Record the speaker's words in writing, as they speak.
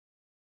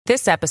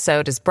This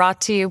episode is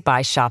brought to you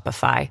by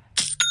Shopify.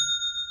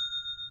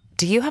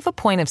 Do you have a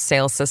point of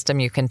sale system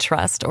you can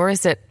trust, or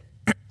is it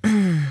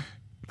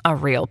a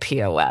real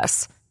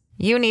POS?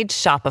 You need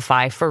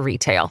Shopify for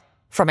retail.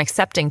 From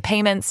accepting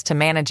payments to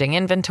managing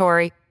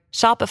inventory,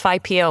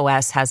 Shopify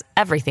POS has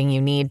everything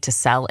you need to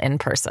sell in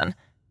person.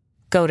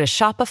 Go to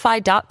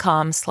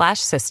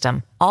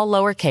shopify.com/system, all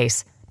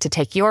lowercase, to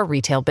take your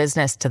retail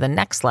business to the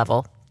next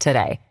level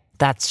today.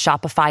 That's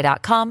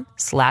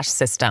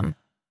shopify.com/system.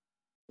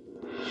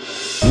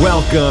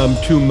 Welcome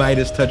to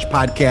Midas Touch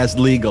Podcast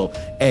Legal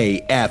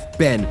AF.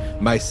 Ben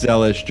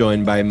Meiselas,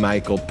 joined by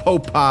Michael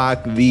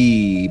Popok,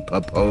 the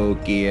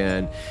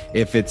Popokian.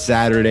 If it's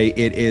Saturday,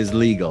 it is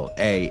Legal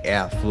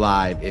AF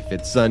Live. If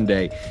it's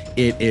Sunday,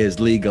 it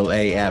is Legal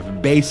AF.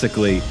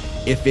 Basically,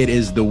 if it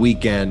is the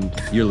weekend,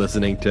 you're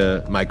listening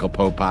to Michael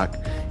Popok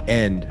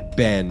and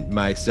Ben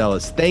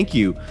Meiselas. Thank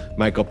you,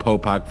 Michael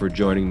Popok, for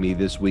joining me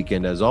this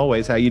weekend. As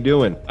always, how you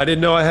doing? I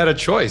didn't know I had a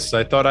choice.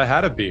 I thought I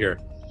had to be here.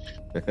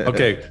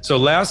 Okay, so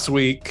last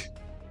week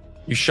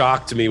you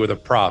shocked me with a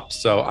prop.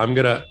 So I'm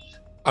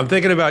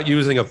thinking about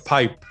using a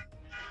pipe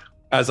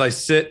as I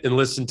sit and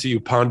listen to you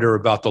ponder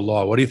about the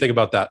law. What do you think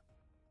about that?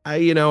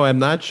 I'm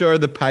not sure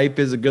the pipe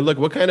is a good look.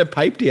 What kind of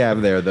pipe do you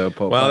have there, though,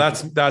 Pope? Well,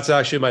 that's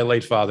actually my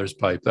late father's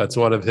pipe. That's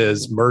one of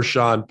his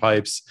Mershon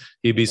pipes.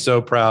 He'd be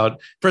so proud.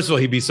 First of all,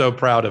 he'd be so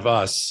proud of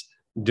us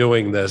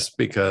doing this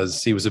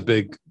because he was a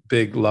big,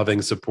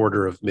 loving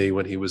supporter of me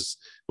when he was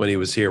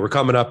here. We're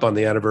coming up on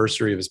the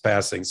anniversary of his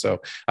passing.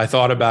 So I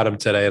thought about him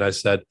today and I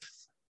said,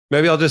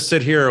 maybe I'll just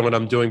sit here when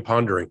I'm doing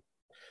pondering.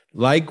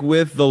 Like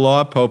with the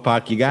law,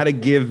 Popok, you got to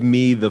give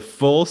me the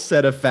full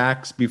set of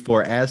facts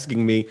before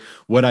asking me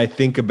what I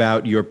think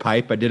about your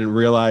pipe. I didn't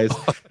realize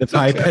the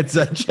pipe had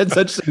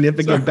such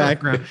significant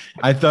background.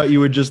 I thought you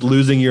were just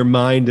losing your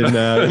mind and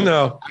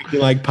no, acting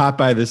like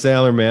Popeye the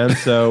Sailor Man.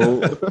 So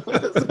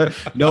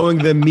knowing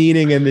the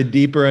meaning and the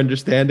deeper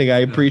understanding, I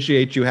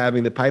appreciate you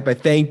having the pipe. I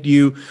thank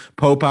you,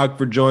 Popok,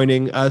 for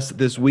joining us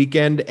this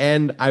weekend.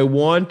 And I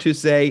want to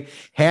say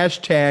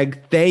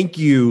hashtag thank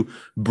you,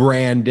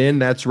 Brandon.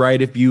 That's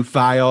right. If you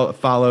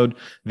followed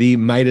the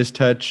Midas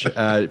Touch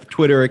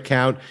Twitter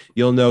account,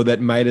 you'll know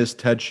that Midas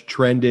Touch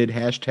trended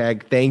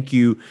hashtag thank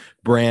you,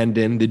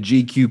 Brandon. The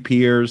GQ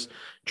peers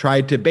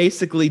tried to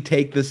basically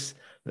take this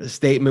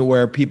statement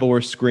where people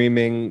were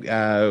screaming,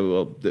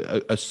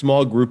 a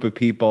small group of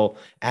people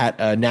at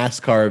a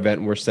NASCAR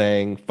event were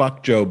saying,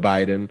 fuck Joe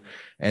Biden.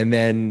 And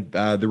then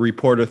the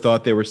reporter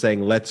thought they were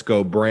saying, let's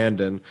go,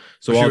 Brandon.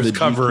 So she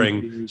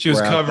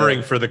was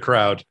covering for the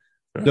crowd.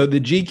 So the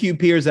GQ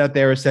peers out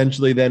there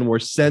essentially then were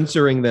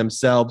censoring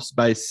themselves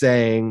by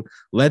saying,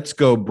 let's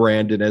go,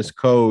 Brandon, as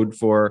code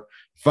for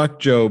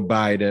fuck Joe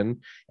Biden.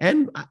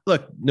 And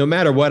look, no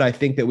matter what, I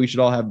think that we should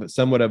all have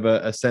somewhat of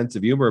a sense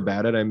of humor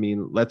about it. I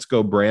mean, let's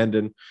go,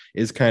 Brandon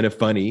is kind of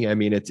funny. I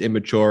mean, it's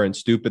immature and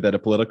stupid that a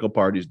political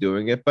party is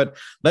doing it, but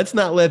let's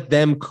not let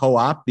them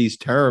co-opt these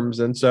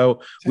terms. And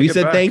so we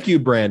said, thank you,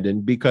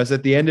 Brandon, because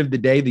at the end of the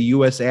day, the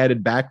U.S.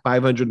 added back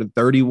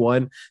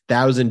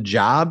 531,000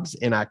 jobs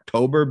in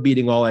October,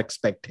 beating all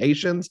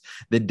expectations.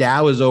 The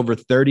Dow is over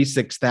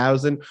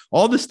 36,000.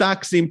 All the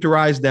stocks seem to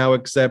rise now,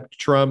 except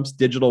Trump's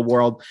Digital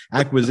World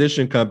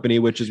Acquisition Company,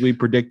 which, as we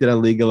predicted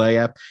on Legal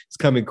AF, is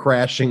coming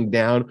crashing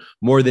down.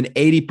 More than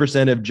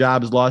 80% of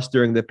jobs lost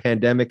during the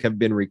pandemic have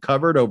been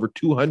recovered. Over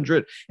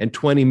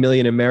 220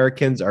 million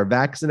Americans are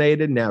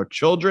vaccinated. Now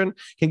children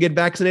can get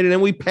vaccinated.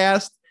 And we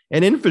passed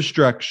an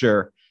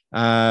infrastructure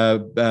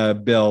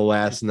bill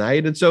last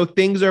night. And so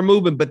things are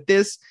moving. But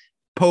this,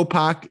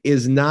 Popok,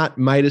 is not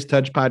Midas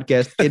Touch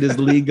Podcast. It is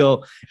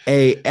Legal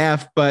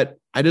AF. But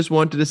I just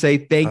wanted to say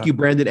thank you,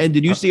 Brandon. And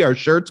did you see our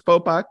shirts,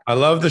 Popok? I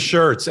love the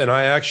shirts. And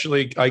I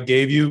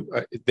gave you,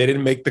 they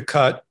didn't make the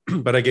cut,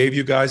 but I gave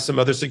you guys some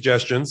other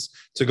suggestions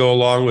to go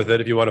along with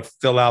it if you want to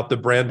fill out the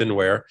Brandon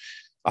wear.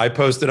 I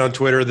posted on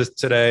Twitter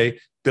today,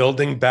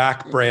 building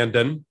back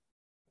Brandon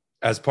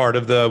as part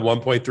of the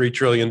 $1.3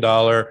 trillion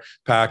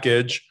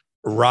package.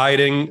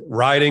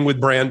 Riding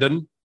with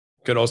Brandon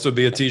could also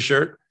be a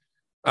t-shirt.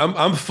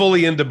 I'm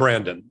fully into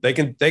Brandon. They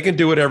can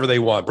do whatever they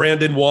want.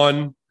 Brandon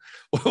won.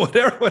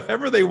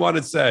 Whatever they want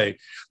to say.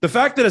 The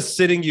fact that a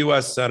sitting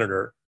U.S.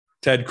 Senator,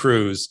 Ted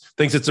Cruz,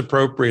 thinks it's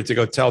appropriate to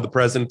go tell the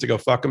president to go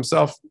fuck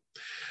himself,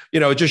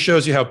 it just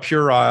shows you how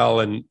puerile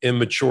and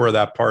immature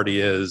that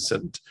party is.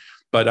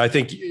 But I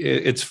think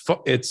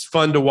it's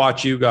fun to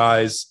watch you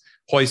guys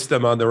hoist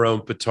them on their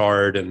own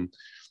petard and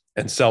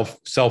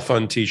sell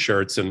fun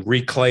T-shirts and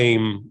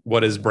reclaim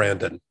what is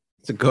Brandon.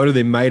 So go to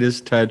the Midas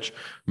Touch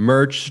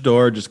merch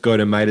store. Just go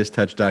to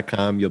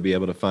MidasTouch.com. You'll be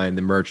able to find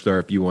the merch store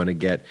if you want to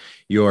get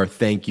your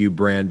Thank You,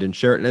 Brandon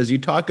shirt. And as you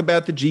talk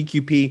about the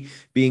GQP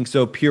being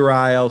so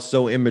puerile,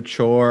 so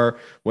immature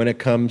when it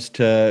comes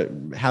to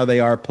how they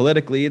are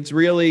politically, it's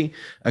really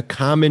a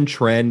common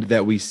trend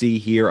that we see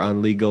here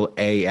on Legal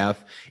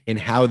AF in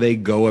how they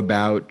go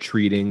about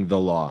treating the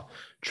law.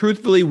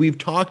 Truthfully, we've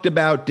talked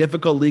about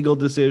difficult legal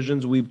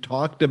decisions. We've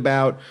talked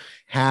about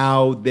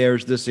how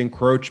there's this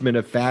encroachment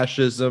of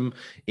fascism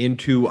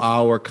into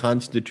our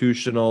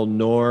constitutional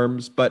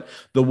norms. But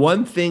the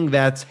one thing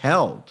that's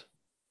held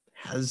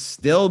has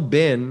still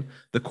been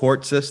the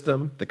court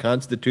system, the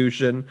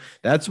Constitution.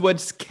 That's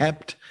what's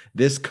kept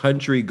this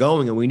country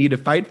going, and we need to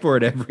fight for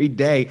it every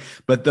day.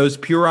 But those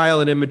puerile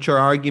and immature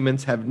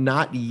arguments have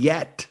not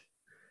yet,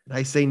 and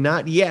I say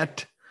not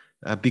yet,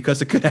 because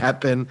it could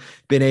happen,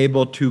 been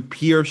able to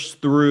pierce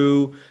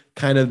through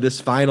kind of this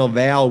final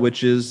veil,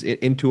 which is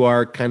into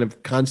our kind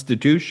of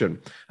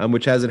constitution,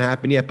 which hasn't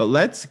happened yet. But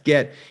let's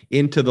get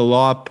into the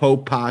law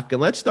Popak.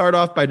 And let's start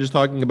off by just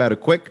talking about a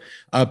quick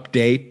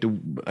update.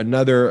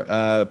 Another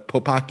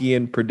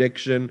Popakian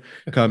prediction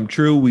come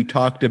true. We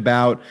talked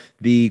about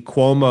the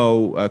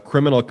Cuomo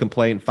criminal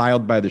complaint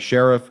filed by the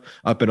sheriff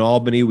up in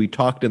Albany. We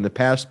talked in the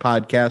past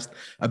podcast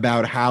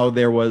about how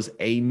there was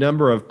a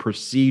number of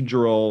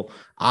procedural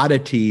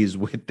oddities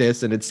with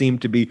this, and it seemed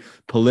to be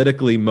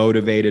politically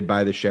motivated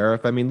by the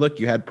sheriff. I mean, look,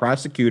 you had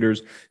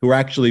prosecutors who were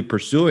actually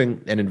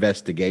pursuing an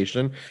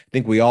investigation. I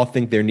think we all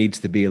think there needs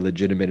to be a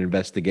legitimate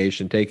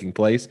investigation taking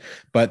place,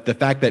 but the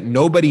fact that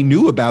nobody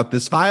knew about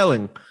this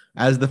filing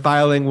as the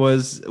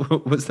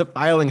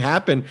filing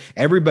happened,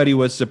 everybody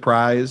was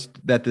surprised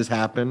that this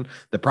happened.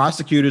 The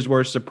prosecutors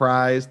were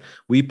surprised.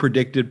 We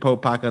predicted,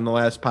 Popak, on the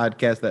last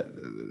podcast that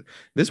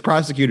this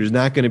prosecutor is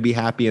not going to be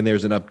happy, and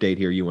there's an update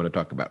here you want to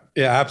talk about.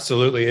 Yeah,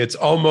 absolutely. It's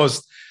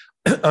almost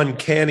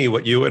uncanny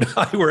what you and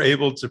I were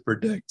able to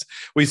predict.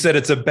 We said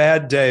it's a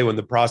bad day when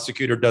the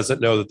prosecutor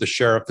doesn't know that the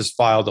sheriff has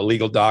filed a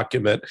legal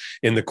document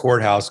in the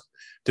courthouse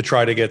to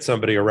try to get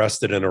somebody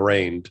arrested and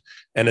arraigned.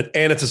 And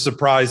it's a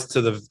surprise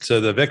to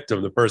the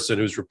victim, the person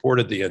who's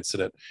reported the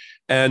incident.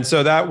 And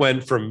so that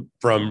went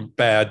from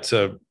bad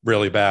to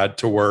really bad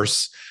to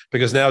worse,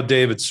 because now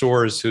David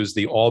Soares, who's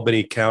the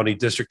Albany County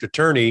District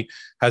Attorney,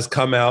 has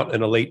come out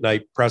in a late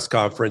night press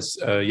conference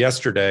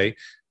yesterday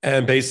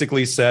and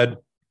basically said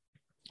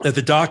that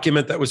the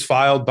document that was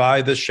filed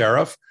by the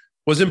sheriff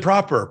was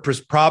improper,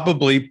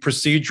 probably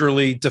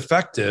procedurally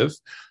defective,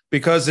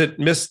 because it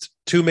missed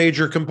two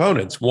major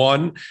components.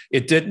 One,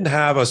 it didn't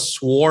have a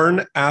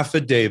sworn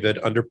affidavit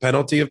under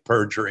penalty of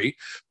perjury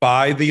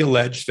by the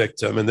alleged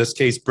victim, in this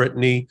case,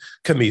 Brittany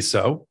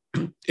Camiso.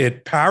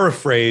 It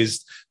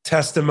paraphrased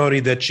testimony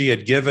that she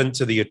had given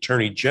to the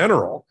Attorney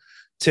General,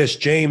 Tish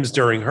James,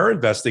 during her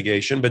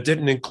investigation, but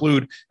didn't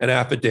include an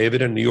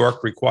affidavit. And New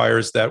York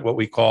requires that what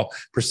we call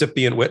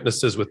recipient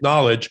witnesses with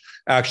knowledge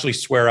actually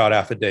swear out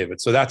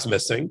affidavits. So that's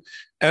missing.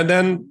 And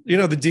then,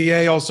 the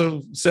DA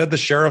also said the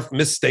sheriff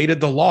misstated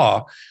the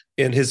law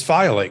in his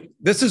filing.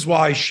 This is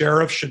why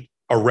sheriffs should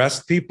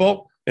arrest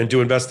people and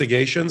do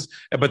investigations,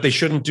 but they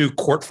shouldn't do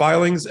court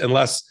filings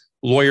unless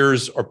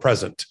lawyers are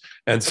present.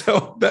 And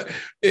so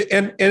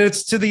and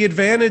it's to the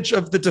advantage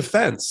of the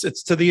defense.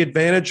 It's to the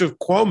advantage of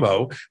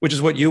Cuomo, which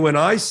is what you and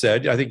I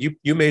said. I think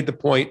you made the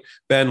point,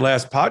 Ben,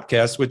 last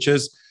podcast, which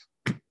is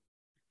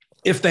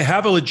if they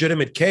have a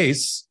legitimate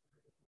case,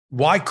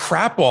 why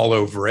crap all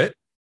over it?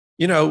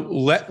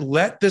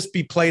 Let this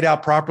be played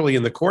out properly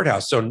in the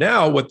courthouse. So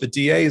now what the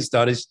DA has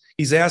done is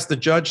he's asked the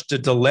judge to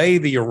delay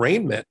the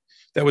arraignment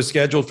that was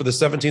scheduled for the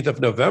 17th of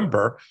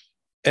November,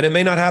 and it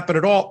may not happen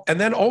at all.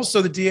 And then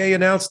also the DA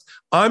announced,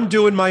 I'm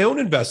doing my own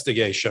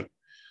investigation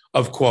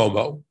of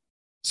Cuomo.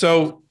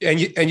 So,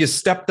 and you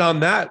stepped on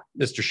that,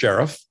 Mr.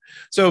 Sheriff.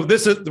 So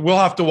we'll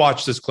have to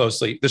watch this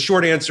closely. The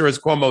short answer is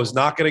Cuomo is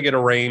not going to get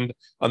arraigned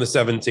on the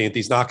 17th.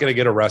 He's not going to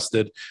get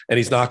arrested, and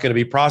he's not going to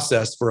be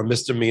processed for a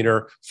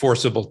misdemeanor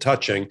forcible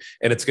touching.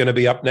 And it's going to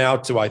be up now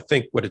to, I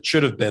think, what it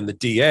should have been, the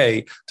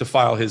DA to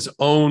file his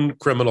own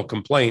criminal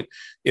complaint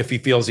if he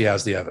feels he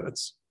has the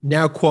evidence.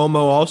 Now, Cuomo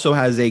also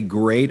has a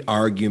great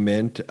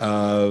argument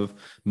of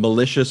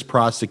malicious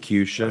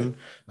prosecution,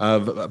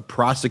 of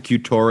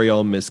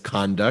prosecutorial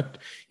misconduct.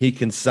 He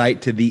can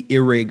cite to the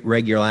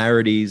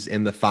irregularities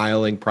in the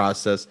filing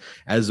process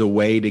as a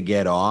way to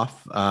get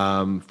off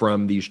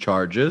from these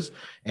charges.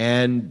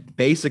 And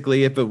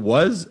basically, if it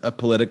was a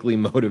politically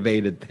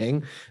motivated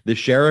thing, the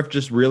sheriff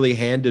just really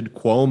handed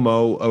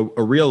Cuomo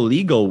a real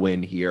legal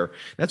win here.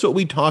 That's what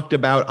we talked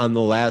about on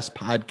the last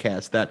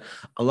podcast, that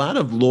a lot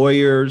of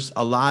lawyers,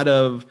 a lot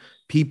of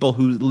people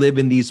who live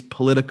in these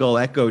political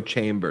echo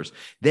chambers,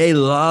 they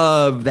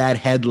love that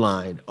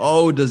headline.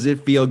 Oh, does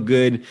it feel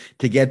good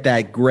to get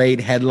that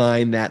great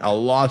headline that a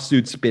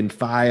lawsuit's been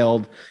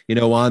filed,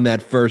 on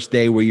that first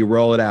day where you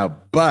roll it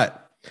out. But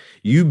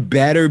you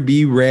better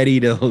be ready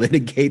to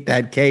litigate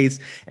that case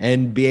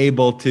and be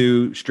able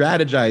to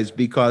strategize,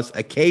 because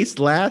a case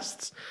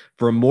lasts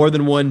for more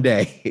than one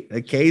day.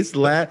 A case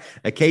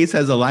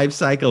has a life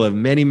cycle of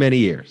many, many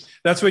years.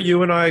 That's what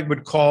you and I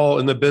would call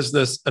in the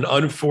business an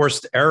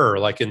unforced error,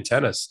 like in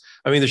tennis.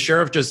 I mean, the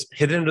sheriff just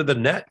hit into the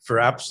net for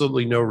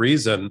absolutely no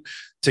reason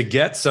to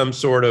get some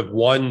sort of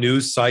one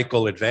news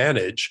cycle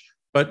advantage.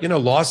 But,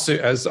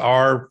 lawsuit, as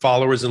our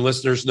followers and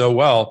listeners know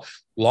well,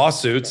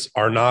 lawsuits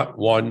are not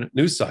one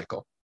news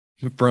cycle.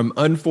 From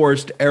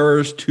unforced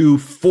errors to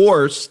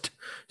forced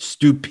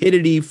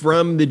stupidity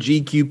from the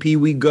GQP.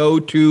 We go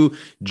to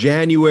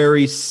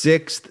January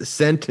 6th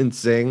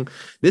sentencing.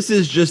 This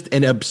is just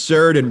an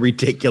absurd and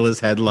ridiculous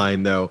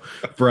headline, though,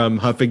 from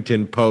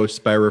Huffington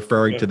Post by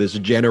referring to this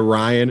Jenna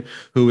Ryan,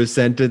 who was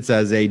sentenced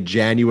as a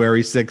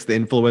January 6th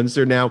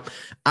influencer. Now,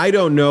 I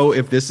don't know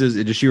if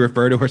does she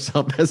refer to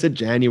herself as a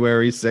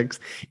January 6th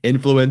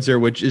influencer,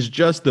 which is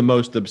just the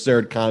most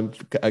absurd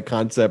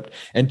concept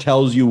and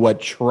tells you what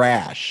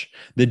trash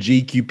the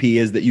GQP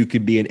is, that you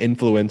could be an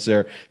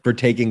influencer for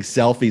taking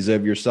selfies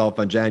of yourself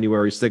on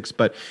January 6th.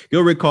 But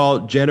you'll recall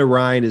Jenna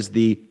Ryan is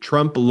the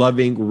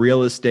Trump-loving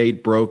real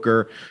estate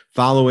broker.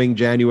 Following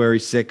January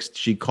 6th,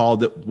 she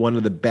called it one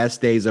of the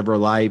best days of her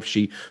life.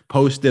 She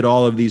posted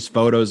all of these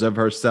photos of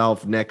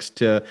herself next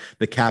to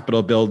the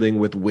Capitol building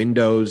with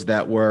windows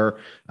that were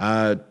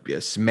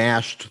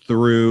smashed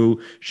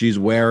through. She's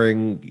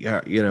wearing,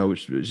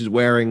 she's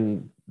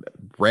wearing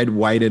red,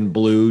 white, and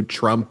blue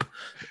Trump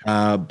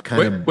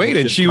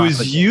and she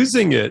was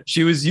using it.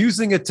 She was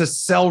using it to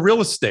sell real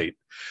estate.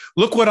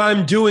 Look what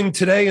I'm doing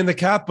today in the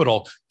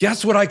Capitol.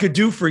 Guess what I could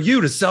do for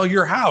you to sell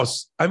your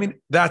house? I mean,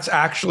 that's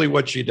actually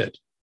what she did.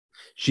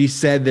 She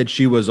said that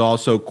she was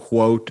also,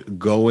 quote,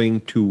 going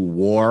to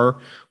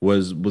war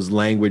was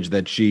language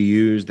that she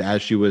used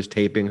as she was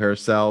taping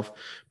herself.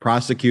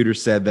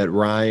 Prosecutors said that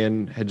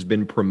Ryan has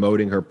been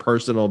promoting her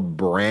personal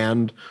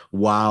brand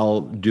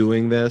while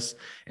doing this.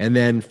 And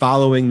then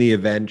following the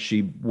event,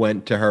 she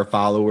went to her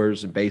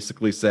followers and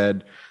basically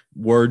said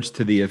words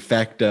to the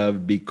effect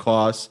of,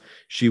 because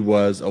she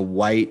was a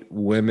white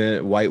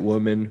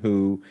woman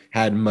who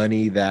had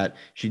money, that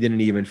she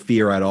didn't even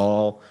fear at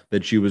all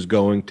that she was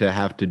going to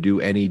have to do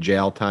any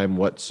jail time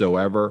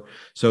whatsoever.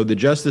 So the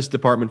Justice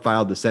Department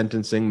filed the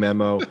sentencing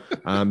memo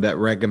that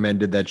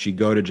recommended that she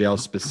go to jail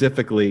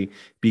specifically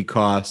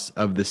because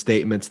of the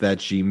statements that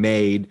she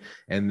made,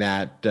 and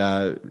that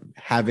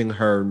having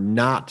her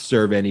not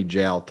serve any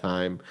jail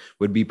time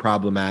would be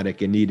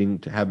problematic,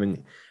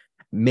 and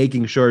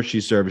making sure she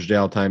serves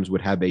jail times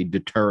would have a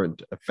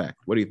deterrent effect.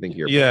 What do you think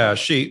here? Yeah,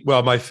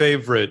 my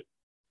favorite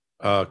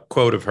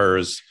quote of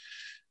hers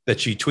that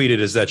she tweeted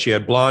is that she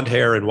had blonde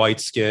hair and white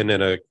skin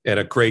and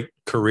a great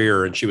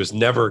career, and she was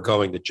never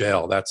going to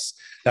jail. That's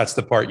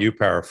the part you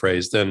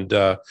paraphrased. And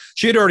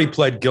she had already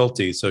pled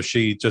guilty. So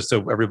just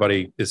so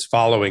everybody is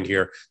following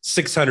here,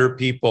 600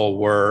 people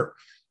were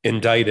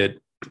indicted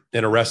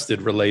and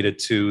arrested related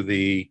to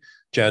the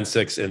Jan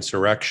 6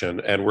 insurrection.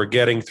 And we're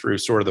getting through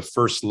sort of the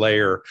first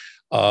layer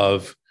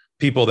of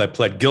people that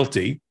pled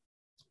guilty.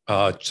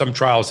 Some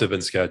trials have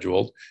been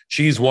scheduled.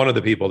 She's one of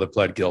the people that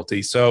pled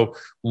guilty. So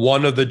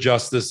one of the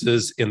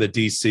justices in the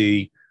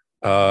DC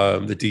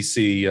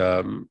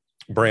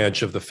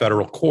branch of the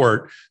federal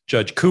court,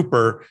 Judge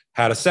Cooper,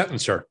 had to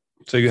sentence her.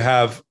 So you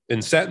have,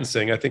 in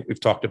sentencing, I think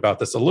we've talked about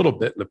this a little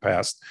bit in the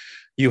past,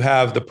 you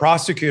have the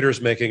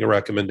prosecutors making a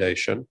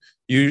recommendation,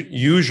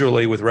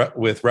 usually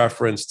with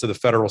reference to the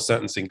federal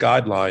sentencing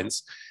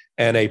guidelines,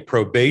 and a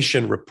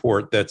probation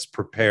report that's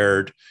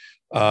prepared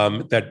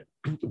that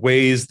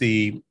weighs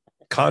the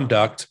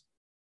conduct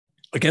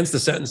against the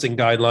sentencing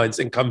guidelines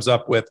and comes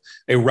up with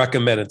a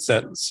recommended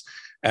sentence.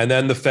 And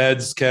then the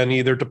feds can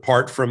either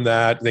depart from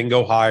that, they can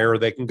go higher,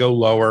 they can go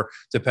lower,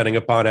 depending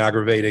upon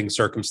aggravating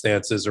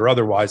circumstances or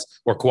otherwise,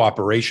 or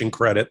cooperation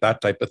credit,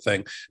 that type of thing.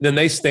 And then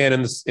they stand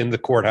in the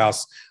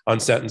courthouse on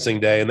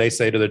sentencing day and they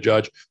say to the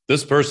judge,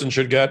 this person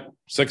should get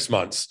 6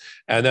 months.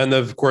 And then,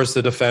 of course,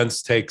 the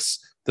defense takes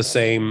the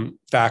same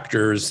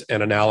factors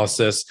and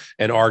analysis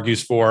and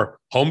argues for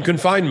home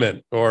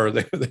confinement, or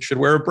they should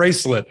wear a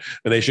bracelet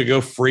and they should go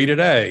free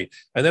today.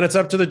 And then it's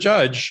up to the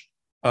judge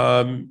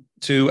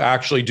to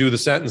actually do the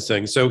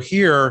sentencing. So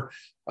here,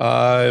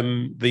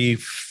 the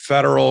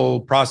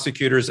federal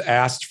prosecutors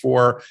asked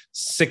for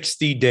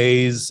 60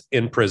 days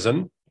in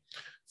prison,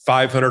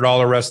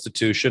 $500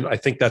 restitution. I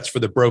think that's for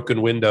the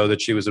broken window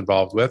that she was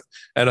involved with,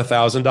 and a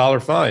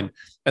 $1,000 fine.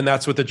 And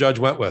that's what the judge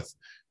went with.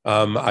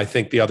 I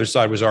think the other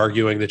side was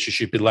arguing that she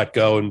should be let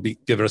go and be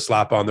given a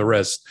slap on the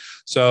wrist.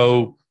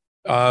 So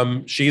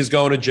she's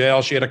going to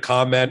jail. She had a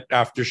comment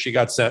after she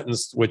got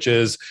sentenced, which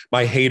is,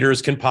 my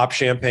haters can pop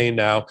champagne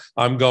now.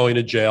 I'm going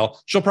to jail.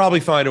 She'll probably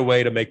find a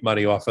way to make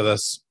money off of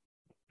this.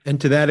 And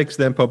to that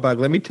extent, Popok,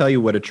 let me tell you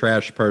what a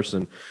trash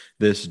person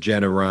this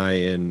Jenna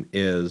Ryan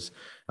is.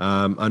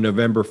 On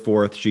November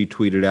 4th, she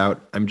tweeted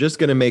out, I'm just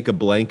going to make a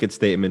blanket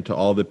statement to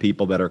all the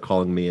people that are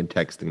calling me and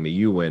texting me.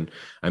 You win.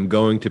 I'm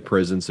going to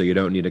prison, so you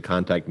don't need to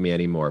contact me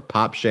anymore.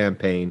 Pop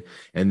champagne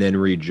and then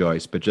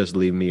rejoice, but just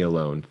leave me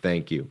alone.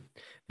 Thank you.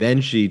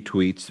 Then she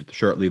tweets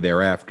shortly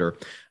thereafter,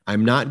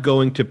 I'm not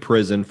going to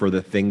prison for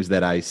the things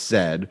that I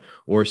said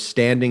or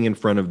standing in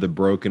front of the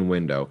broken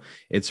window.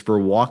 It's for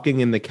walking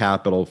in the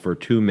Capitol for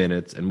 2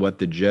 minutes, and what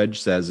the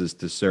judge says is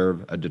to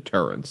serve a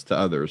deterrence to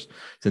others,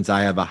 since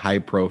I have a high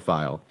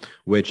profile,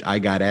 which I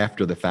got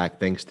after the fact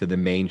thanks to the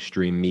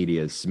mainstream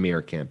media's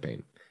smear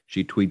campaign.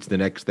 She tweets the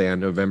next day on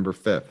November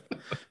 5th.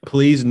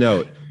 Please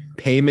note,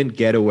 Payment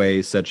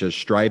getaways such as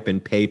Stripe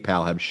and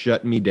PayPal have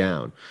shut me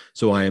down,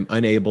 so I am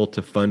unable to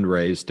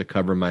fundraise to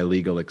cover my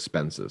legal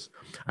expenses.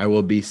 I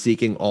will be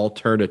seeking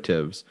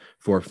alternatives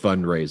for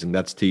fundraising.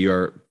 That's to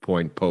your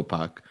point,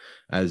 Popok,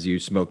 as you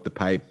smoke the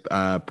pipe,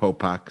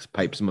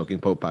 pipe smoking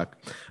Popok,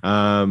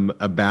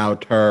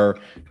 about her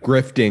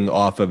grifting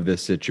off of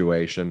this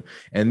situation.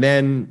 And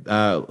then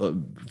a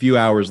few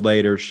hours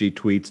later, she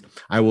tweets,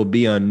 I will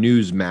be on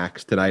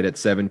Newsmax tonight at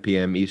 7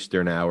 p.m.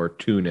 Eastern hour.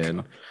 Tune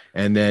in.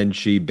 And then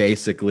she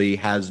basically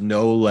has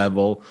no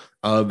level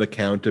of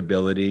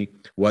accountability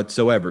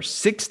whatsoever.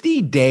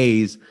 60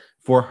 days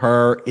for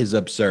her is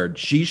absurd.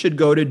 She should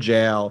go to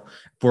jail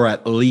for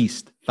at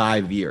least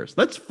 5 years.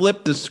 Let's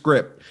flip the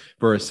script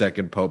for a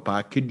second,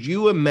 Popok. Could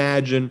you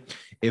imagine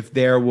if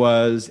there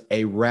was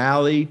a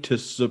rally to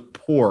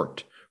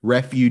support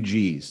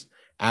refugees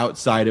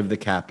outside of the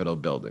Capitol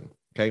building?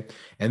 Okay.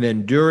 And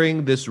then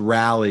during this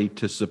rally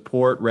to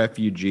support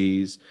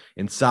refugees,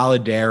 in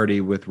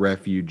solidarity with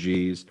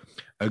refugees,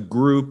 a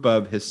group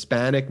of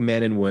Hispanic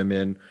men and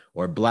women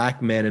or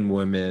Black men and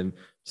women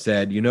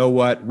said, you know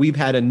what, we've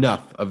had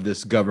enough of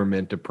this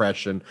government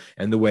oppression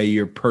and the way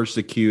you're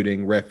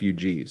persecuting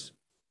refugees.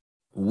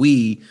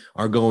 We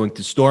are going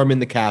to storm in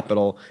the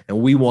Capitol, and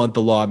we want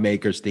the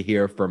lawmakers to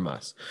hear from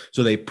us.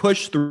 So they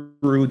push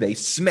through, they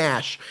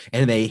smash,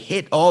 and they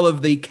hit all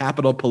of the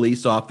Capitol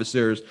police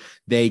officers.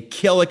 They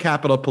kill a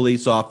Capitol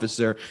police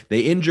officer.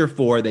 They injure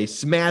 4. They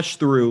smash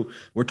through.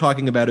 We're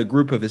talking about a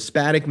group of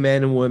Hispanic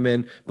men and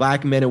women,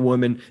 Black men and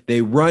women.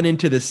 They run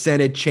into the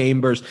Senate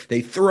chambers.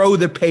 They throw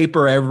the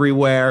paper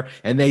everywhere,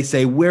 and they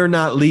say, we're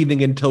not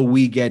leaving until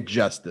we get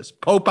justice.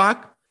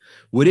 Popok,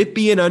 would it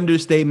be an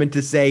understatement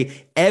to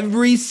say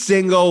every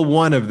single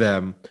one of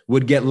them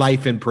would get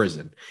life in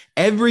prison?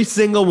 Every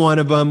single one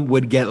of them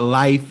would get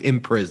life in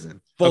prison.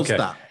 Full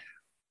stop.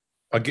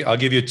 I'll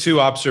give you 2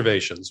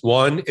 observations.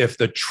 One, if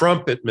the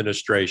Trump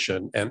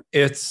administration and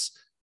its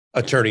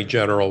attorney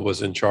general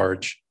was in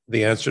charge,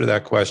 the answer to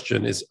that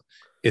question is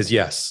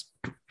yes.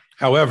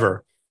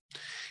 However,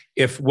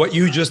 if what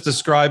you just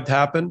described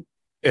happened,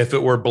 if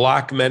it were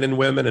Black men and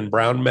women and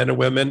brown men and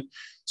women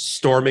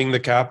storming the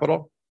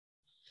Capitol,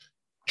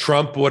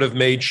 Trump would have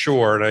made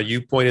sure, now you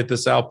pointed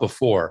this out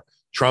before,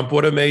 Trump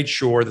would have made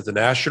sure that the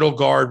National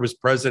Guard was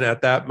present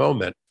at that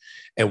moment,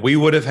 and we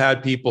would have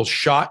had people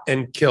shot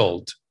and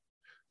killed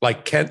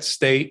like Kent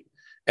State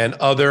and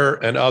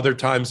other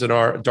times in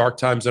our dark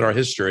times in our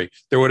history.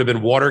 There would have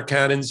been water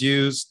cannons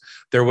used.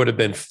 There would have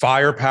been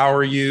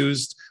firepower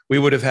used. We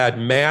would have had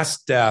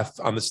mass death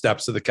on the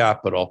steps of the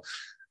Capitol,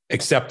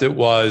 except it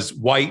was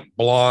white,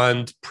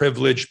 blonde,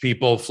 privileged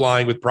people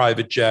flying with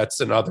private jets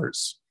and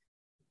others.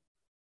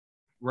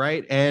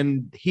 Right.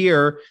 And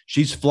here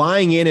she's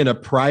flying in a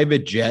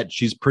private jet.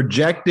 She's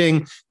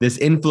projecting this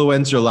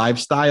influencer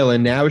lifestyle.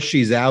 And now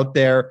she's out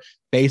there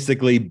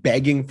basically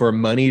begging for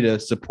money to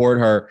support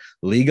her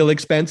legal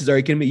expenses. Are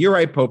you kidding me? You're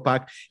right,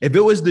 Popok. If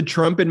it was the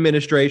Trump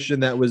administration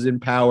that was in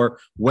power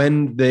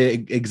when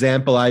the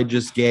example I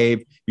just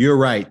gave, you're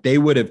right. They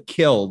would have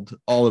killed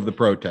all of the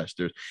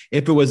protesters.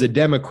 If it was a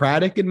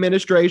Democratic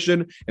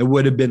administration, it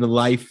would have been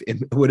life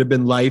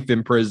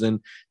in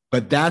prison.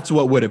 But that's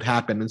what would have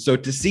happened. And so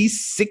to see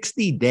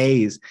 60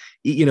 days,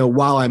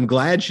 while I'm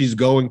glad she's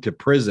going to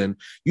prison,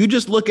 you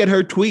just look at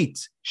her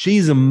tweets.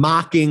 She's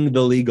mocking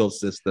the legal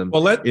system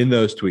in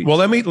those tweets. Well,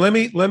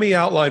 let me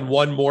outline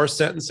one more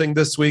sentencing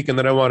this week, and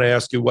then I want to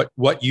ask you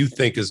what you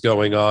think is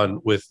going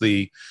on with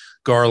the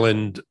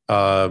Garland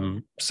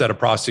set of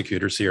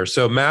prosecutors here.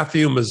 So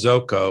Matthew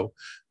Mazzocco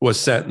was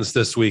sentenced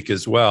this week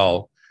as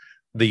well.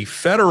 The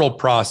federal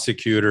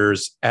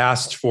prosecutors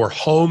asked for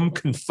home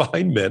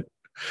confinement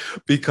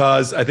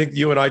because I think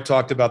you and I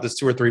talked about this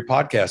 2 or 3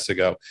 podcasts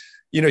ago.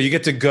 You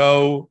get to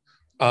go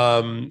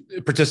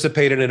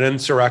participate in an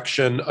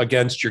insurrection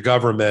against your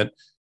government,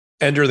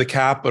 enter the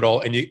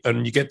Capitol, and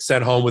you get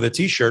sent home with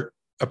a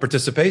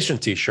participation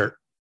T-shirt.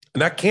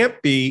 And that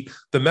can't be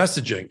the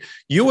messaging.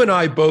 You and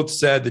I both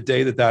said the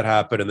day that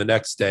happened and the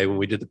next day when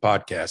we did the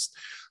podcast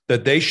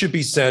that they should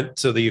be sent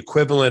to the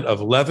equivalent of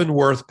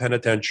Leavenworth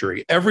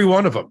Penitentiary, every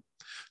one of them,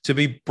 to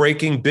be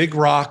breaking big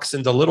rocks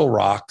into little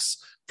rocks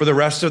for the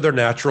rest of their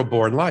natural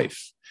born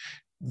life.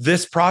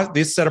 This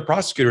set of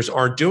prosecutors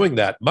aren't doing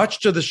that, much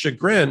to the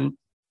chagrin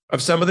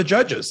of some of the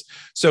judges.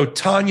 So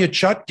Tanya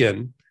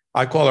Chutkan,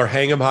 I call her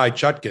Hang 'em High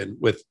Chutkan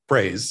with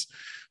praise,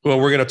 who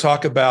we're going to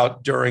talk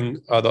about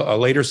during a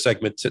later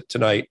segment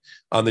tonight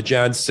on the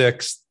Jan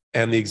 6th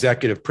and the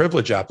executive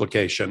privilege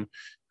application,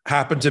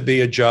 happened to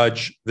be a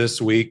judge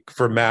this week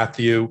for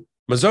Matthew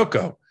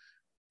Mazzocco.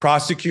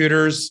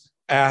 Prosecutors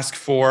ask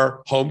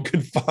for home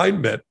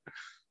confinement.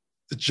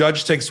 The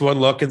judge takes one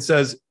look and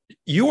says,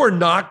 you are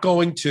not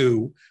going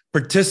to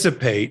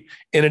participate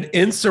in an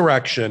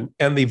insurrection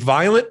and the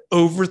violent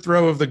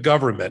overthrow of the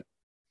government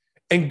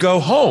and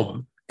go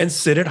home and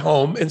sit at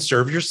home and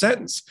serve your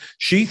sentence.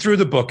 She threw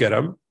the book at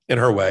him in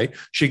her way.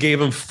 She gave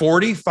him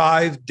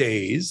 45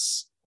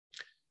 days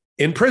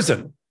in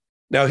prison.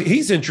 Now,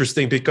 he's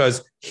interesting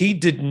because he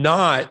did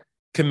not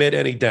commit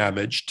any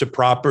damage to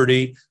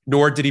property,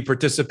 nor did he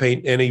participate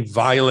in any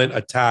violent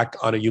attack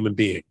on a human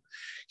being.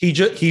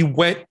 He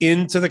went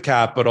into the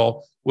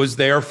Capitol, was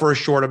there for a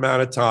short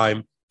amount of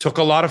time, took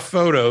a lot of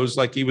photos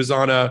like he was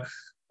on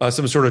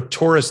some sort of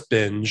tourist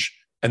binge,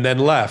 and then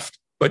left.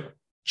 But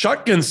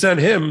Chutkan sent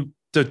him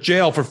to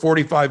jail for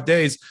 45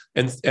 days,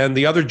 and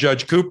the other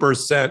judge, Cooper,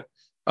 sent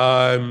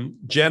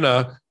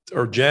Jenna,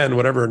 or Jen,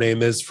 whatever her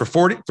name is, for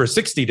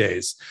 60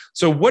 days.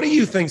 So what do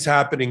you think's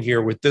happening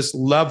here with this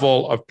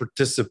level of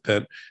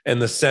participant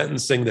and the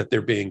sentencing that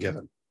they're being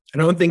given? I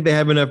don't think they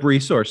have enough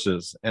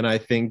resources, and I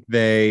think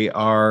they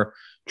are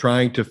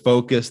trying to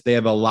focus. They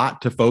have a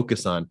lot to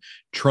focus on.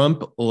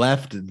 Trump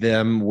left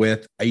them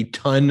with a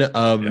ton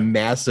of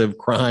massive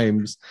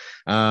crimes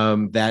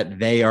that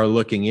they are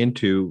looking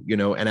into,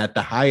 and at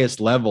the highest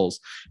levels,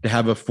 to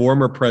have a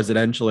former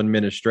presidential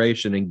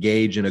administration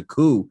engage in a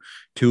coup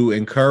to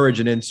encourage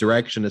an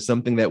insurrection is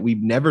something that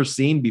we've never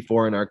seen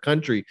before in our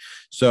country.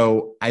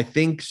 So I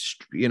think,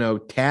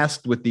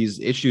 tasked with these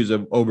issues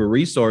of over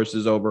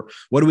resources, over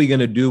what are we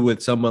going to do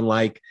with someone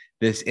like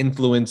this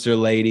influencer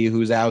lady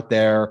who's out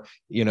there,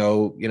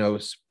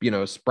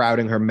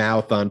 sprouting her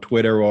mouth on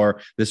Twitter,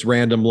 or this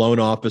random loan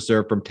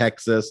officer from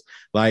Texas.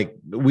 Like,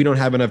 we don't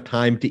have enough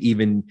time to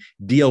even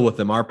deal with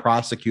them. Our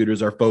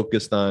prosecutors are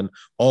focused on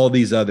all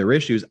these other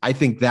issues. I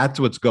think that's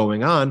what's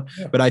going on,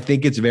 but I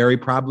think it's very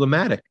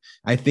problematic.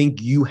 I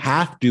think you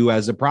have to,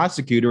 as a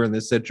prosecutor in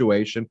this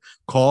situation,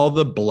 call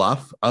the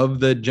bluff of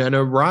the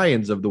Jenna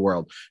Ryans of the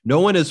world. No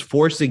one is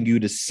forcing you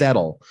to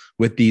settle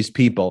with these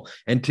people.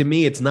 And to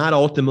me, it's not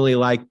ultimately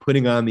like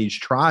putting on these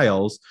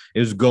trials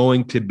is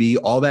going to be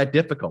all that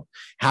difficult.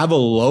 Have a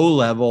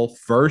low-level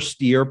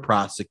first-year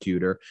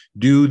prosecutor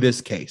do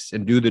this case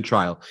and do the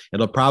trial.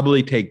 It'll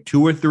probably take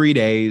 2 or 3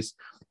 days,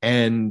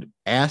 and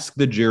ask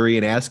the jury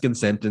and ask in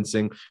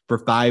sentencing for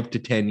 5 to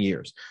 10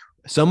 years.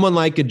 Someone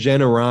like a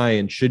Jenna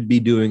Ryan should be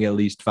doing at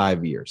least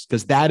 5 years,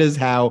 because that is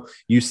how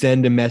you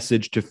send a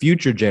message to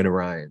future Jenna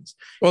Ryans.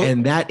 Well,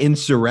 and that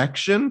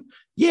insurrection,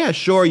 yeah,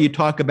 sure, you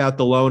talk about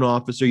the loan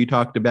officer you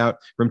talked about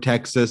from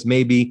Texas.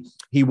 Maybe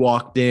he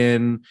walked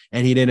in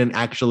and he didn't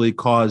actually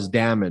cause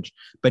damage,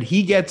 but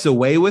he gets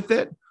away with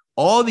it.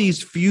 All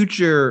these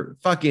future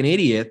fucking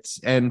idiots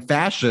and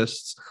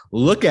fascists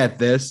look at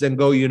this and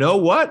go, you know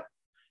what?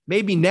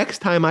 Maybe next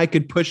time I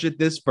could push it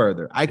this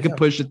further. I could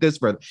push it this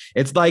further.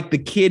 It's like the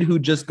kid who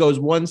just goes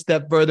one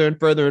step further and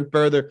further and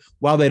further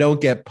while they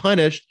don't get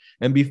punished.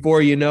 And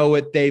before you know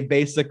it, they've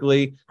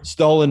basically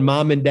stolen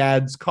mom and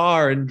dad's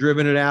car and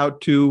driven it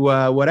out to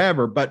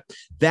whatever. But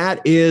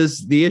that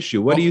is the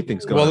issue. What do you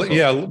think's going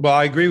on? Well,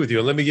 I agree with you.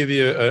 And let me give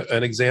you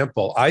an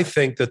example. I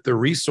think that the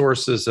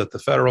resources that the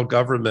federal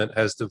government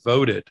has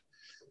devoted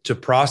to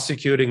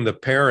prosecuting the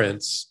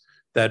parents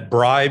that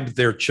bribed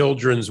their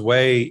children's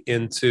way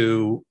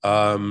into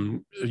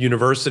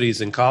universities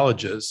and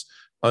colleges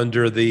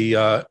under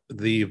the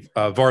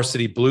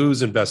Varsity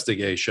Blues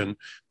investigation,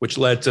 which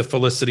led to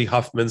Felicity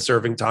Huffman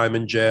serving time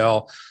in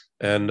jail,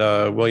 and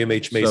William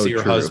H. Macy,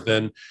 her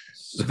husband.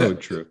 So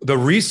true. The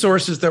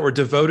resources that were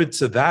devoted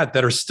to that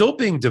are still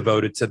being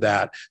devoted to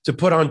that, to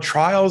put on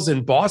trials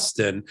in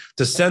Boston,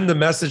 to send the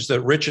message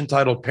that rich,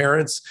 entitled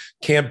parents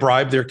can't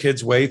bribe their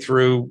kids' way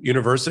through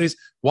universities.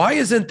 Why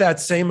isn't that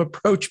same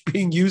approach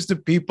being used to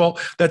people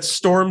that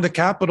stormed the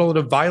Capitol in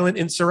a violent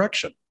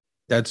insurrection?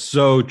 That's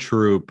so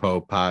true,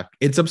 Popak.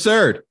 It's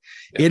absurd.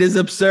 Yeah. It is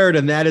absurd.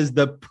 And that is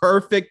the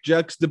perfect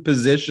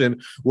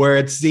juxtaposition where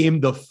it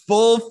seemed the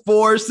full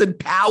force and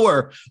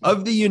power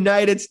of the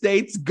United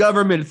States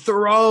government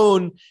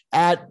thrown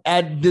at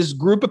this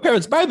group of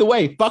parents. By the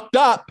way, fucked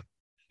up.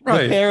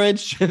 Right. The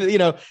parents,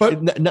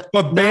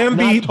 but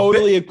Bambi not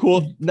totally a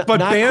cool. But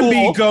Bambi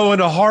cool. Going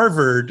to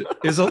Harvard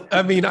is.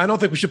 I mean, I don't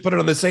think we should put it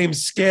on the same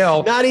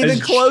scale. Not even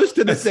close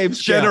to the same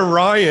scale. Jenna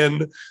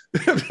Ryan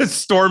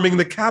storming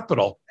the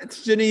Capitol. It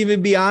shouldn't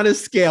even be on a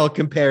scale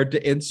compared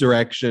to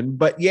insurrection.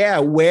 But yeah,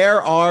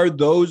 where are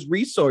those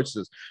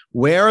resources?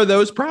 Where are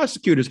those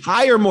prosecutors?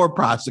 Hire more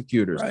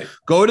prosecutors. Right.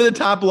 Go to the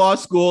top law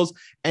schools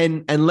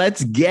and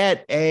let's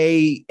get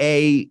a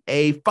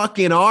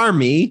fucking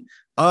army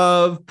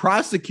of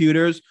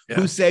prosecutors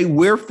who say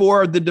we're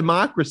for the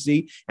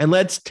democracy, and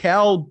let's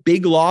tell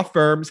big law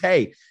firms,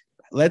 hey,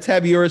 let's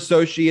have your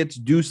associates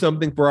do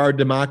something for our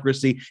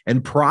democracy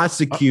and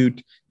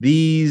prosecute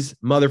these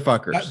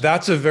motherfuckers.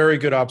 That's a very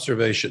good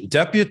observation.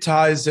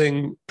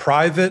 Deputizing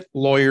private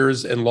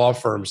lawyers and law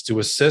firms to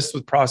assist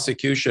with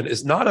prosecution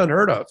is not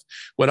unheard of.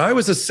 When I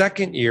was a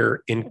second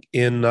year in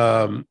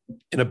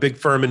a big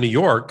firm in New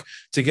York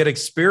to get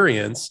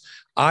experience,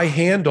 I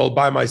handled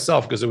by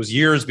myself, because it was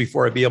years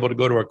before I'd be able to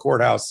go to a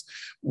courthouse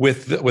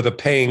with a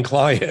paying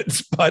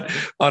client. But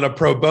on a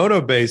pro bono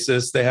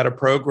basis, they had a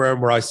program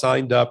where I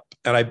signed up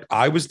and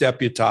I was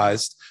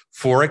deputized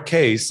for a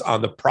case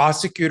on the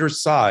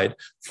prosecutor's side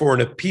for an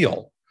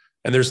appeal.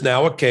 And there's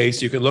now a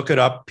case, you can look it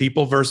up,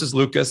 People versus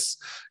Lucas.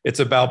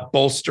 It's about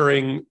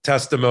bolstering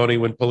testimony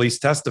when police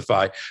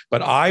testify.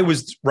 But I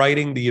was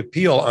writing the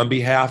appeal on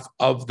behalf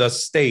of the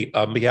state,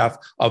 on behalf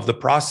of the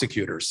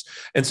prosecutors.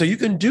 And so you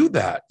can do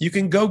that. You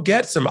can go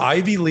get some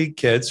Ivy League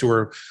kids who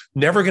are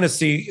never going to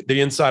see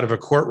the inside of a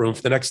courtroom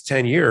for the next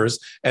 10 years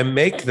and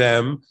make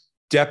them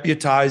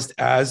deputized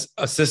as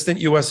assistant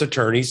U.S.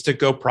 attorneys to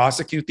go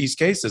prosecute these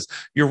cases.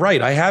 You're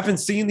right. I haven't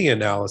seen the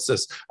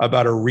analysis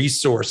about a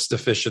resource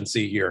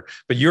deficiency here,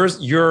 but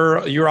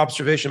your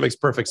observation makes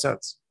perfect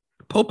sense.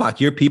 Popok,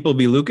 your People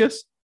v.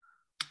 Lucas?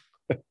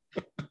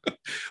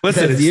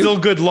 Listen, it's still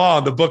good law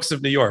in the books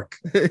of New York.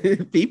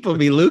 People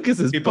v. Lucas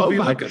is People v.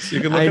 Popok. Lucas.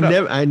 You can look it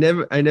up.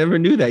 I never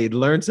knew that. You'd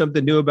learn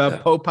something new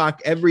about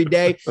Popok every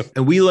day,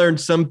 and we learned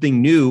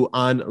something new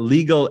on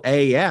Legal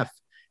AF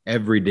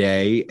every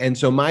day. And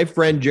so my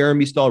friend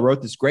Jeremy Stahl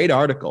wrote this great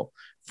article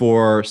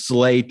for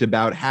Slate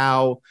about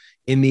how,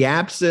 in the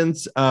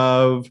absence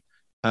of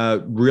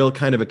real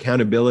kind of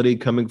accountability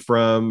coming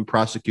from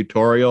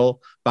prosecutorial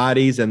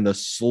bodies and the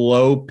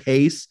slow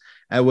pace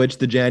at which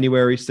the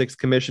January 6th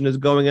commission is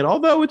going, and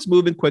although it's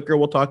moving quicker,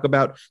 we'll talk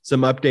about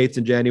some updates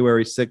in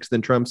January 6th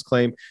and Trump's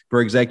claim for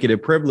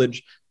executive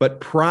privilege,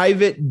 but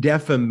private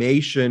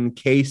defamation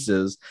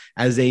cases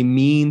as a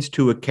means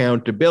to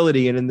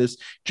accountability. And in this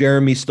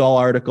Jeremy Stahl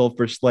article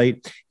for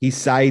Slate, he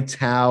cites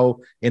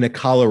how in a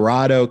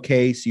Colorado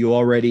case, you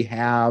already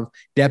have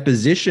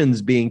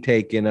depositions being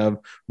taken of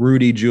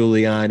Rudy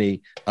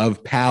Giuliani,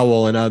 of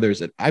Powell and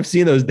others. I've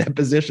seen those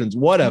depositions.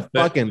 What a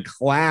fucking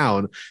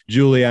clown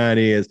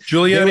Giuliani is.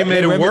 Giuliani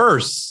made it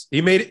worse.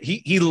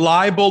 He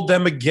libeled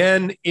them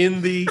again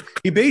he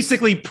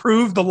basically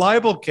proved the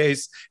libel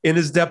case in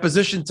his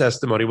deposition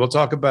testimony. We'll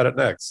talk about it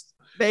next.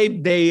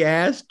 They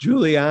asked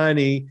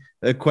Giuliani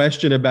a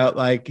question about,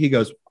 like, he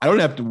goes,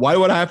 why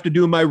would I have to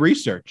do my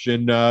research?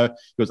 And he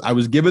goes, I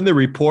was given the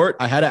report.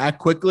 I had to act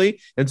quickly.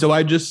 And so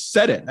I just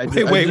said it.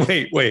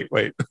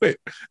 Wait.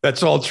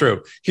 That's all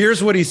true.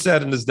 Here's what he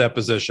said in his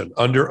deposition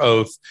under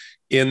oath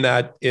in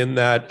that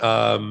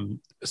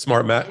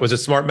was it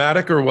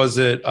Smartmatic or was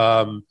it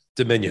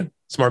Dominion?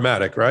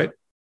 Smartmatic, right?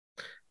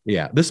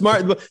 Yeah, the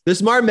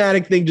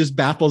Smartmatic thing just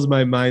baffles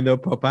my mind, though,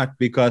 Popok,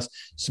 because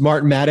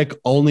Smartmatic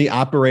only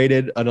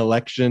operated an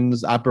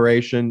elections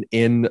operation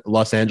in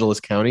Los Angeles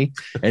County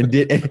and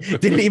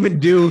didn't even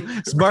do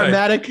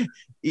Smartmatic. Right.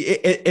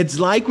 It's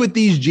like with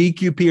these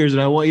GQ peers,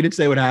 and I want you to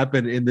say what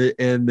happened in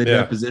the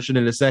deposition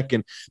in a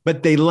second.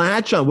 But they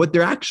latch on what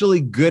they're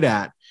actually good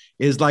at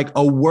is like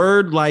a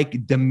word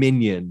like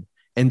Dominion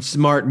and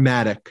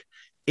Smartmatic.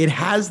 It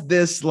has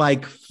this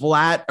like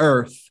flat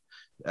Earth.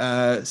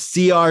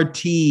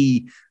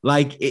 CRT,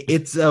 like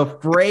it's a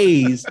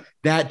phrase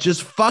that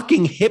just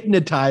fucking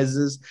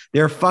hypnotizes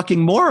their fucking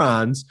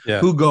morons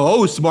who go,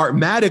 oh,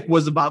 Smartmatic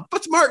was about,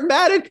 but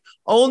Smartmatic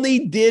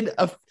only did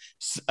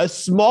a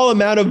small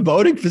amount of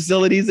voting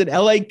facilities in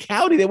LA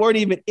County. They weren't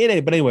even in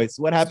it. But anyways,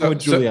 what happened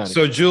with Giuliani?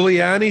 So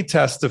Giuliani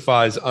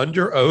testifies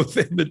under oath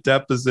in the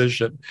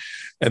deposition.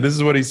 And this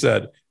is what he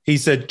said. He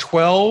said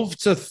 12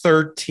 to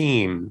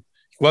 13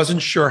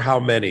 wasn't sure how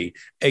many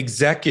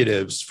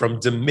executives from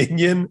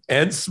Dominion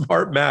and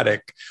Smartmatic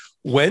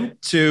went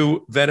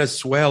to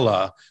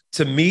Venezuela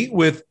to meet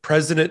with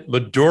President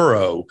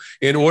Maduro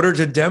in order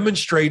to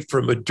demonstrate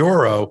for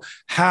Maduro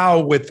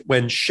how,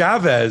 when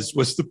Chavez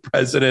was the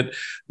president,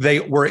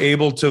 they were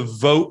able to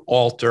vote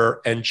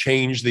alter and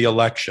change the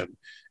election.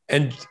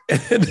 And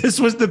this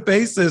was the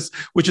basis,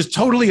 which is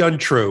totally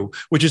untrue,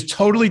 which is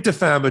totally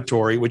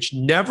defamatory, which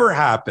never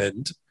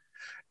happened.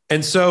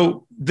 And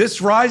so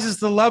this rises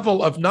the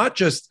level of not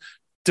just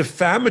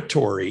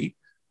defamatory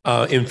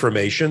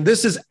information.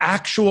 This is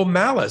actual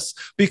malice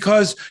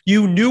because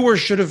you knew or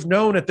should have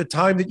known at the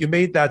time that you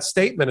made that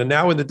statement, and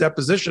now in the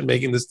deposition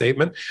making the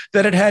statement,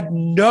 that it had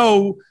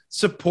no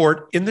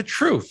support in the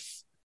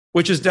truth,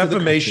 which is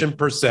defamation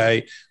per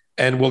se,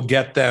 and will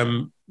get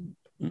them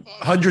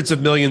hundreds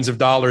of millions of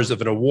dollars of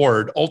an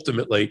award.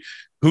 Ultimately,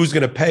 who's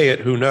going to pay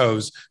it? Who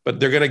knows? But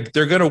they're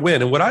going to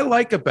win. And what I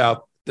like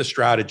about the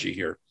strategy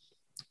here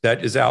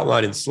that is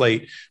outlined in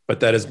Slate, but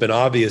that has been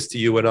obvious to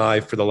you and I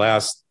for the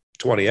last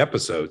 20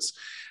 episodes,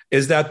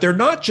 is that they're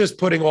not just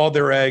putting all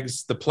their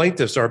eggs, the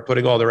plaintiffs aren't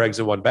putting all their eggs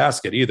in one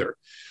basket either.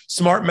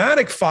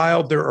 Smartmatic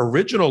filed their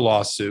original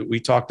lawsuit, we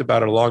talked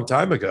about it a long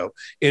time ago,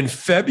 in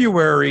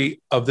February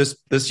of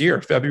this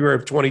year, February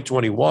of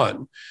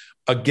 2021,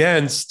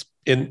 against,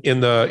 in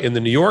the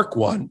New York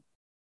one,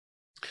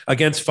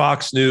 against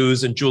Fox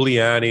News and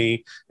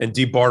Giuliani and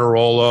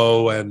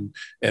DeBartolo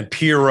and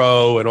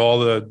Pirro and all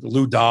the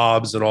Lou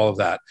Dobbs and all of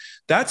that.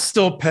 That's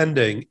still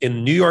pending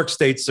in New York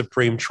State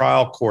Supreme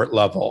Trial Court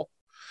level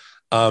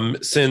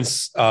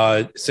since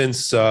February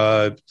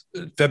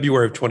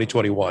of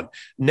 2021.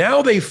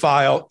 Now they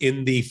file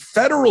in the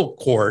federal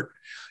court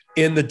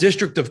in the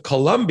District of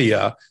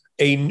Columbia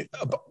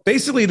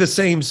basically the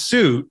same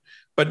suit,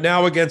 but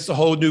now against a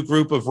whole new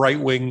group of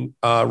right-wing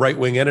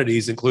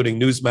entities, including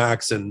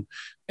Newsmax and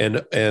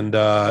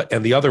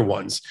the other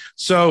ones.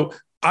 So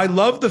I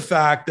love the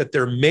fact that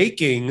they're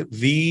making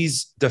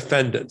these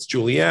defendants,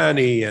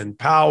 Giuliani and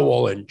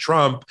Powell and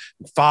Trump,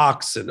 and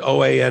Fox and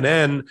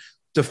OANN,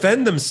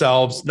 defend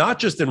themselves, not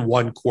just in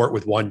one court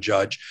with one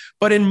judge,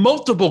 but in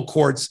multiple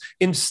courts,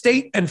 in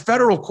state and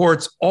federal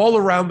courts all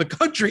around the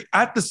country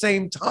at the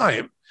same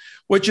time,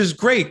 which is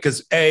great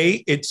because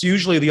it's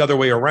usually the other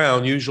way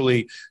around.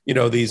 Usually,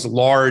 these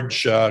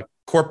large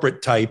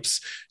corporate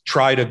types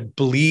try to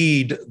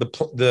bleed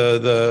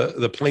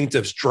the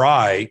plaintiffs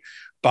dry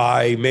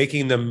by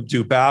making them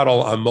do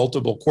battle on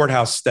multiple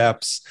courthouse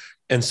steps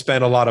and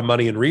spend a lot of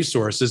money and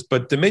resources.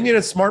 But Dominion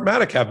and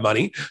Smartmatic have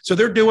money, so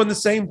they're doing the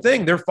same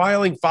thing. They're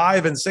filing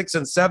 5 and 6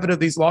 and 7 of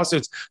these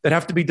lawsuits that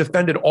have to be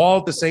defended all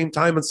at the same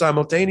time and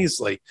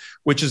simultaneously,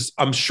 which is,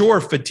 I'm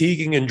sure,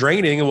 fatiguing and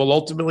draining and will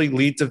ultimately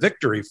lead to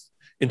victory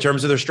in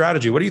terms of their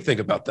strategy. What do you think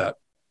about that?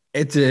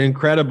 It's an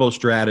incredible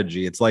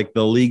strategy. It's like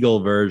the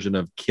legal version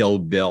of Kill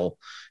Bill.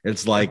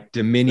 It's like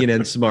Dominion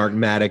and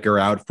Smartmatic are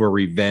out for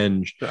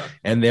revenge,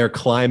 and they're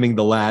climbing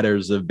the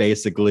ladders of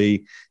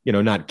basically,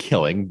 not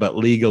killing, but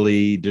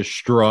legally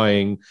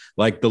destroying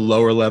like the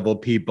lower level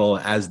people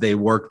as they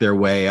work their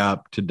way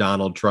up to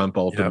Donald Trump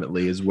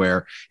ultimately is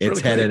where it's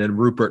really headed. And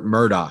Rupert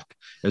Murdoch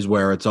is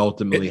where it's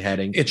ultimately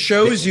heading. It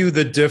shows you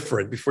the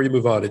difference, before you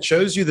move on, it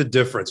shows you the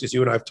difference, because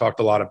you and I have talked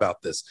a lot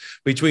about this,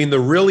 between the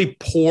really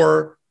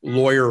poor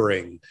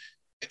lawyering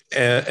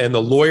and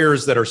the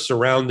lawyers that are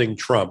surrounding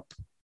Trump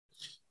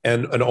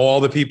and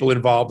all the people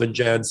involved in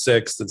Jan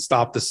 6 and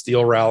Stop the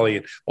Steal rally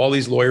and all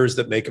these lawyers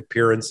that make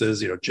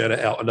appearances, Jenna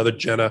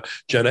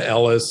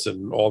Ellis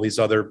and all these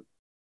other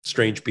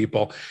strange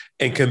people,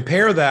 and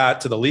compare that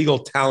to the legal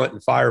talent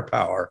and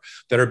firepower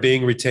that are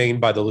being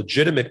retained by the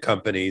legitimate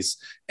companies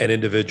and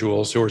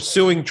individuals who are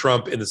suing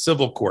Trump in the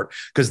civil court.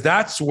 Because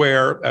that's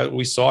where,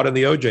 we saw it in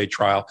the OJ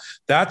trial,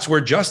 that's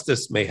where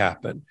justice may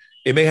happen.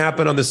 It may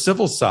happen on the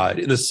civil side,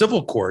 in the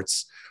civil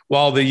courts,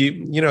 while the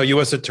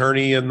U.S.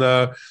 attorney and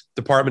the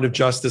Department of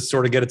Justice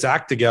sort of get its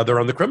act together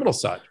on the criminal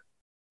side.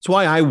 That's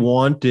why I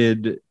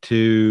wanted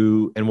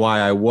to, and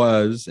why I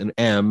was and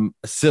am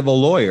a civil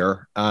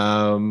lawyer.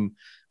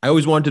 I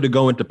always wanted to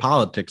go into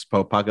politics,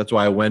 Popok. That's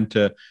why I went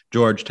to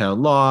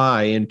Georgetown Law.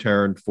 I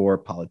interned for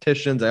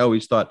politicians. I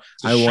always thought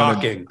it's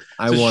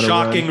a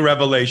shocking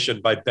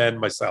revelation by Ben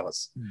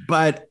Meiselas.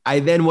 But I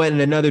then went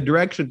in another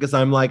direction because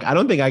I'm like, I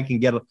don't think I can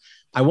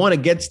I want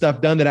to get stuff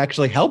done that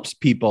actually helps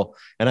people.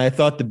 And I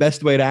thought the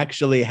best way to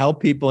actually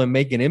help people and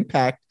make an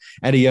impact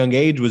at a young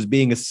age was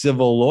being a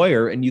civil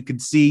lawyer. And you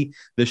could see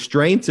the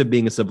strengths of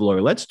being a civil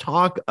lawyer. Let's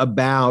talk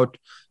about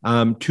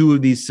 2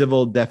 of these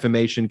civil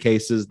defamation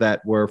cases that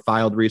were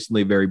filed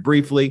recently, very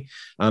briefly.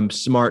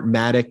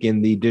 Smartmatic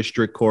in the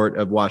District Court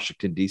of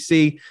Washington,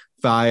 D.C.,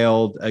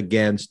 filed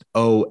against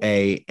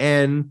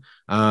OAN.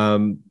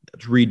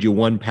 Let's read you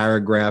one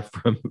paragraph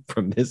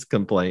from this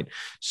complaint.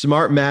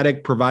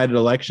 Smartmatic provided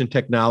election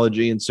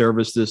technology and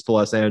services to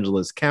Los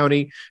Angeles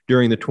County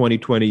during the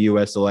 2020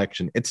 U.S.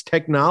 election. Its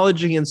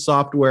technology and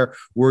software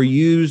were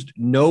used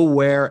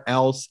nowhere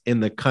else in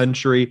the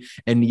country,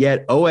 and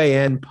yet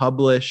OAN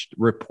published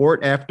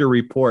report after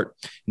report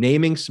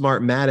naming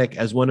Smartmatic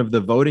as one of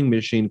the voting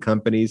machine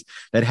companies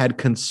that had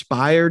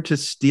conspired to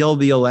steal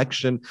the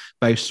election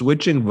by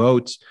switching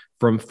votes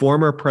from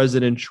former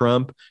President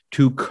Trump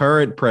to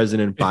current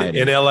President Biden.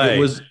 In LA.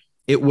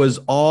 It was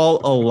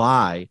all a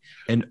lie,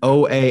 and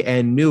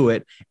OAN knew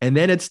it. And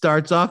then it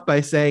starts off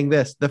by saying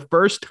this: the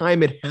first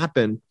time it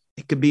happened,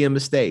 it could be a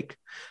mistake.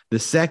 The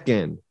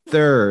second,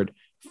 third,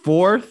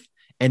 fourth,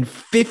 and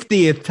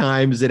 50th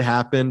times it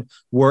happened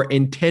were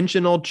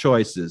intentional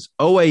choices.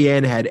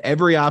 OAN had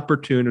every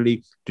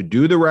opportunity to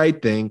do the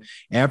right thing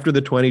after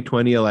the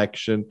 2020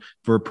 election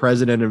for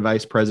president and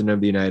vice president of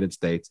the United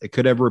States. It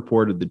could have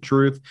reported the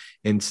truth.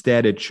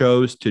 Instead, it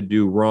chose to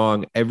do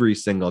wrong every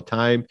single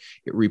time.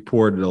 It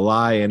reported a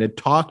lie, and it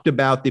talked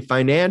about the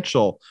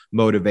financial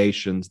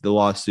motivations, the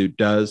lawsuit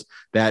does,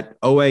 that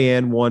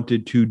OAN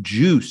wanted to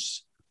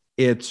juice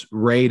its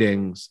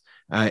ratings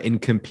in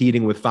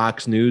competing with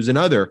Fox News and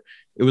other.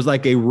 It was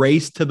like a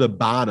race to the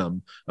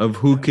bottom of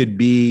who could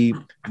be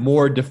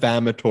more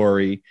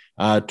defamatory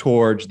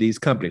towards these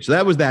companies. So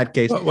that was that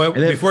case. Well,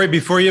 and then,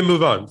 before you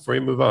move on,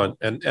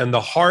 and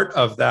the heart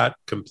of that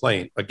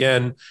complaint,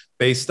 again,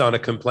 based on a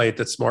complaint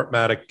that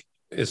Smartmatic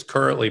is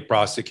currently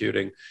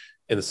prosecuting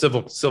in the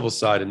civil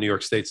side in New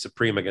York State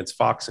Supreme against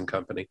Fox and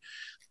Company,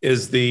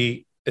 is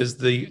the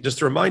just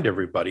to remind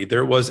everybody,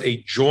 there was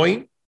a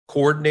joint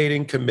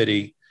coordinating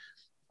committee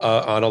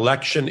on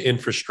election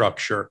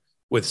infrastructure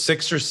with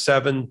 6 or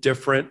 7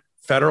 different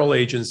federal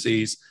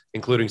agencies,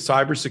 including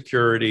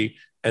cybersecurity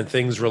and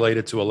things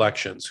related to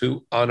elections,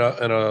 who on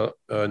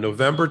a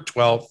November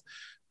 12th,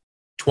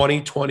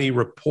 2020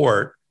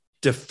 report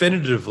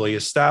definitively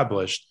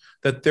established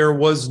that there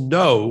was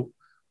no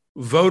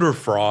voter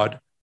fraud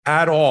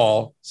at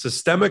all,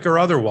 systemic or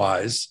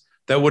otherwise,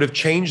 that would have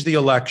changed the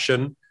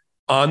election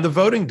on the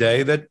voting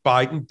day that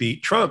Biden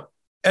beat Trump.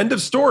 End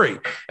of story.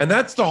 And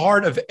that's the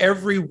heart of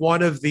every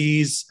one of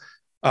these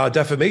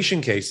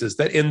defamation cases,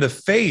 that in the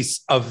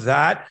face of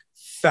that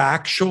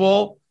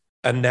factual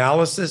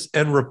analysis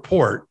and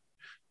report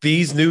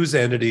these news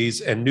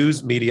entities and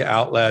news media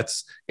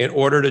outlets, in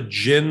order to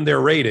gin their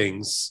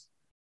ratings,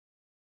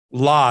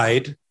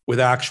 lied with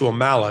actual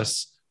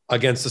malice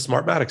against the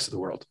Smartmatics of the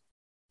world.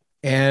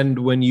 And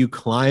when you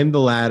climb the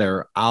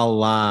ladder, a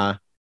la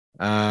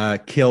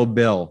Kill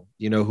Bill,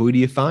 who do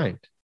you find?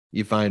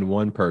 You find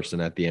one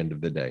person at the end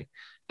of the day,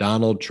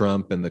 Donald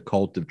Trump and the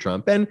cult of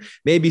Trump. And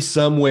maybe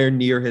somewhere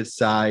near his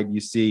side, you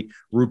see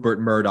Rupert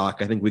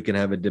Murdoch. I think we can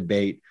have a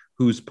debate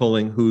who's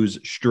pulling whose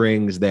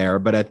strings there.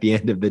 But at the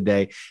end of the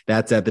day,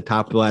 that's at the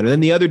top of the ladder. Then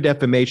the other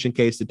defamation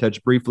case to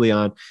touch briefly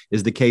on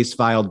is the case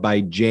filed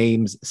by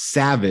James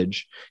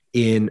Savage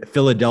in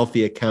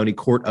Philadelphia County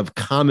Court of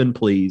Common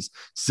Pleas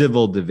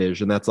Civil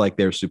Division. That's like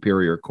their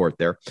superior court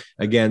there,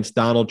 against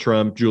Donald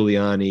Trump,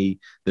 Giuliani,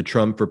 the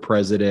Trump for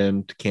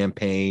President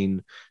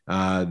campaign,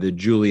 the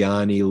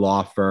Giuliani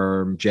law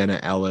firm,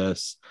 Jenna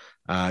Ellis,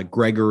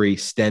 Gregory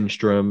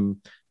Stenstrom,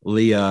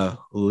 Leah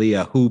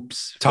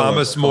Hoops,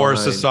 Thomas More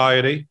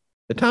Society.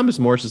 The Thomas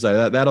More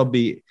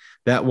Society.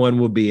 That one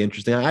will be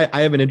interesting.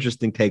 I have an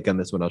interesting take on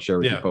this one. I'll share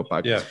with you,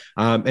 Popok. Yeah.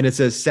 And it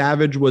says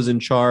Savage was in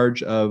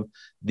charge of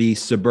the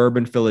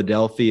suburban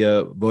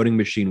Philadelphia voting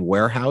machine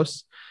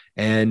warehouse,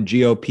 and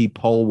GOP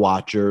poll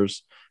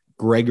watchers,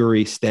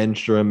 Gregory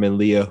Stenstrom and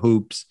Leah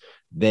Hoops,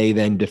 they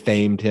then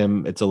defamed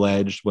him, it's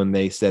alleged, when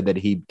they said that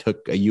he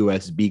took a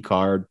USB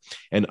card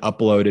and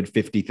uploaded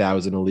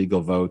 50,000 illegal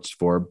votes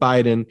for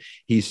Biden.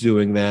 He's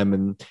suing them.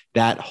 And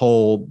that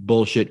whole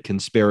bullshit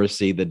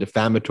conspiracy, the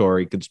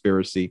defamatory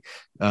conspiracy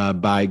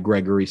by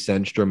Gregory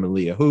Stenstrom and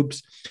Leah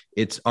Hoops,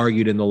 it's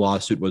argued in the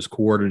lawsuit was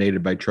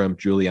coordinated by Trump,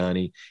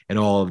 Giuliani, and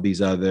all of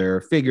these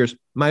other figures.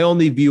 My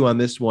only view on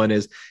this one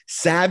is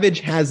Savage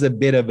has a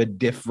bit of a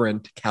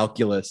different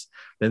calculus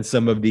than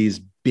some of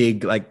these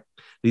big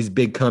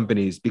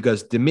companies,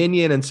 because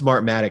Dominion and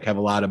Smartmatic have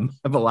a lot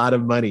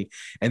of money,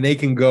 and they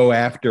can go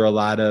after a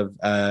lot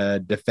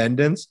of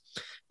defendants.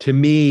 To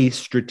me,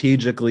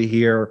 strategically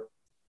here.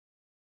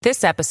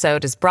 This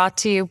episode is brought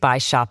to you by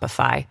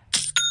Shopify.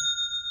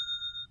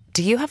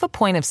 Do you have a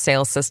point of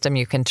sale system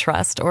you can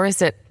trust, or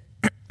is it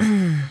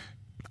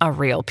a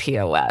real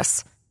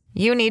POS?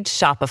 You need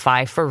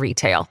Shopify for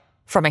retail.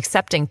 From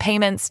accepting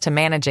payments to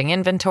managing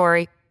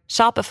inventory,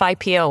 Shopify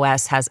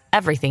POS has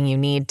everything you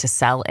need to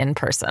sell in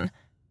person.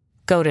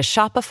 Go to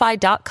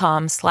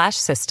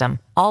shopify.com/system,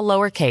 all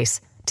lowercase,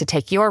 to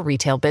take your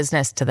retail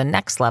business to the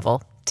next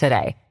level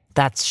today.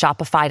 That's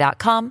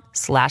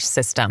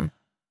shopify.com/system.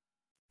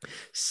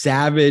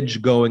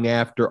 Savage going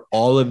after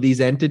all of these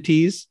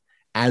entities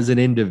as an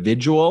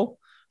individual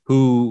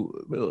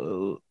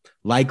who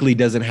likely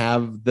doesn't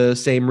have the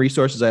same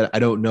resources. I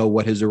don't know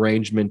what his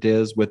arrangement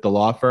is with the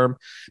law firm,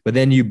 but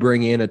then you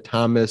bring in a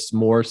Thomas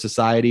More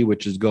Society,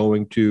 which is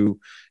going to,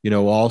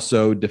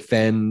 also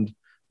defend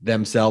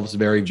themselves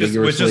very vigorously,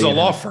 which is a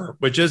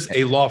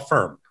law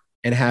firm,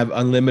 and have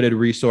unlimited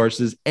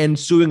resources. And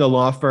suing a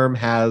law firm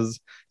has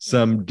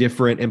some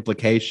different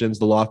implications.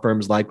 The law firm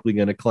is likely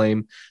going to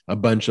claim a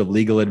bunch of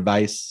legal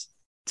advice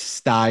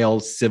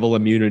styles, civil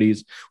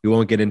immunities. We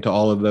won't get into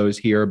all of those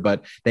here,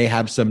 but they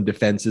have some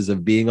defenses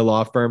of being a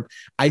law firm.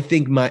 I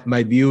think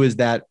my view is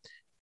that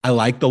I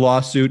like the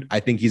lawsuit.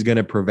 I think he's going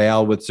to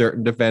prevail with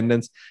certain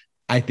defendants.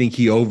 I think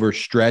he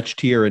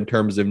overstretched here in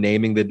terms of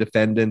naming the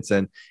defendants,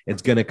 and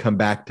it's going to come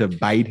back to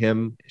bite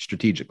him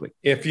strategically.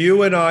 If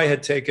you and I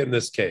had taken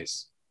this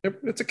case,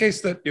 it's a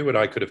case that you and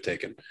I could have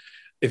taken.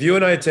 If you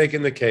and I had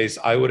taken the case,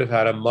 I would have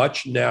had a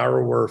much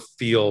narrower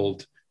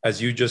field, as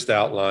you just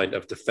outlined,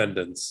 of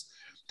defendants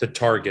to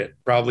target,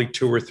 probably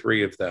 2 or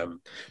 3 of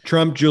them.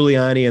 Trump,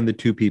 Giuliani, and the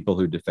 2 people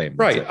who defamed.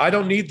 Right. I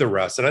don't need the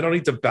rest. And I don't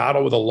need to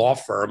battle with a law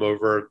firm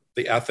over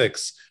the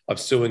ethics of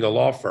suing a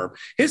law firm.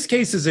 His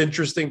case is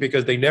interesting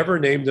because they never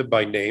named him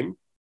by name.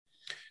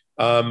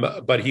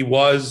 But he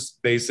was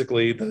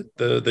basically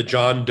the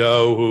John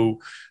Doe who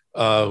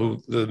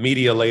the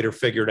media later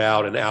figured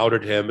out and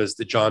outed him as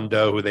the John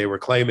Doe who they were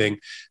claiming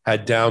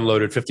had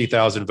downloaded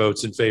 50,000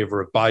 votes in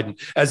favor of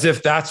Biden, as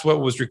if that's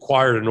what was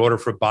required in order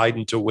for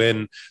Biden to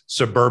win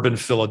suburban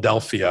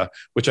Philadelphia,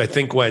 which I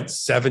think went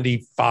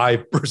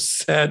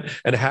 75%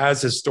 and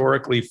has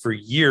historically for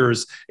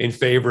years in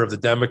favor of the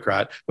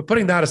Democrat. But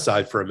putting that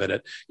aside for a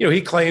minute,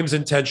 he claims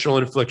intentional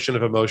infliction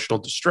of emotional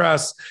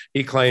distress.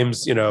 He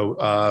claims,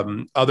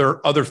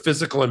 other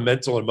physical and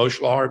mental and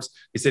emotional harms.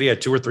 He said he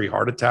had 2 or 3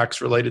 heart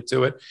attacks related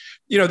to it.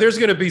 There's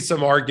going to be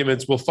some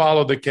arguments. We'll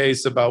follow the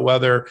case about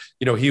whether,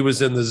 he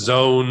was in the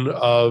zone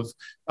of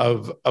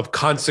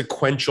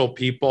consequential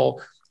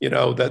people,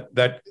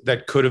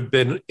 that could have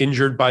been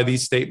injured by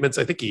these statements.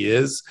 I think he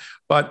is,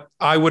 but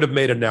I would have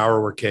made a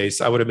narrower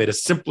case. I would have made a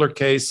simpler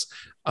case.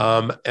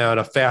 and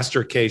a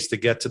faster case to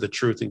get to the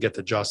truth and get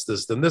to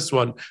justice than this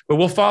one. But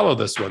we'll follow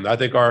this one. I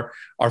think our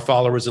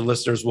followers and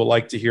listeners will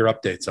like to hear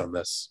updates on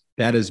this.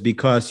 That is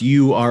because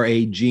you are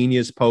a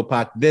genius,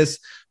 Popok. This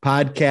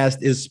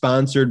podcast is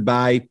sponsored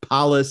by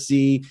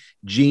Policy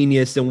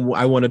Genius, and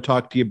I want to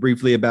talk to you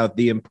briefly about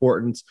the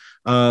importance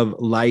of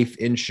life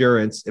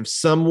insurance. If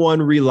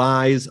someone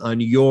relies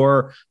on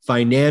your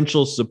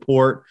financial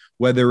support,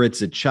 whether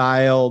it's a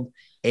child,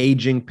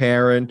 aging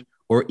parent,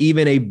 or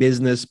even a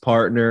business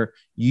partner,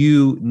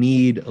 you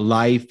need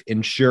life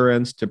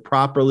insurance to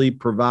properly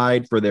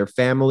provide for their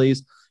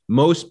families.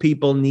 Most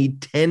people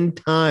need 10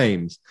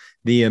 times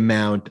the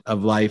amount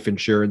of life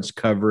insurance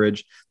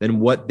coverage than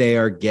what they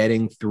are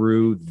getting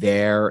through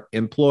their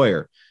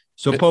employer.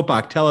 So,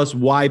 Popok, tell us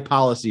why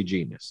Policy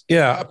Genius.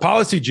 Yeah,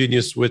 Policy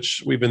Genius,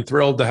 which we've been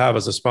thrilled to have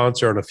as a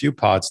sponsor on a few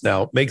pods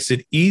now, makes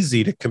it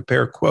easy to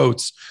compare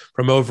quotes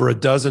from over a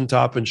dozen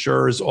top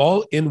insurers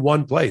all in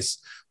one place.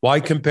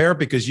 Why compare?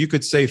 Because you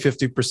could save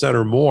 50%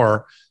 or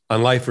more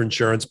on life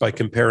insurance by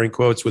comparing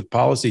quotes with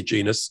Policy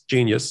Genius.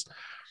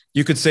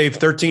 You could save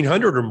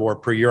 $1,300 or more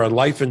per year on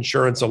life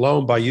insurance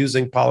alone by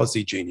using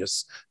Policy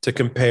Genius to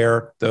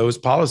compare those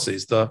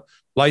policies. The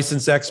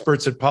licensed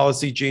experts at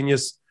Policy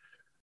Genius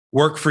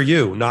work for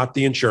you, not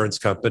the insurance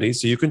company,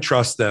 so you can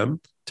trust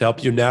them to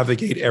help you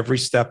navigate every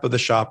step of the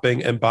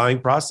shopping and buying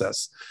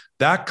process.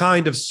 That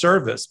kind of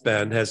service,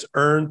 Ben, has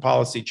earned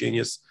Policy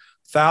Genius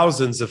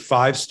thousands of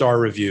five-star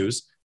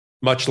reviews,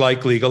 much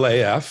like Legal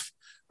AF,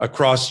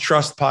 across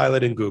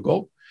Trustpilot and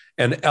Google.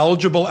 And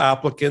eligible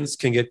applicants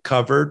can get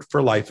covered for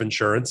life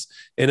insurance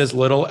in as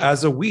little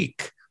as a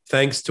week,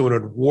 thanks to an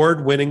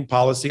award-winning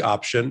policy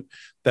option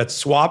that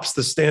swaps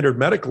the standard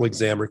medical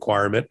exam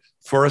requirement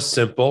for a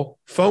simple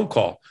phone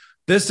call.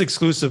 This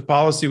exclusive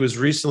policy was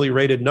recently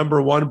rated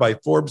number 1 by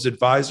Forbes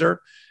Advisor,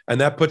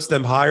 and that puts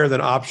them higher than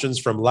options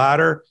from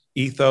Ladder,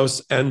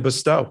 Ethos, and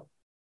Bestow.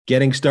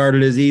 Getting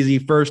started is easy.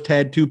 First,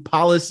 head to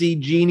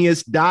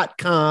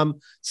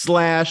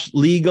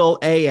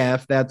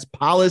policygenius.com/legalaf. That's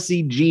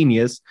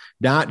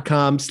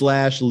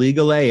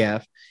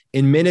policygenius.com/legalaf.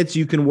 In minutes,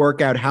 you can work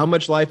out how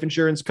much life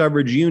insurance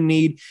coverage you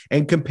need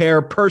and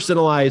compare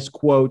personalized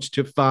quotes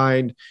to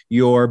find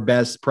your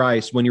best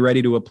price. When you're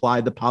ready to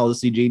apply, the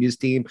Policy Genius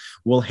team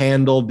will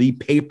handle the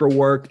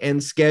paperwork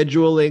and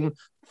scheduling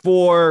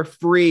for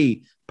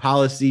free.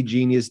 Policy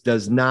Genius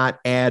does not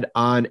add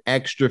on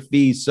extra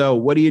fees. So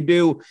what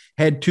do?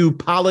 Head to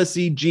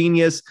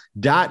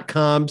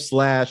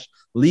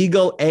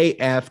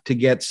policygenius.com/legalaf to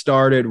get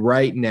started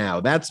right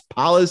now. That's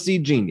Policy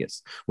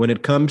Genius. When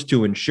it comes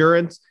to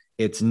insurance,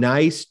 it's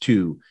nice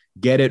to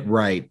get it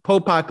right.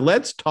 Popok,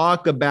 let's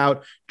talk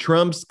about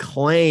Trump's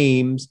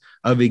claims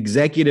of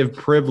executive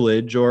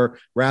privilege, or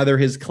rather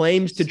his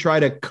claims to try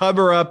to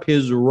cover up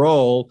his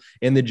role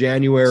in the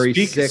January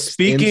 6th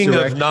Speaking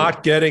of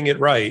not getting it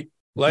right,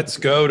 let's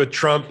go to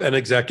Trump and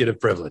executive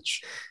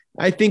privilege.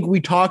 I think we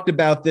talked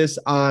about this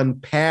on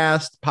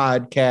past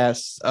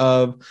podcasts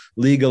of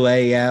Legal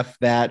AF,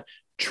 that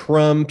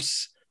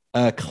Trump's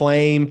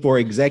claim for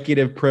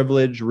executive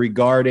privilege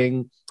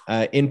regarding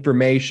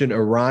information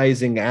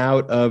arising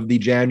out of the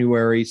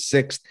January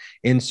 6th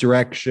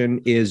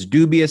insurrection is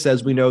dubious.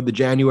 As we know, the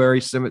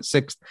January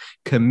 6th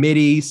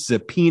committee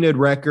subpoenaed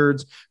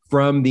records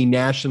from the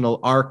National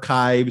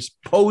Archives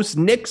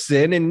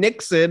post-Nixon. And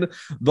Nixon,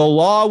 the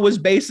law was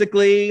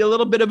basically a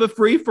little bit of a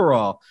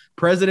free-for-all.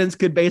 Presidents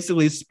could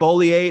basically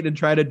spoliate and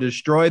try to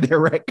destroy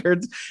their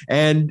records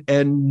and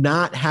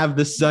not have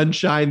the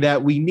sunshine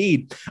that we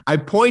need. I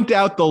point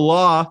out the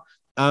law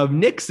of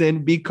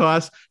Nixon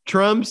because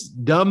Trump's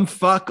dumb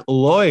fuck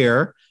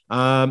lawyer,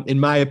 in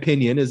my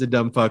opinion, is a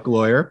dumb fuck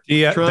lawyer.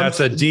 Yeah, that's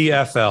a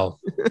DFL.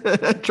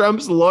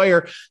 Trump's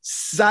lawyer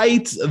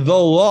cites the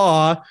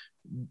law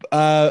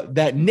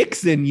that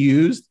Nixon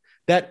used,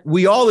 that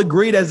we all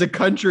agreed as a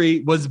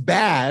country was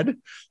bad,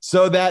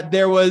 so that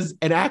there was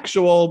an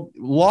actual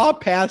law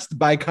passed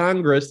by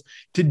Congress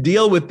to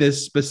deal with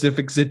this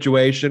specific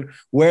situation,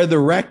 where the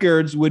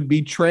records would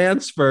be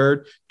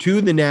transferred to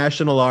the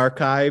National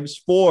Archives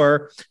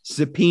for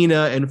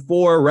subpoena and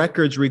for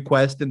records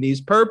request and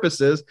these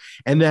purposes,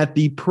 and that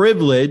the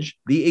privilege,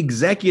 the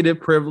executive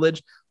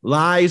privilege,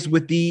 lies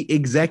with the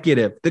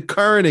executive, the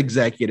current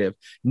executive,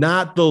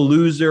 not the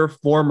loser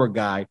former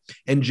guy.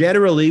 And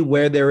generally,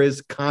 where there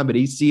is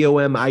comity,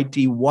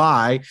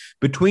 COMITY,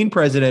 between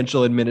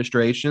presidential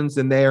administrations,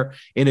 and they're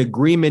in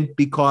agreement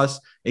because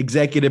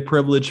executive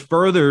privilege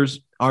furthers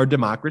our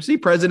democracy,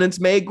 presidents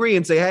may agree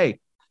and say, hey,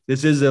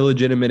 this is a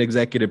legitimate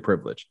executive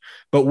privilege.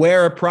 But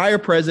where a prior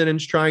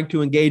president's trying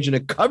to engage in a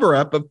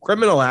cover-up of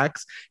criminal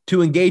acts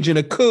to engage in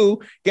a coup,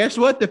 guess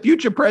what? The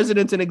future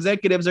presidents and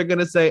executives are going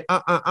to say,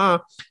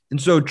 And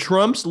so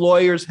Trump's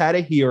lawyers had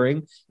a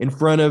hearing in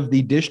front of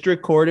the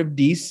District Court of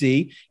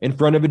D.C., in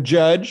front of a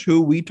judge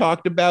who we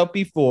talked about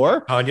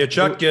before. Tanya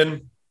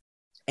Chutkin.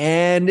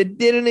 And it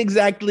didn't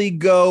exactly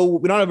go,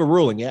 we don't have a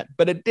ruling yet,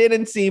 but it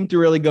didn't seem to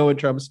really go in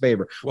Trump's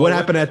favor. Well, what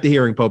happened at the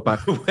hearing,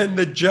 Popok? When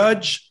the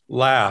judge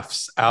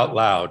laughs out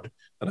loud,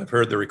 and I've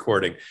heard the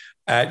recording,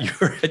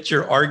 at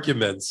your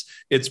arguments,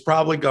 it's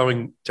probably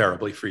going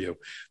terribly for you.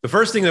 The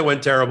first thing that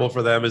went terrible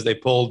for them is they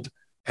pulled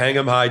Hang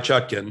 'em High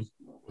Chutkan,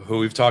 who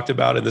we've talked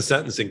about in the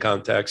sentencing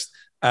context,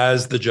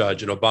 as the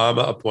judge, an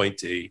Obama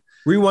appointee.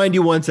 Rewind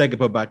you 1 second,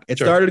 Popok. It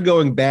started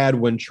going bad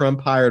when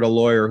Trump hired a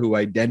lawyer who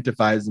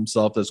identifies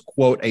himself as,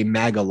 quote, a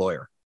MAGA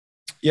lawyer.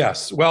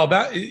 Yes. Well,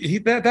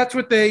 that's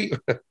what they,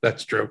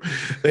 that's true.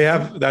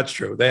 That's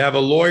true. They have a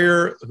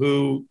lawyer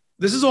who,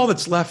 this is all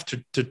that's left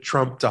to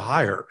Trump to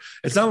hire.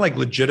 It's not like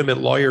legitimate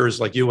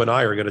lawyers like you and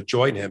I are going to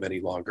join him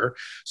any longer.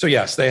 So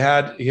yes,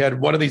 he had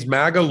one of these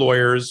MAGA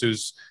lawyers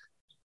who's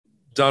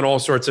done all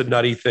sorts of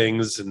nutty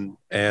things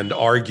and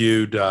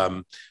argued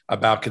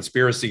about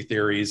conspiracy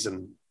theories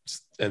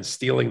and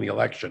stealing the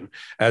election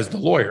as the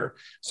lawyer.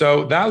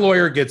 So that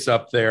lawyer gets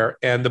up there,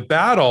 and the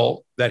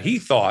battle that he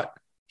thought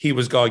he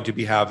was going to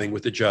be having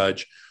with the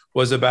judge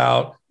was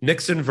about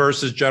Nixon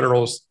versus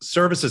General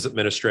Services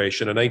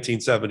Administration, a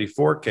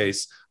 1974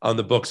 case on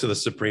the books of the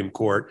Supreme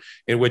Court,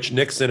 in which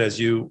Nixon, as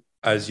you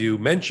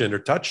mentioned or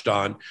touched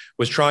on,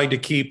 was trying to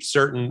keep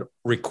certain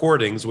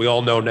recordings. We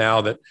all know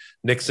now that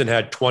Nixon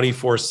had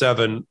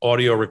 24/7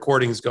 audio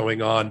recordings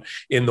going on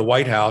in the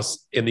White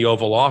House, in the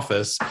Oval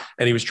Office,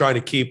 and he was trying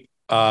to keep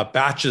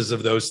batches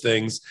of those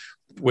things,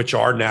 which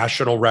are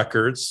national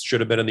records,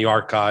 should have been in the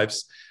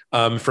archives,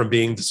 from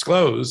being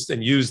disclosed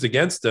and used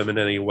against him in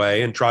any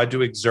way, and tried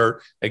to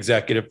exert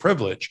executive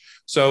privilege.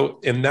 So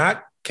in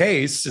that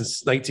case,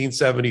 since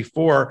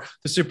 1974,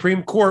 the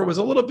Supreme Court was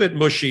a little bit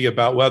mushy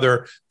about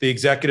whether the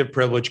executive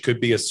privilege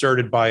could be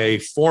asserted by a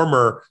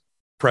former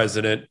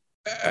president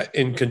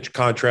in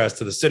contrast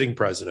to the sitting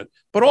president.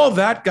 But all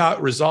that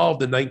got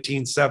resolved in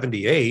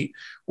 1978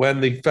 when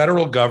the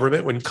federal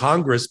government, when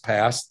Congress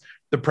passed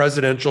the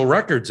Presidential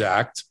Records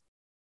Act.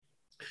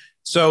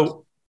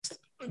 So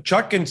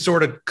Chutkan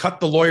sort of cut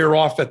the lawyer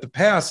off at the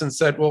pass and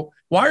said, well,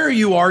 why are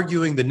you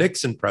arguing the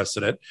Nixon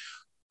precedent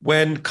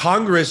when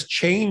Congress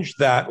changed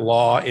that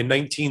law in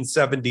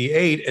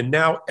 1978, and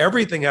now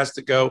everything has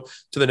to go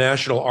to the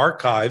National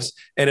Archives?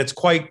 And it's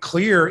quite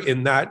clear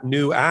in that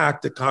new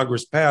act that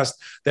Congress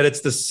passed that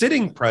it's the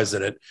sitting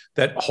president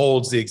that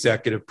holds the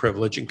executive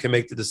privilege and can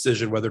make the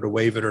decision whether to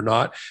waive it or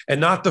not, and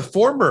not the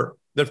former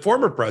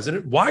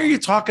president. Why are you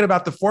talking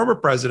about the former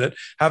president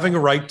having a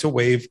right to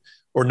waive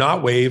or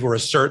not waive or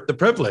assert the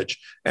privilege?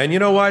 And you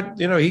know what?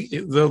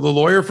 The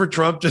lawyer for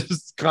Trump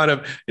just kind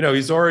of,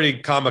 he's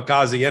already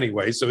kamikaze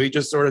anyway. So he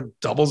just sort of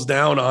doubles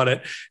down on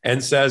it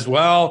and says,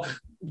 well,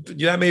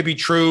 that may be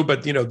true,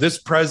 but this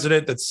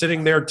president that's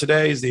sitting there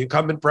today is the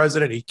incumbent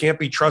president. He can't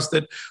be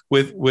trusted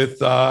with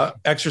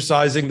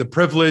exercising the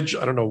privilege.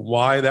 I don't know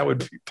why that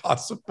would be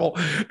possible.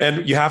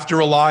 And you have to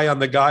rely on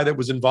the guy that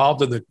was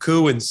involved in the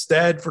coup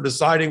instead for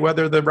deciding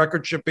whether the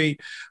record should be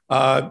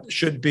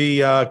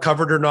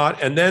covered or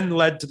not. And then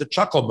led to the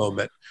chuckle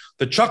moment.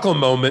 The chuckle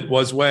moment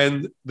was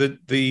when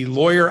the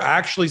lawyer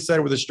actually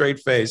said with a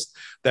straight face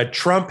that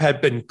Trump had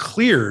been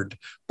cleared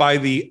by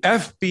the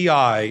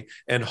FBI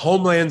and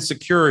Homeland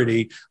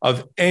Security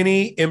of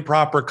any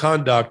improper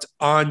conduct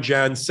on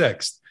Jan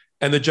 6th.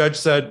 And the judge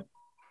said,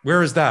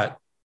 where is that?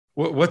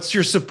 What's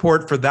your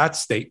support for that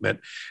statement?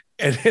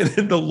 And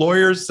then the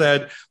lawyer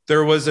said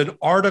there was an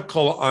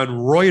article on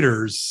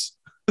Reuters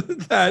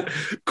that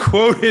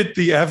quoted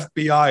the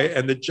FBI,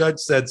 and the judge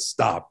said,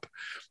 stop.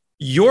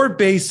 Your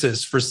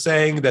basis for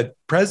saying that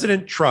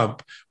President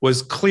Trump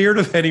was cleared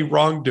of any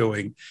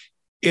wrongdoing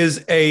is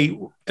an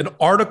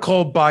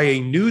article by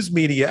a news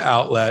media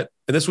outlet,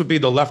 and this would be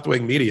the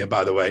left-wing media,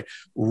 by the way,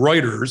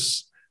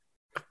 Reuters,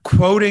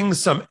 quoting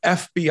some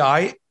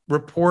FBI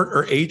report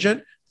or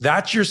agent.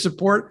 That's your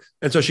support?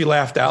 And so she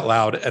laughed out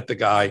loud at the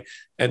guy.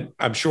 And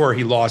I'm sure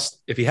he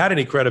lost, if he had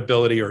any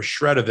credibility or a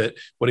shred of it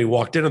when he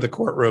walked into the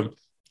courtroom,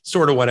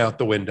 sort of went out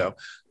the window.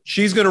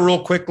 She's going to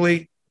rule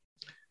quickly.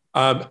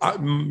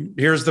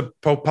 Here's the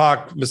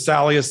Popok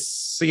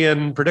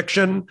Masaliasian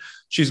prediction.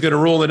 She's going to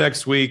rule the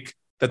next week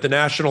that the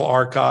National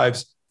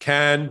Archives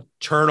can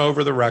turn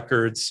over the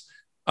records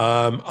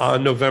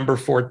on November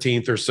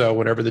 14th or so,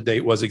 whenever the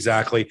date was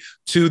exactly,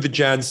 to the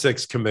Jan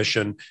 6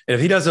 Commission. And if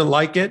he doesn't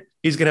like it,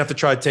 he's going to have to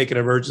try to take an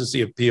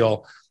emergency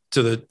appeal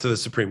to the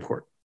Supreme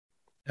Court.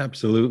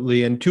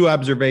 Absolutely. And two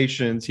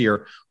observations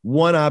here.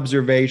 One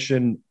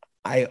observation,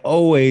 I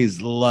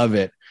always love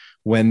it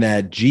when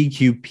that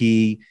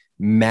GQP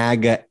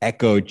MAGA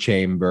echo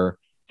chamber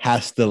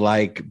has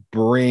to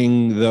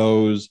bring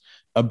those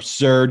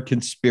absurd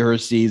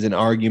conspiracies and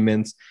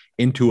arguments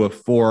into a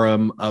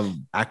forum of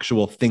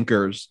actual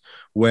thinkers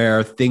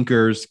where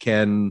thinkers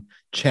can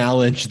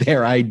challenge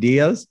their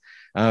ideas.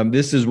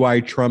 This is why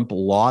Trump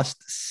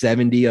lost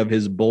 70 of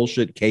his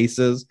bullshit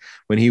cases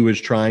when he was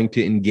trying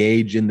to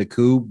engage in the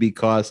coup,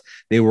 because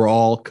they were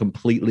all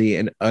completely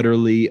and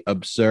utterly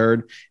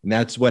absurd. And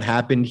that's what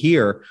happened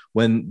here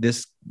when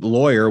this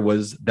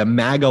the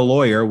MAGA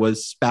lawyer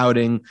was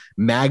spouting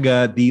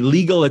MAGA, the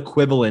legal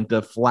equivalent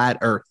of flat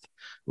earth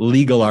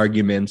legal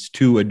arguments,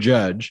 to a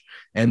judge,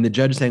 and the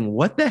judge saying,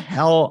 what the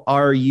hell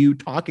are you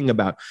talking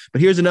about?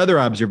 But here's another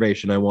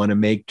observation I want to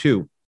make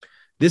too.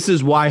 This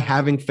is why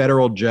having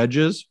federal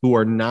judges who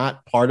are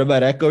not part of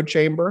that echo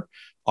chamber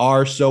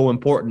are so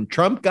important.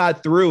 Trump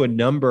got through a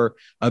number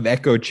of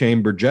echo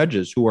chamber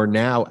judges who are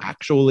now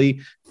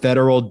actually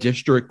federal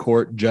district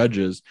court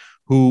judges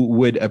who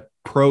would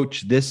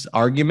approach this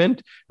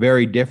argument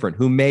very different,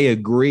 who may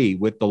agree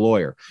with the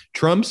lawyer.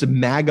 Trump's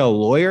MAGA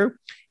lawyer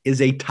is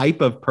a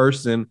type of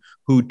person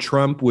who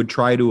Trump would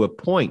try to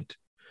appoint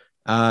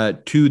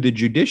to the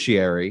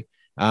judiciary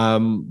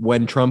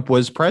when Trump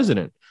was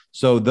president.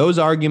 So those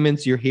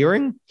arguments you're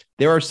hearing,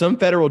 there are some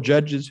federal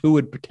judges who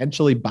would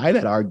potentially buy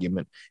that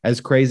argument,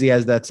 as crazy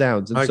as that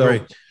sounds. And I so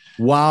agree.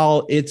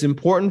 while it's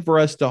important for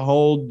us to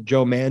hold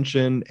Joe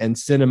Manchin and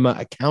Sinema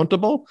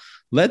accountable,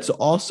 let's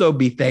also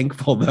be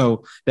thankful,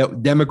 though,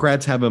 that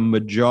Democrats have a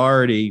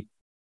majority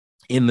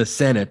in the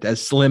Senate,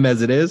 as slim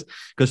as it is,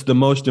 because the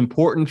most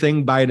important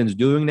thing Biden's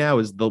doing now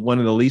is one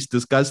of the least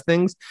discussed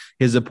things.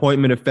 His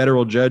appointment of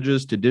federal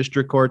judges to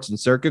district courts and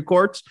circuit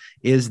courts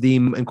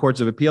and courts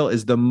of appeal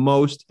is the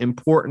most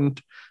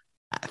important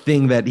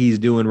thing that he's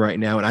doing right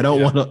now. And I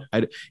don't want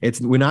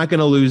to, we're not going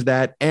to lose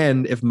that.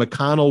 And if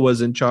McConnell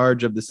was in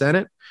charge of the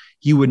Senate,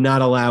 he would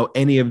not allow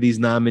any of these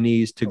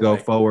nominees to go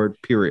forward,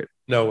 period.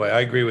 No way. I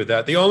agree with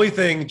that. The only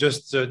thing,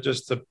 just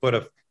to put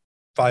a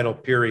final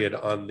period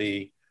on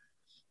the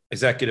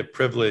executive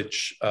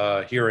privilege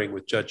hearing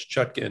with Judge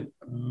Chutkan,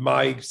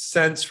 my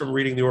sense from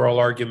reading the oral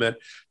argument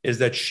is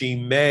that she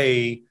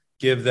may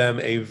give them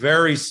a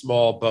very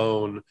small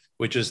bone,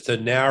 which is to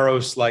narrow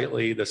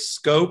slightly the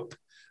scope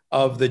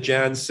of the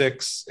Jan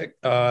 6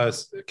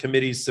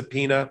 committee's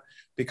subpoena,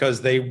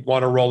 because they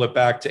want to roll it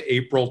back to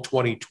April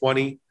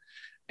 2020.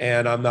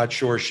 And I'm not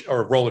sure,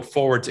 or roll it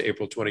forward to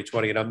April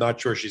 2020. And I'm not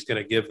sure she's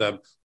going to give them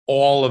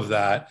all of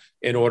that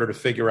in order to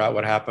figure out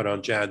what happened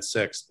on Jan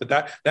 6th. But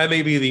that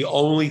may be the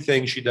only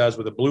thing she does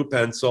with a blue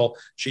pencil.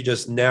 She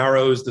just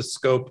narrows the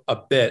scope a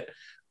bit,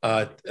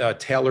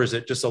 tailors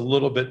it just a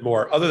little bit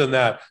more. Other than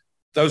that,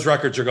 those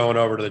records are going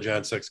over to the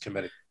Jan 6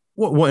 committee.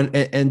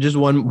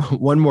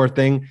 One more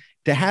thing.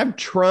 To have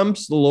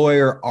Trump's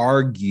lawyer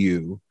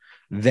argue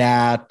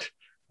that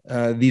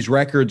these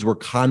records were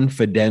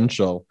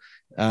confidential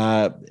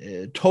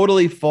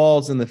totally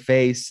falls in the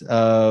face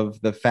of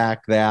the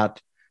fact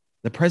that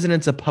the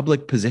president's a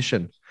public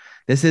position.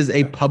 This is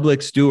a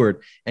public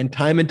steward. And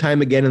time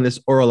again in this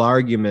oral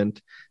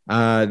argument,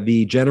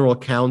 the general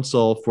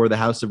counsel for the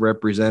House of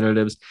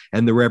Representatives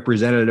and the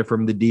representative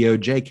from the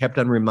DOJ kept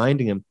on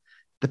reminding him,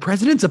 the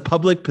president's a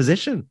public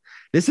position.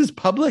 This is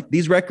public.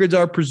 These records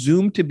are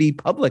presumed to be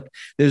public.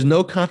 There's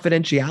no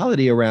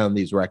confidentiality around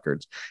these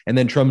records. And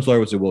then Trump's lawyer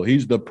would say, well,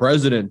 he's the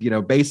president,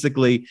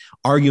 basically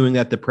arguing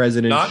that the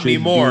president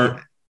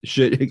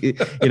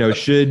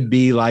should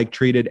be like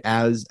treated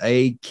as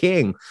a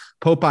king.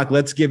 Popok,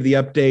 let's give the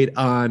update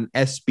on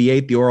SB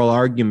 8, the oral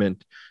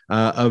argument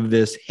of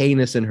this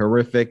heinous and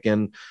horrific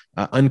and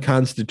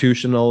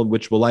unconstitutional,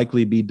 which will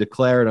likely be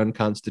declared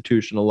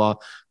unconstitutional law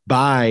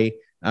by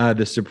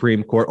the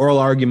Supreme Court. Oral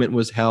argument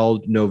was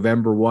held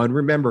November 1.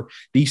 Remember,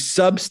 the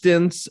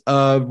substance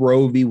of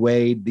Roe v.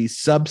 Wade, the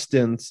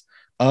substance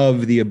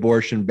of the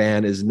abortion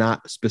ban is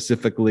not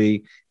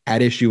specifically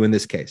at issue in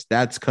this case.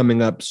 That's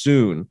coming up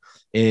soon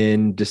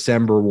in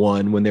December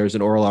 1, when there's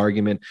an oral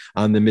argument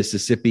on the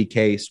Mississippi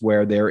case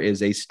where there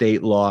is a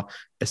state law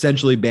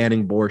essentially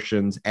banning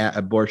abortions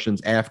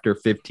after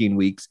 15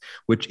 weeks,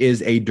 which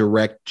is a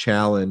direct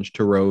challenge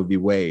to Roe v.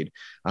 Wade.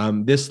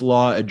 This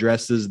law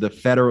addresses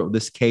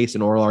this case,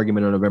 an oral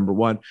argument on November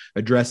 1,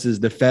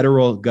 addresses the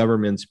federal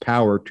government's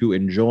power to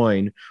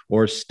enjoin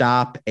or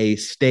stop a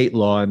state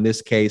law, in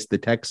this case, the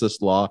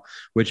Texas law,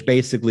 which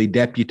basically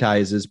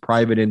deputizes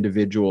private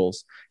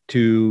individuals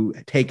to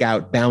take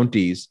out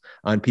bounties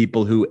on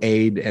people who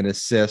aid and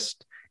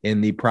assist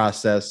in the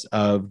process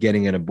of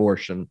getting an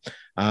abortion.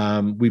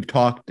 We've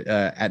talked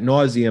ad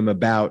nauseum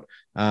about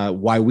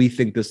why we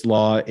think this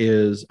law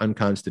is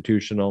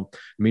unconstitutional. I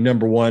mean,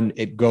 number one,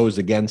 it goes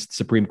against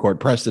Supreme Court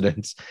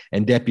precedents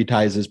and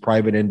deputizes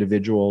private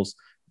individuals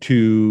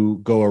to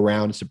go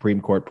around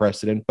Supreme Court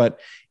precedent. But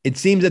it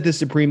seems that the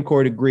Supreme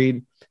Court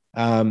agreed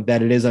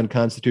that it is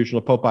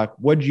unconstitutional. Popok,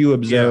 what did you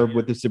observe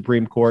with the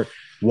Supreme Court?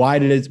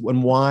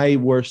 Why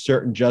were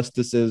certain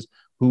justices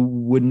who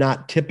would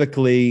not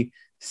typically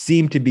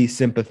seem to be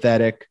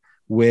sympathetic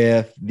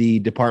with the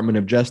Department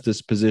of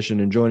Justice position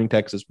in joining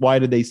Texas, why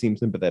did they seem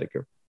sympathetic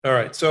here? All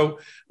right. So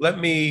let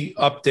me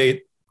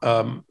update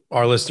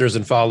our listeners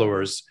and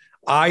followers.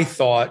 I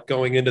thought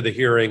going into the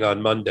hearing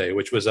on Monday,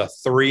 which was a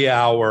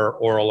 3-hour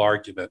oral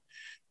argument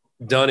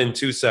done in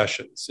 2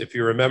 sessions. If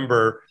you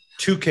remember,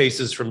 2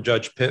 cases from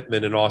Judge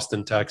Pittman in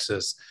Austin,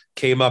 Texas,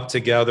 came up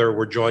together,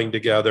 were joined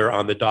together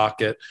on the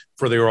docket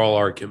for the oral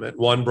argument.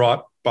 One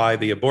brought by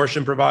the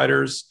abortion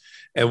providers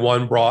and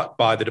one brought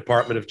by the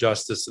Department of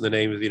Justice in the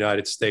name of the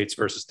United States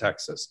versus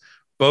Texas.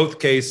 Both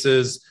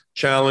cases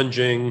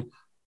challenging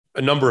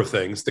a number of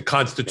things, the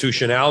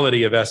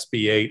constitutionality of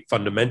SB 8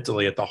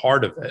 fundamentally at the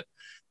heart of it,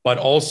 but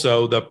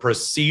also the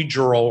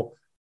procedural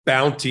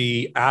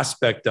bounty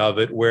aspect of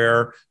it,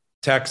 where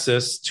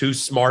Texas, too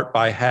smart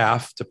by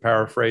half, to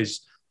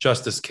paraphrase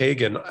Justice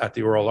Kagan at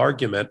the oral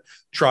argument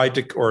tried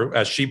to, or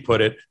as she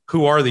put it,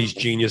 who are these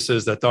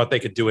geniuses that thought they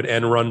could do an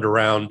end run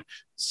around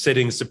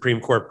sitting Supreme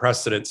Court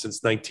precedent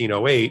since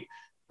 1908?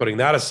 Putting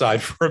that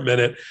aside for a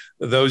minute,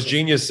 those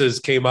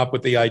geniuses came up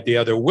with the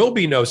idea there will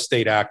be no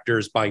state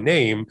actors by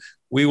name.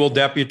 We will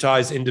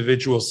deputize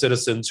individual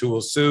citizens who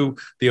will sue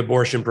the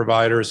abortion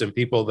providers and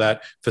people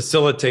that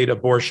facilitate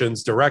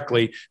abortions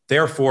directly.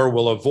 Therefore,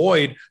 we'll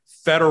avoid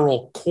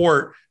federal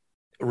court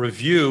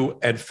review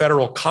and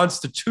federal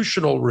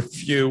constitutional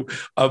review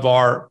of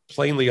our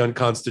plainly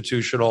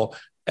unconstitutional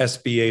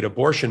SB 8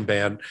 abortion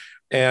ban.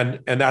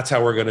 And that's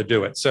how we're going to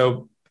do it.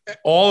 So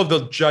all of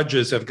the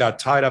judges have got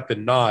tied up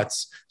in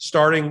knots,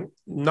 starting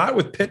not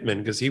with Pittman,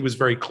 because he was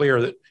very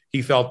clear that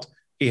he felt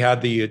he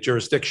had the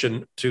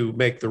jurisdiction to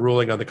make the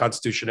ruling on the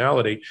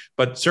constitutionality,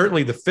 but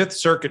certainly the Fifth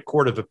Circuit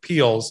Court of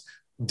Appeals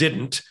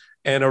didn't.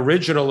 And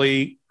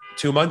originally,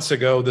 2 months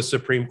ago, the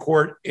Supreme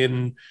Court,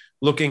 in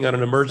looking at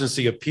an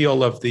emergency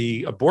appeal of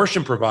the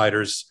abortion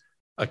providers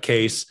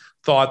case,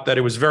 thought that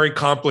it was very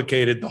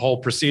complicated, the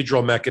whole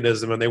procedural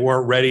mechanism, and they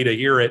weren't ready to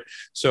hear it.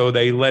 So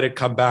they let it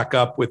come back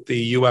up with the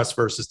US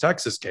versus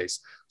Texas case.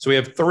 So we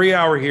have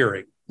 3-hour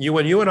hearing.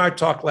 When you and I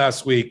talked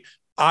last week,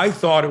 I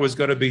thought it was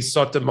going to be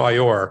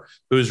Sotomayor,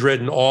 who's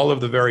written all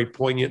of the very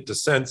poignant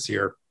dissents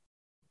here,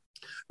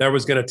 that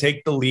was going to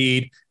take the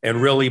lead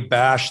and really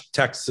bash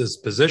Texas'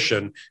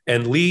 position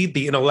and lead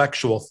the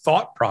intellectual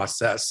thought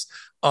process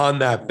on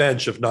that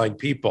bench of 9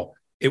 people.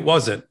 It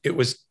wasn't. It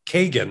was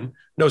Kagan.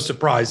 No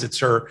surprise, it's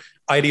her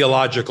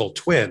ideological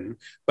twin,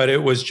 but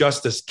it was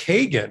Justice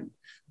Kagan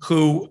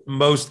who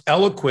most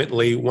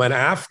eloquently went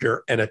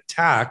after and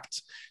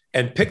attacked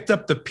and picked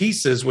up the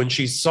pieces when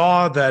she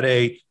saw that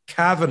a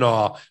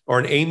Kavanaugh or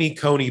an Amy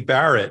Coney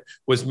Barrett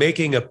was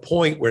making a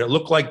point where it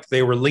looked like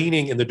they were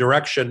leaning in the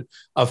direction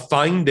of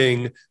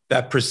finding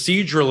that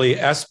procedurally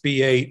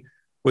SB 8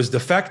 was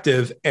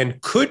defective and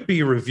could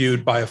be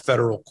reviewed by a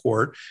federal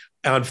court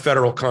on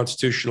federal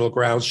constitutional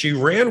grounds. She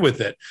ran with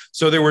it.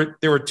 So there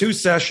were 2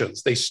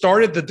 sessions. They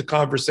started the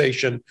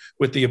conversation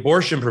with the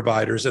abortion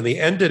providers and they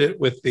ended it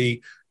with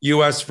the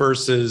US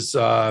versus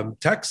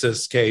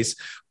Texas case.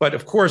 But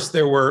of course,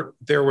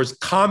 there was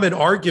common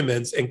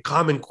arguments and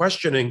common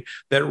questioning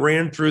that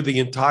ran through the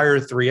entire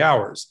 3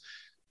 hours.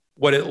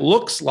 What it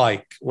looks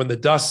like when the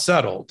dust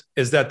settled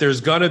is that there's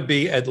going to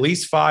be at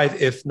least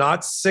 5, if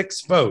not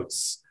 6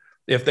 votes,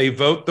 if they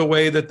vote the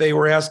way that they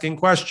were asking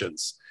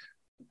questions.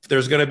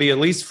 There's going to be at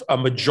least a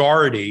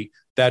majority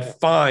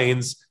that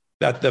finds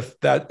that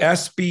that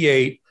SB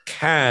 8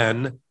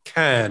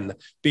 can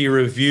be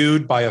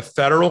reviewed by a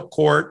federal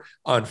court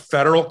on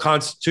federal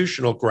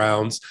constitutional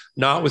grounds,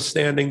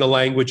 notwithstanding the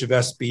language of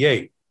SB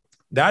 8.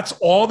 That's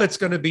all that's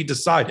going to be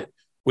decided,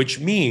 which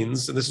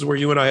means, and this is where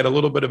you and I had a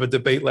little bit of a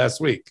debate last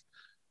week,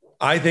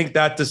 I think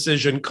that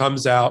decision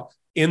comes out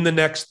in the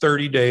next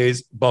 30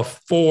 days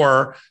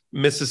before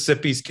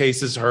Mississippi's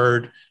case is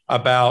heard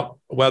about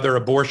whether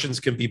abortions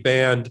can be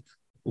banned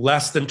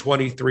less than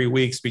 23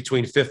 weeks,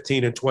 between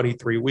 15 and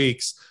 23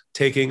 weeks,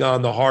 taking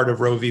on the heart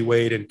of Roe v.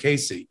 Wade and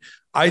Casey.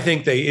 I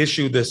think they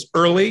issue this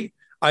early.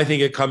 I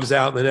think it comes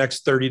out in the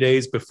next 30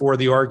 days before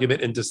the argument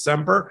in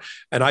December.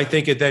 And I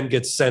think it then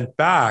gets sent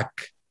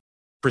back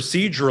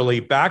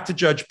procedurally back to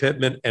Judge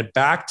Pittman and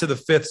back to the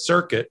Fifth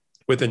Circuit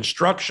with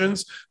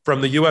instructions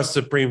from the U.S.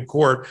 Supreme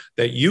Court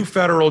that you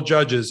federal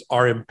judges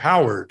are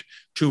empowered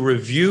to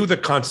review the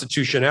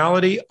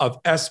constitutionality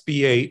of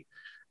SB 8,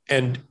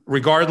 and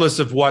regardless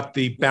of what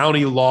the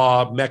bounty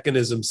law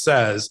mechanism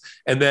says,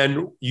 and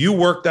then you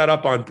work that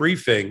up on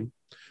briefing,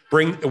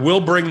 we'll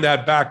bring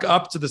that back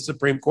up to the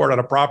Supreme Court on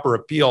a proper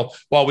appeal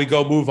while we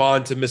go move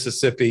on to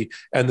Mississippi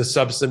and the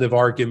substantive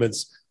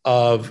arguments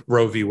of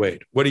Roe v.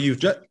 Wade. What do you...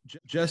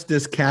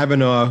 Justice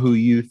Kavanaugh, who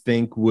you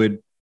think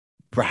would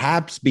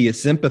perhaps be a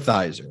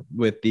sympathizer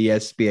with the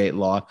SB 8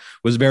 law,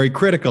 was very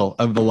critical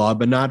of the law,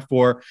 but not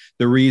for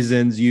the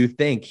reasons you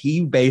think.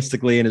 He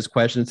basically, in his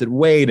question, said,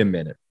 wait a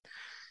minute.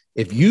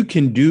 If you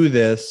can do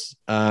this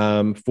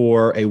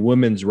for a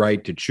woman's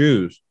right to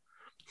choose,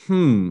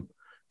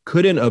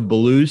 couldn't a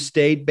blue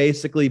state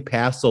basically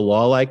pass a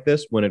law like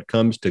this when it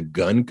comes to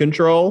gun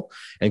control?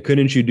 And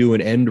couldn't you do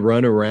an end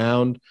run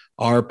around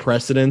our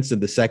precedents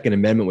of the Second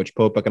Amendment, which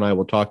Popek and I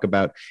will talk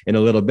about in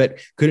a little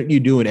bit? Couldn't you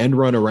do an end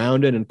run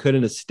around it? And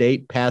couldn't a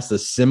state pass a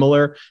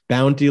similar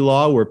bounty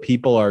law where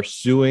people are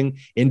suing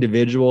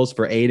individuals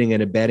for aiding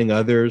and abetting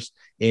others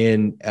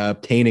in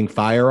obtaining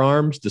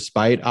firearms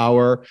despite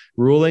our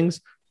rulings?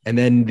 And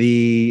then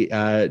the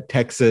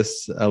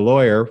Texas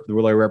lawyer, the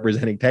lawyer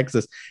representing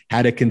Texas,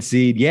 had to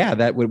concede,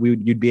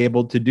 you'd be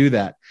able to do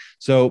that.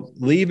 So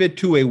leave it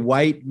to a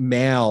white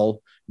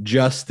male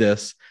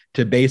justice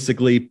to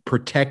basically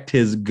protect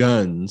his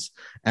guns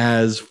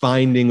as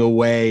finding a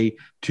way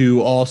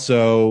to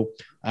also,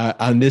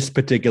 on this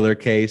particular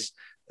case,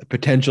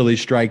 potentially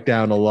strike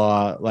down a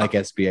law like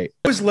SB 8.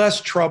 I was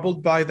less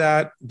troubled by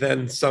that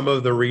than some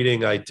of the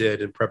reading I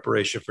did in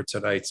preparation for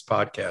tonight's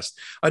podcast.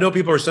 I know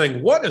people are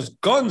saying, what does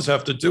guns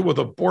have to do with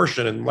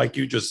abortion? And like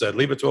you just said,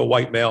 leave it to a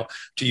white male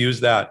to use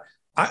that.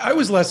 I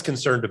was less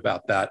concerned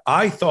about that.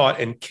 I thought,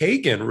 and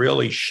Kagan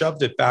really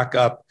shoved it back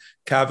up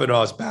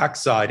Kavanaugh's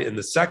backside in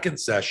the second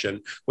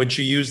session when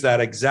she used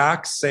that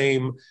exact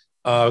same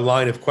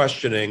line of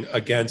questioning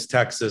against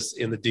Texas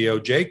in the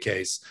DOJ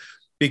case.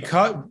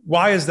 Because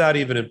why is that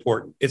even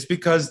important? It's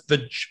because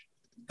the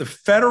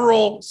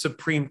federal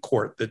Supreme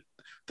Court,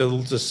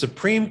 the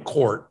Supreme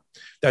Court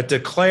that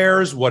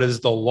declares what is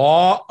the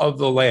law of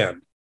the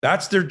land,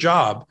 that's their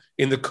job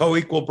in the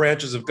co-equal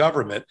branches of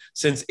government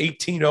since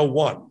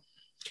 1801.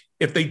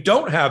 If they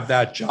don't have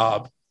that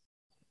job,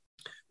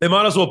 they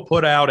might as well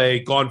put out a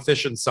gone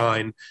fishing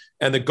sign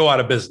and then go out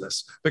of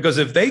business. Because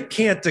if they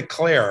can't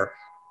declare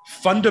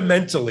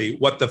fundamentally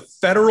what the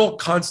federal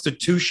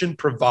Constitution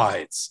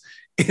provides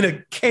in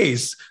a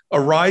case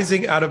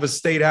arising out of a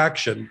state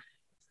action,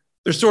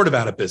 they're sort of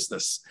out of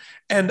business.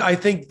 And I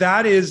think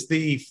that is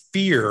the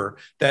fear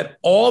that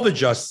all the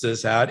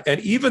justices had, and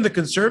even the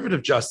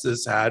conservative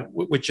justices had,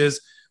 which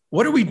is,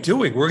 what are we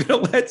doing? We're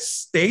going to let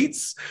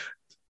states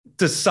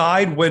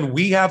decide when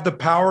we have the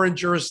power and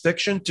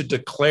jurisdiction to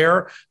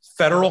declare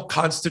federal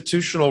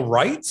constitutional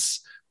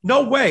rights?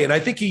 No way. And I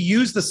think he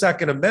used the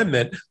Second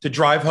Amendment to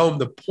drive home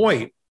the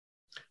point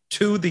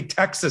to the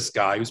Texas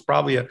guy, who's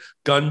probably a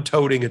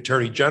gun-toting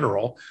attorney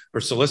general or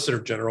solicitor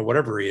general,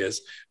 whatever he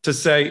is, to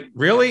say,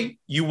 really,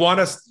 you want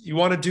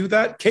to do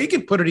that?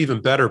 Kagan put it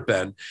even better,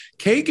 Ben.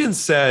 Kagan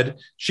said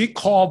she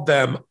called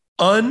them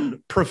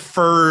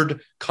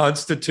unpreferred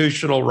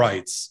constitutional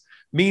rights,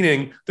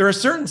 meaning there are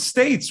certain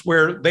states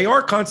where they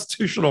are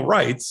constitutional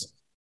rights,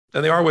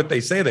 and they are what they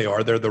say they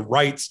are. They're the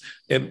rights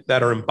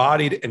that are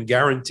embodied and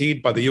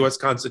guaranteed by the U.S.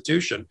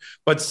 Constitution.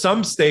 But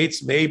some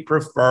states may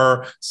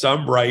prefer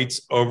some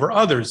rights over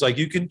others, like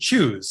you can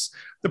choose.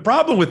 The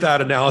problem with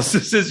that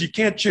analysis is you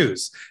can't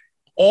choose.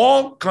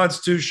 All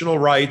constitutional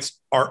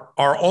rights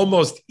are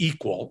almost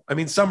equal. I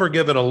mean, some are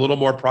given a little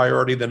more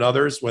priority than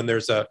others when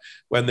there's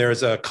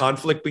a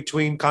conflict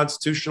between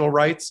constitutional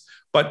rights.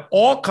 But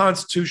all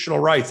constitutional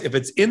rights, if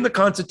it's in the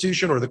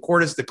Constitution or the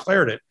court has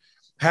declared it,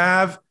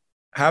 have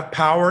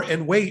power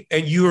and weight.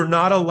 And you are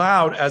not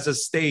allowed as a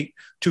state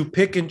to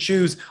pick and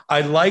choose.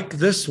 I like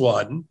this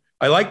one.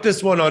 I like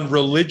this one on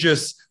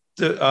religious,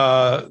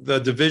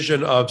 the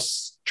division of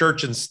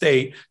church and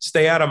state.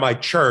 Stay out of my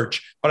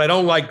church. But I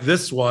don't like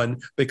this one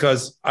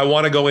because I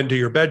want to go into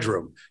your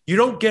bedroom. You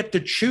don't get to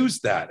choose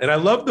that. And I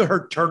love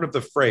her turn of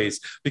the phrase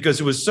because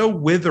it was so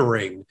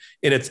withering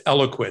in its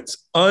eloquence.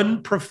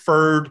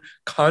 Unpreferred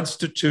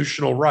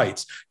constitutional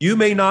rights. You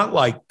may not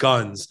like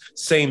guns,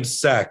 same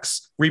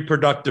sex,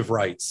 reproductive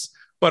rights.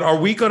 But are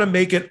we going to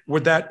make it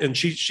with that? And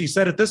she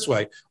said it this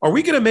way. Are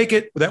we going to make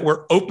it that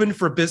we're open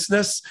for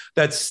business,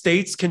 that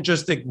states can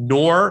just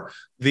ignore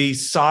the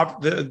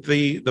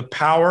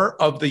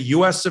power of the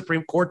U.S.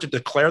 Supreme Court to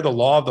declare the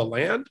law of the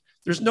land?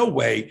 There's no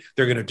way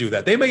they're going to do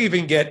that. They may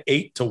even get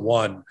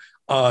 8-1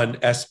 on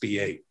SB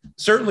 8.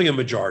 Certainly a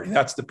majority.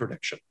 That's the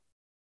prediction.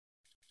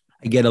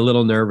 I get a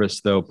little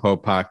nervous, though,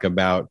 Popok,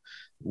 about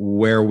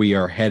where we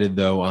are headed,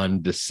 though,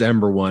 on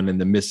December 1 in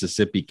the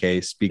Mississippi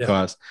case,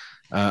 because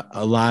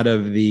a lot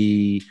of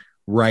the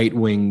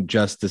right-wing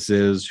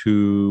justices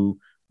who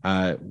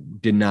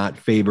did not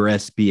favor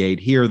SB 8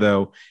 here,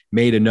 though,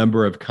 made a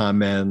number of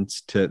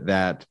comments to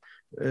that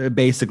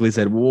basically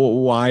said, well,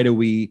 why do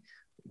we,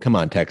 come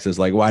on, Texas,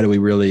 like, why do we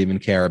really even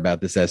care about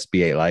this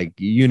SB 8? Like,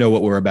 you know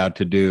what we're about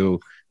to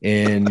do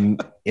in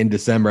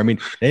December. I mean,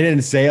 they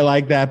didn't say it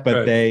like that,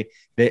 but right.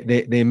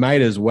 They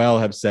might as well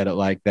have said it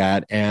like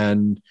that.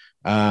 And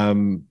I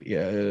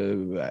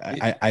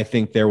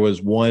think there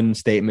was one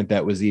statement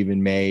that was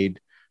even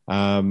made,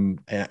 and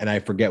I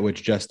forget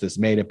which justice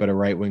made it, but a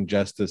right-wing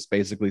justice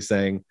basically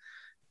saying,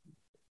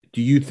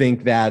 do you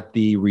think that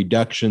the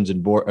reductions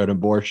in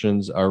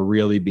abortions are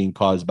really being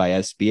caused by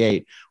SB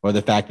 8 or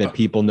the fact that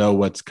people know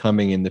what's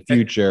coming in the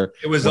future?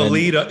 It was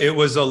Alito. It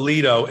was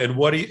Alito.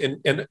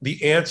 And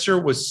the answer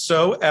was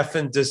so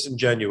effing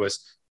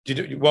disingenuous.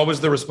 What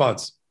was the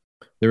response?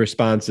 The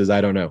response is,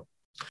 I don't know.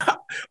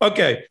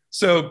 Okay.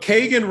 So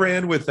Kagan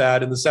ran with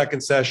that in the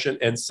second session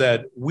and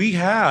said, we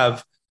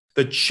have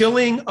the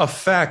chilling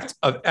effect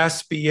of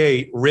SB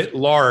 8 writ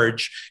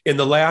large in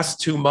the last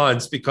 2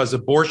 months because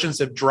abortions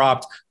have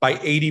dropped by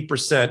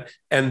 80%.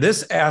 And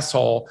this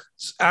asshole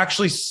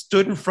actually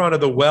stood in front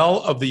of the well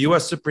of the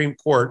U.S. Supreme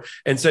Court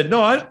and said,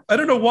 no, I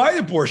don't know why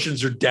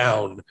abortions are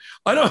down.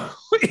 I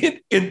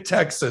don't in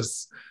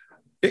Texas.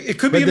 It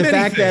could be the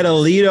fact that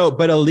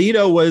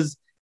Alito was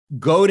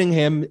goading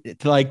him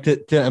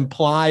to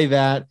imply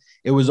that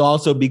it was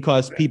also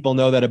because people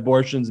know that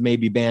abortions may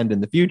be banned in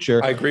the future.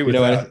 I agree with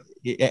that.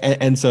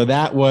 And so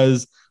that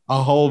was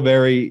a whole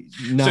very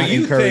not so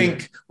you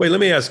encouraging. Wait, let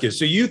me ask you.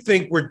 So you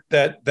think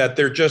that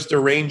they're just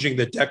arranging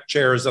the deck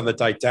chairs on the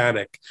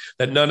Titanic,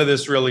 that none of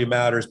this really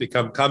matters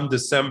come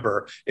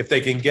December, if they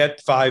can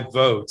get 5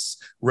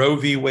 votes, Roe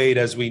v. Wade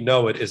as we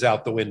know it is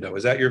out the window.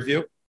 Is that your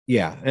view?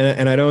 Yeah.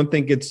 And I don't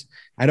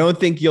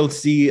think you'll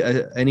see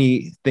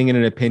anything in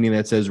an opinion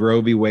that says Roe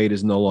v. Wade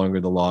is no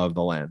longer the law of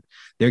the land.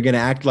 they're going to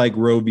act like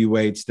Roe v.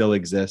 Wade still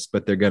exists,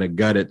 but they're going to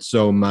gut it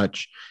so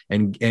much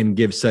and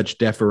give such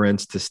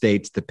deference to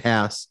states to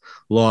pass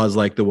laws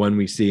like the one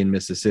we see in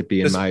Mississippi,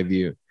 in my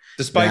view.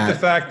 Despite the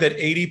fact that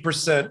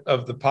 80%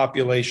 of the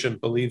population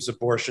believes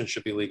abortion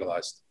should be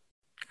legalized.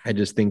 I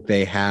just think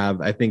they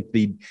have. I think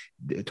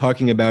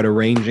talking about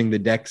arranging the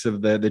decks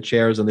of the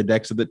chairs on the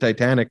decks of the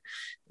Titanic,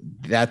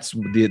 that's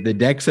the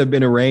decks have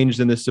been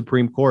arranged in the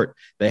Supreme Court.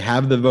 They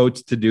have the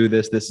votes to do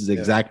this. This is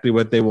exactly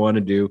what they want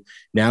to do.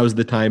 Now is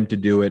the time to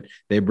do it.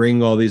 They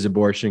bring all these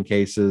abortion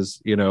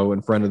cases,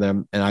 in front of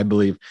them, and I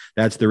believe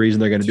that's the reason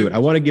they're going to do it. I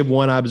want to give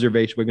one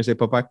observation. We're going to say,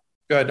 Popeye.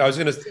 Good. I was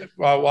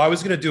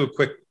going to do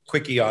a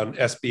quickie on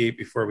SB8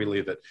 before we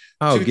leave it.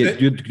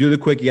 Do the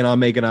quickie, and I'll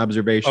make an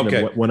observation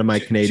of what one of my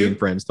Canadian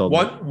friends told me.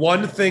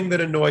 One thing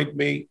that annoyed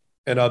me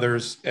and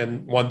others,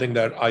 and one thing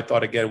that I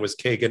thought again was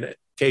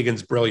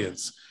Kagan's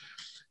brilliance.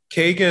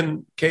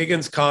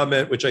 Kagan's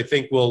comment, which I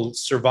think will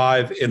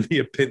survive in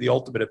the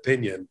ultimate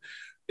opinion,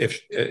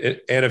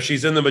 if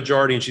she's in the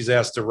majority and she's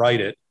asked to write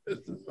it,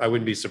 I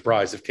wouldn't be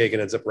surprised if Kagan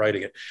ends up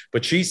writing it.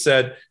 But she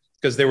said,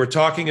 because they were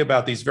talking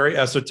about these very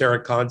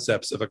esoteric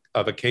concepts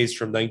of a case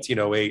from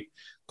 1908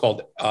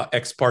 called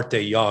Ex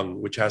parte Young,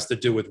 which has to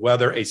do with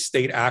whether a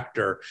state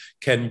actor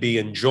can be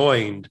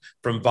enjoined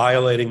from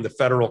violating the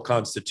federal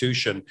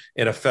constitution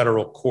in a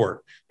federal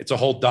court. It's a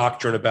whole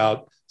doctrine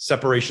about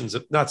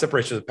not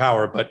separation of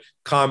power, but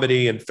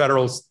comedy and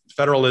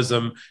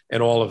federalism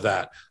and all of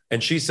that.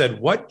 And she said,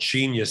 what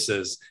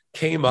geniuses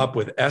came up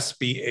with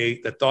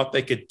SB8 that thought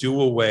they could do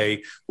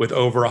away with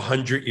over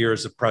 100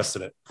 years of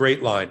precedent?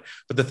 Great line.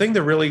 But the thing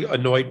that really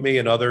annoyed me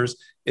and others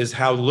is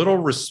how little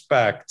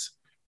respect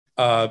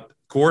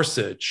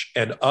Gorsuch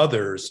and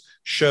others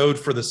showed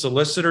for the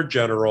Solicitor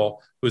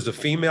General, who's a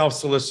female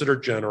Solicitor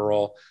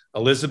General,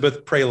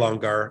 Elizabeth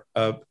Prelongar.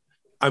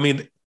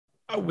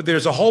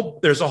 There's a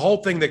whole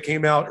thing that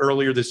came out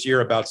earlier this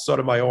year about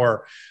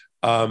Sotomayor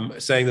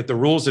saying that the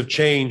rules have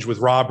changed with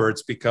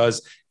Roberts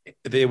because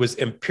it was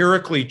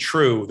empirically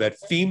true that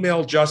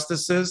female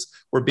justices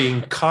were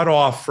being cut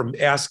off from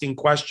asking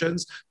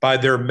questions by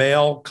their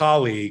male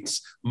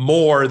colleagues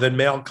more than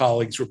male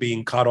colleagues were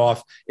being cut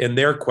off in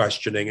their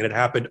questioning. And it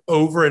happened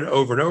over and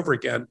over and over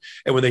again.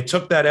 And when they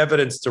took that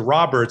evidence to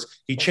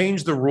Roberts, he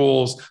changed the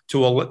rules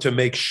to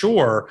make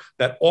sure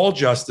that all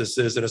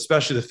justices, and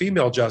especially the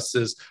female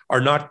justices,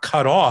 are not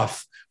cut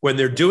off when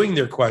they're doing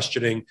their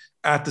questioning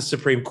at the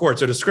Supreme Court.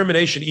 So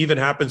discrimination even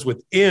happens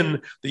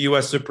within the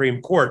U.S.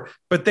 Supreme Court,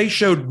 but they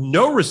showed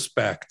no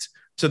respect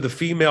to the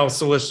female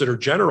Solicitor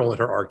General in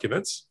her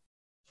arguments.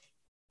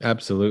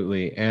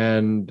 Absolutely.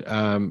 And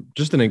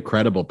just an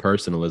incredible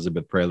person,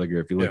 Elizabeth Preliger.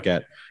 If you look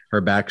at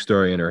her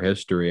backstory and her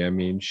history, I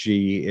mean,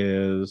 she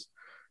is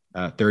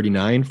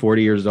 39,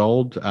 40 years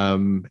old,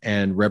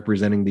 and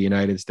representing the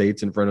United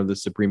States in front of the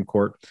Supreme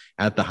Court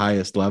at the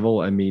highest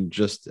level. I mean,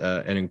 just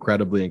an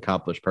incredibly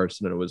accomplished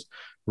person. And it was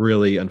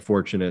really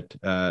unfortunate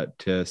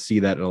to see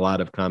that. And a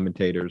lot of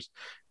commentators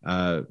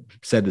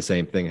said the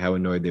same thing, how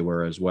annoyed they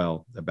were as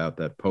well about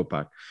that.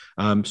 Popok.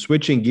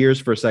 Switching gears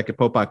for a second,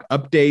 Popok,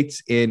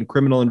 updates in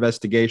criminal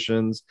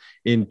investigations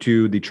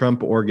into the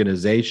Trump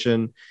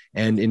Organization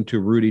and into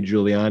Rudy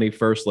Giuliani.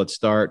 First, let's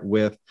start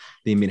with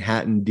the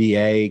Manhattan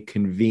DA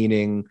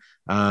convening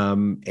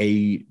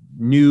a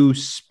new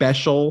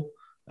special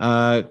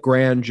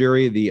grand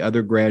jury, the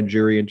other grand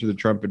jury into the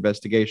Trump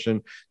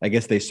investigation. I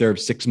guess they served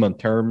 6-month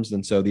terms,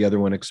 and so the other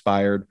one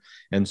expired.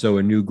 And so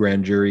a new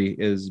grand jury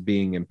is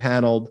being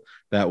impaneled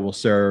that will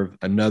serve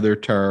another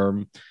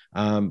term.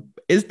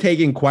 Is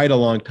taking quite a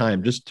long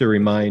time. Just to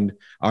remind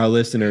our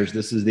listeners,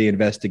 this is the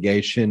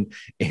investigation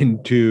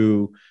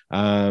into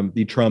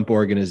the Trump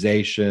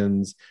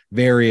Organization's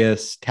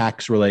various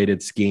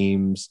tax-related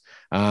schemes,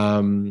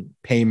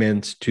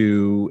 payments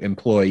to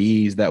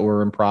employees that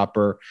were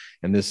improper.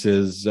 And this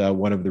is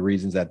one of the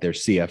reasons that their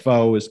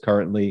CFO is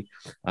currently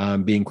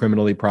being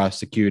criminally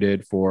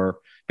prosecuted for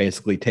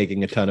basically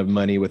taking a ton of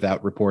money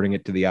without reporting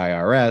it to the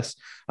IRS.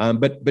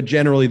 But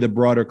generally, the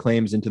broader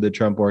claims into the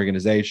Trump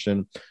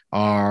Organization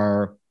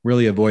are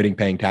really avoiding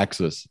paying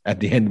taxes at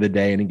the end of the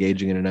day and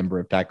engaging in a number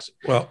of tax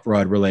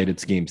fraud related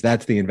schemes.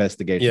 That's the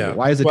investigation. Yeah.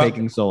 Why is it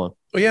taking so long?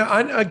 Well,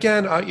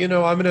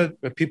 yeah.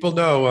 People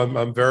know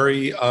I'm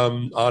very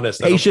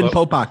honest. Patient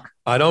Popok.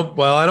 I don't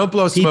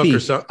blow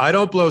smoke I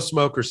don't blow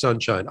smoke or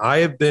sunshine. I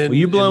have been. Well,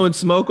 you blowing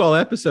smoke all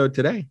episode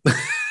today.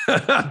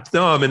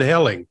 No, I'm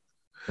inhaling.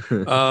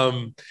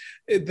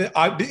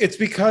 It's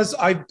because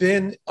I've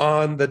been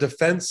on the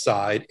defense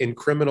side in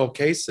criminal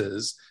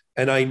cases,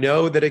 and I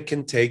know that it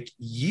can take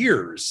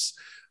years.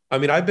 I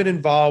mean, I've been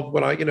involved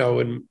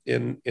when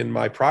in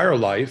my prior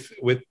life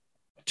with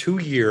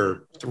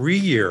 2-year,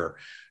 3-year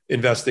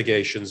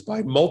investigations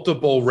by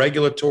multiple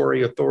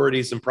regulatory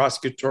authorities and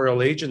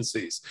prosecutorial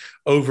agencies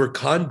over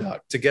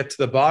conduct to get to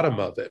the bottom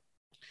of it.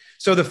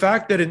 So the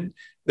fact that in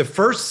the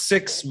first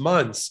 6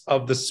 months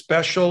of the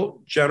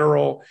special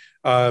general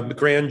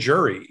grand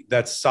jury,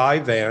 that's Cy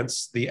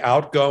Vance, the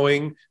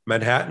outgoing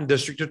Manhattan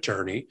district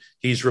attorney,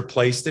 he's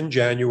replaced in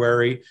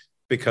January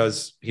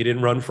because he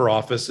didn't run for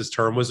office. His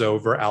term was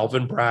over.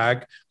 Alvin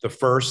Bragg, the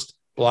first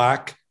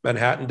Black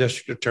Manhattan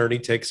district attorney,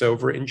 takes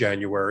over in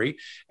January.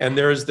 And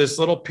there's this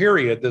little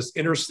period, this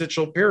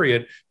interstitial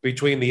period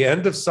between the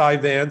end of Cy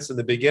Vance and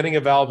the beginning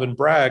of Alvin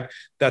Bragg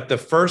that the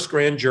first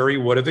grand jury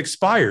would have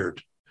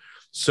expired.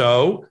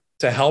 So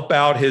to help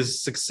out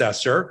his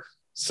successor,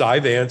 Cy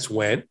Vance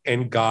went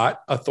and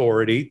got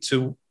authority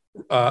to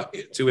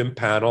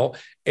impanel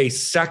a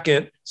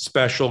second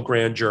special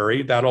grand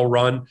jury that'll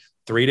run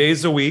 3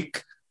 days a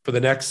week for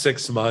the next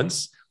 6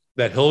 months,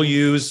 that he'll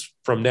use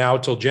from now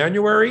till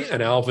January,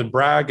 and Alvin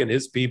Bragg and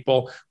his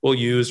people will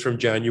use from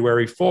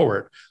January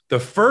forward. The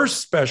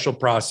first special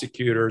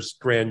prosecutor's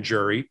grand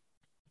jury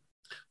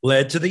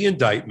led to the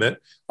indictment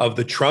of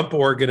the Trump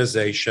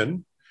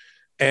Organization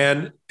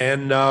and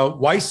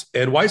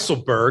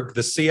Weisselberg,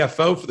 the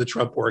CFO for the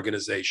Trump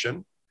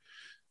Organization,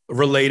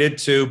 related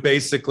to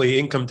basically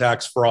income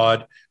tax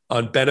fraud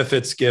on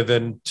benefits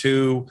given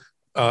to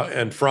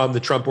and from the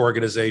Trump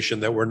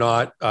Organization that were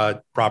not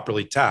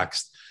properly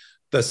taxed.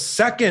 The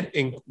second,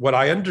 what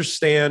I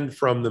understand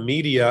from the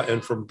media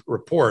and from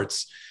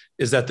reports,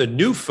 is that the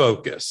new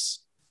focus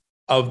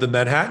of the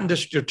Manhattan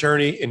District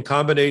Attorney, in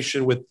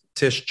combination with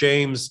Tish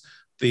James,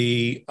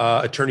 the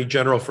Attorney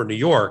General for New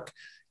York,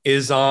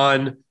 is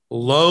on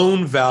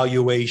loan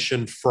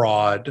valuation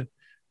fraud,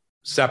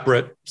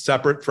 separate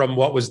from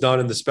what was done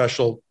in the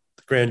special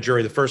grand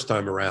jury the first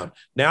time around.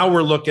 Now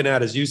we're looking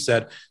at, as you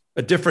said,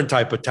 a different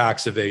type of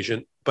tax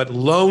evasion, but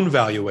loan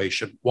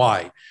valuation.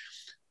 Why?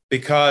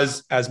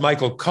 Because as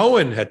Michael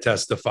Cohen had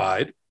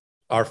testified,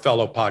 our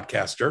fellow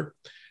podcaster,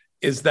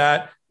 is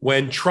that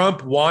when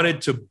Trump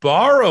wanted to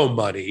borrow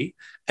money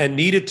and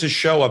needed to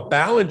show a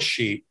balance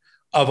sheet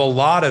of a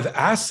lot of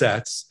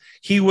assets,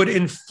 he would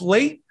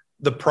inflate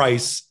the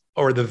price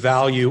or the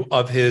value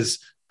of his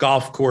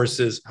golf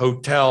courses,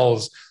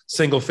 hotels,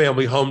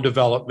 single-family home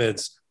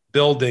developments,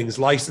 buildings,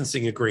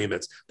 licensing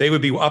agreements. They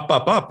would be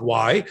up.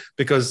 Why?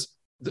 Because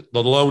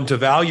the loan to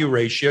value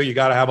ratio, you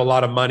got to have a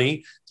lot of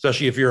money,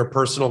 especially if you're a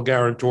personal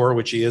guarantor,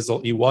 which he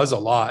was a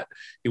lot.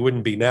 He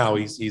wouldn't be now.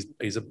 He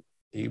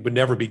would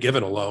never be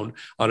given a loan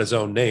on his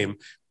own name.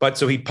 But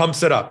so he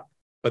pumps it up.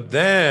 But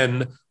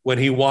then when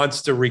he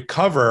wants to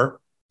recover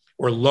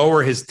or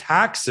lower his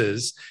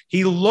taxes,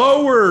 he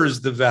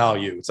lowers the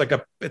value. It's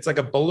like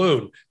a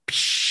balloon.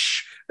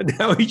 And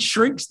now he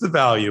shrinks the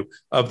value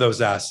of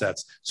those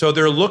assets. So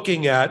they're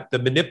looking at the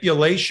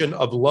manipulation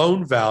of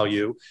loan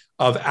value,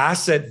 of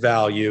asset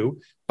value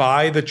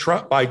by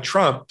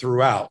Trump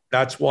throughout.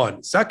 That's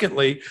one.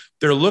 Secondly,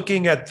 they're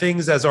looking at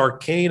things as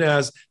arcane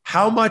as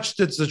how much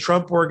does the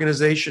Trump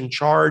Organization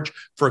charge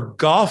for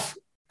golf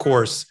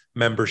course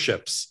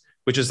memberships,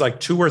 which is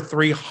like $200,000 or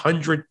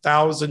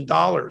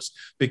 $300,000,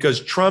 because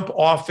Trump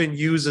often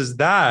uses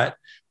that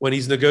when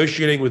he's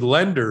negotiating with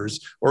lenders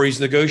or he's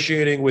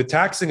negotiating with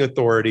taxing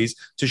authorities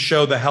to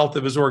show the health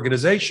of his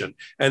organization.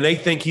 And they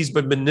think he's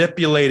been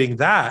manipulating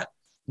that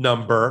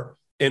number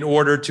in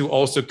order to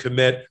also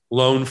commit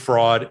loan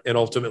fraud and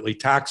ultimately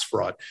tax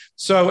fraud.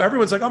 So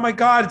everyone's like, oh my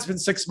God, it's been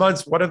 6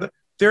 months. What are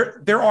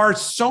there are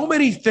so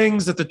many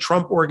things that the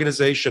Trump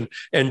Organization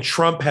and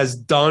Trump has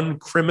done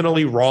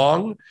criminally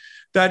wrong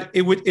that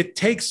it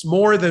takes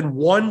more than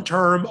one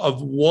term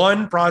of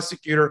one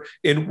prosecutor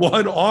in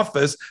one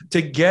office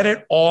to get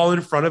it all in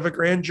front of a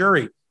grand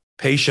jury.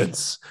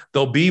 Patience.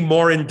 There'll be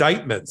more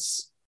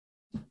indictments.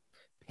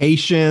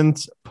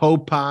 Patience,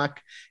 Popak,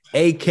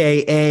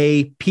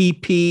 AKA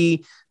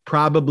PP,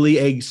 probably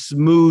a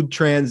smooth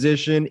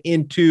transition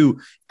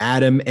into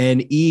Adam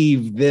and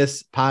Eve.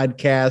 This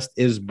podcast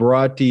is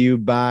brought to you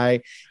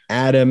by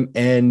Adam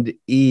and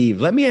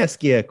Eve. Let me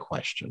ask you a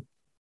question.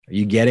 Are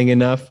you getting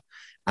enough?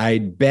 I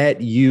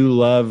bet you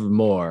love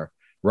more,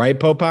 right,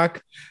 Popak?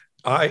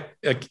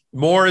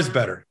 More is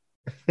better.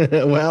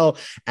 Well,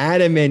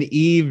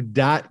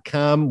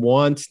 adamandeve.com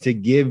wants to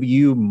give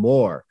you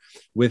more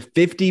with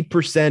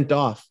 50%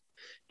 off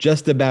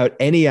just about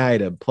any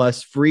item,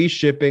 plus free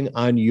shipping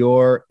on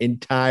your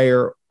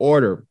entire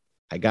order.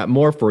 I got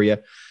more for you.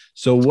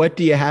 So what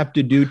do you have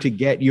to do to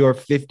get your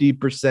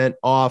 50%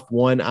 off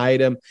one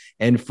item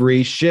and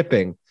free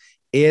shipping?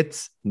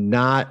 It's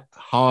not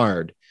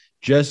hard.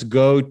 Just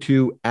go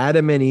to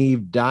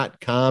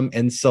adamandeve.com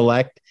and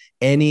select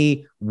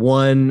any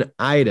one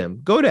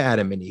item. Go to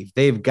Adam and Eve.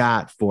 They've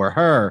got for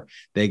her,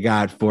 they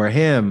got for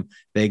him,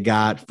 they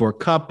got for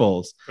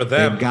couples, for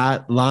them. They've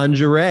got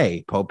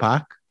lingerie,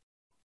 Popak.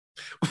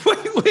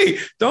 Wait,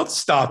 don't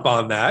stop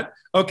on that.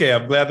 Okay,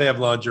 I'm glad they have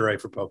lingerie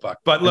for Popak.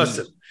 But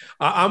listen,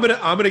 I'm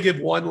gonna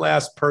give one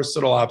last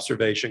personal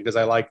observation because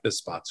I like this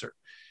sponsor.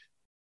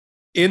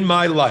 In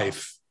my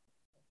life,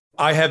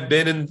 I have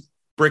been in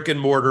brick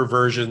and mortar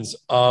versions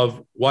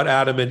of what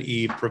Adam and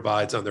Eve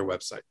provides on their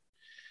website.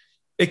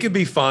 It can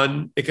be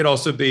fun. It can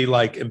also be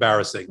like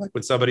embarrassing, like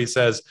when somebody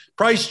says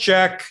price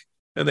check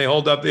and they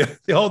hold up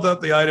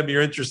the item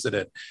you're interested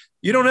in.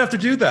 You don't have to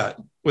do that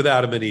with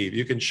Adam and Eve.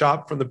 You can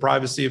shop from the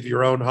privacy of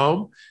your own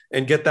home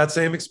and get that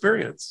same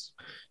experience.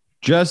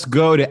 Just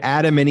go to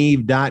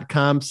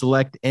adamandeve.com,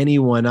 select any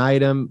one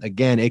item.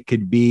 Again, it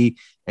could be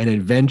an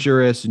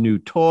adventurous new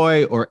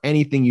toy or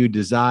anything you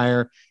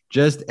desire.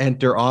 Just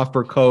enter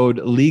offer code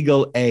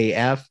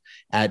LEGALAF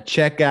at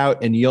checkout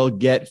and you'll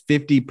get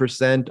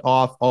 50%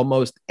 off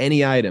almost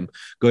any item.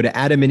 Go to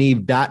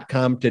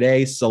adamandeve.com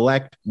today,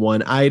 select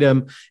one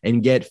item,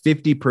 and get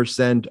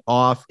 50%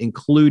 off,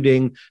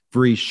 including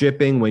free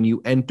shipping when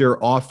you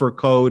enter offer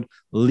code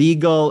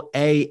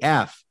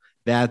LEGALAF.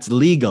 That's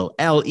legal,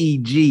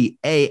 LEGALAF,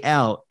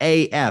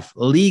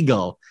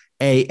 legal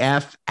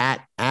AF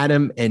at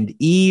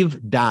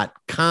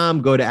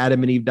adamandeve.com. Go to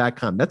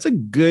adamandeve.com. That's a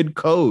good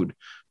code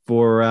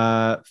for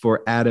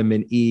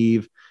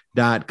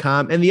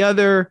adamandeve.com. And the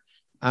other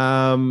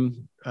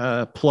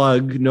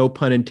plug, no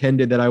pun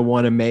intended, that I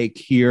want to make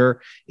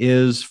here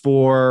is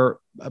for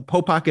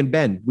Popok and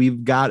Ben.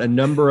 We've got a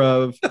number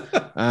of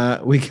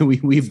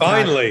we've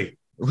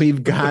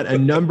got a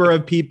number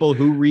of people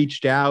who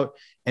reached out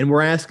and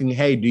we're asking,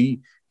 hey, do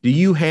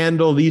you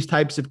handle these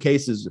types of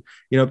cases?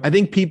 You know, I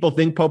think people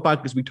think, Popok,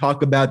 because we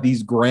talk about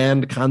these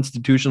grand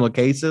constitutional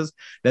cases,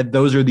 that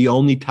those are the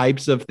only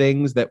types of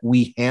things that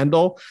we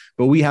handle.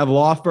 But we have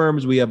law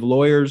firms, we have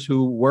lawyers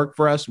who work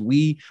for us.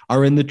 We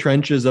are in the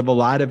trenches of a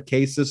lot of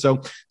cases.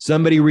 So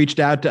somebody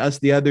reached out to us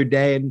the other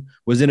day and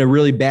was in a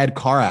really bad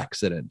car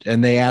accident,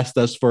 and they asked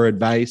us for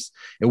advice.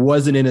 It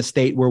wasn't in a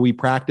state where we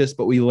practice,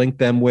 but we linked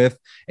them with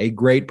a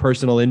great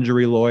personal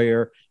injury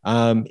lawyer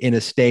in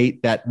a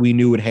state that we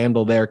knew would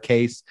handle their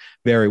case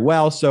very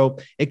well. So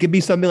it could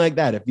be something like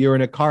that. If you're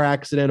in a car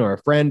accident or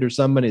a friend or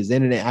someone is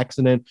in an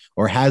accident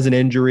or has an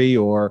injury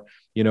or,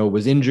 you know,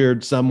 was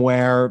injured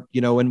somewhere, you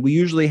know, and we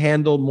usually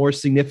handle more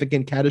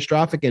significant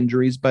catastrophic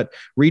injuries, but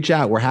reach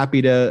out. We're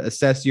happy to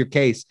assess your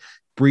case.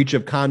 Breach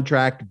of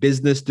contract,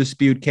 business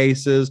dispute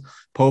cases.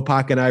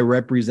 Popok and I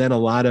represent a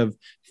lot of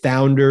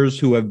founders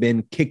who have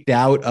been kicked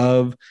out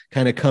of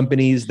kind of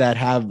companies that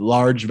have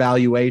large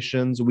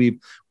valuations. We've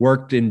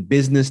worked in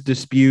business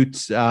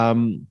disputes,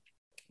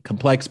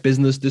 complex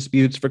business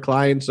disputes for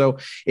clients. So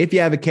if you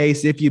have a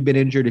case, if you've been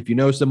injured, if you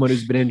know someone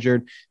who's been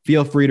injured,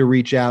 feel free to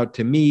reach out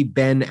to me,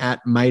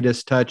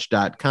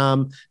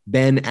 ben@MidasTouch.com,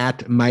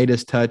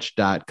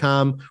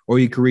 ben@MidasTouch.com, or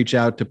you can reach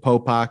out to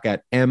Popok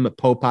at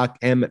mpopok,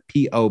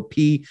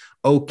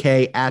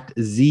 MPOPOK at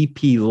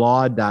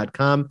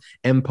zplaw.com,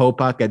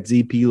 mpopok at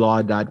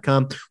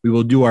zplaw.com. We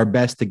will do our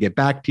best to get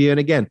back to you. And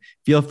again,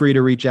 feel free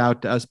to reach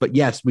out to us. But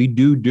yes, we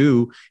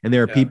do. And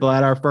there are people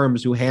at our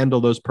firms who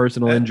handle those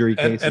personal injury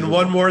cases. And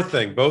one more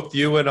thing, both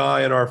you and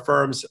I and our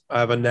firms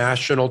have a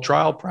national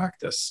trial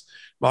practice.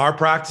 Our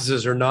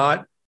practices are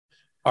not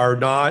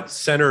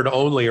centered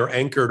only or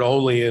anchored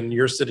only in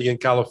you're sitting in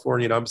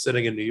California and I'm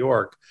sitting in New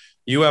York.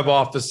 You have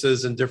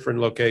offices in different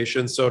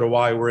locations. So do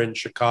I. We're in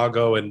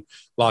Chicago and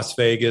Las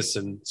Vegas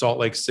and Salt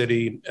Lake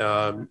City,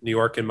 New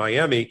York and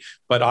Miami.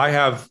 But I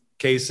have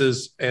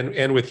cases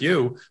and with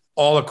you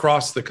all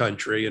across the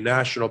country, a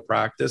national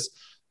practice.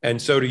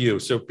 And so do you.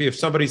 So if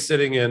somebody's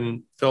sitting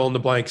in fill in the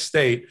blank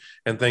state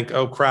and think,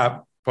 oh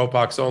crap,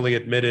 Popok's only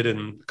admitted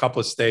in a couple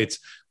of states,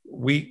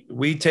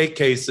 we take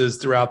cases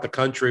throughout the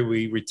country.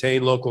 We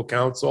retain local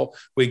counsel.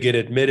 We get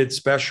admitted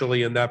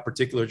specially in that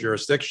particular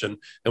jurisdiction,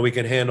 and we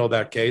can handle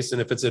that case. And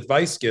if it's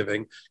advice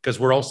giving, because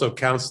we're also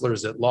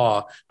counselors at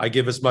law, I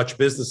give as much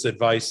business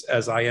advice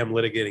as I am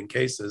litigating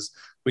cases.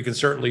 We can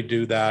certainly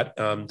do that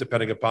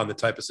depending upon the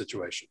type of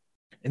situation.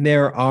 And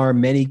there are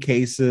many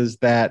cases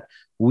that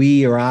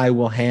we or I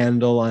will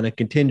handle on a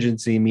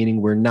contingency,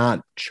 meaning we're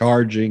not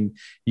charging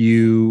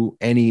you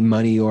any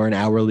money or an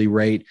hourly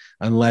rate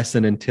unless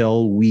and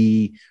until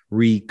we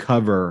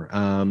recover.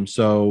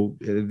 So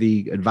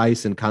the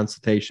advice and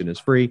consultation is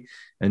free.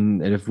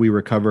 And if we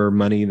recover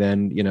money,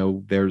 then, you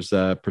know, there's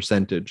a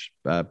percentage,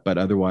 but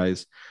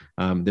otherwise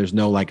there's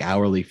no like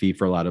hourly fee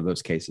for a lot of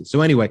those cases.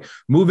 So anyway,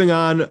 moving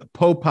on,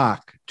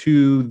 Popok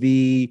to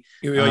the...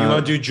 You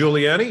want to do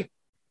Giuliani?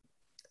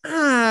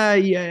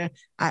 Yeah.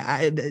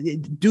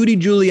 Duty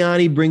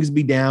Giuliani brings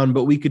me down,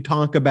 but we could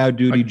talk about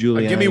Duty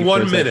Giuliani. Give me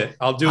 1 minute.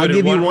 I'll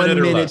give you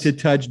 1 minute to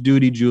touch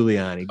Duty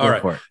Giuliani. Go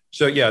for it.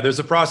 So yeah, there's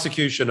a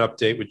prosecution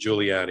update with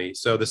Giuliani.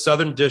 So the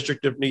Southern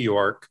District of New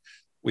York,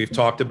 we've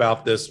talked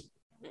about this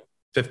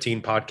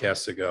 15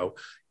 podcasts ago,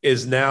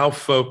 is now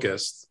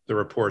focused, the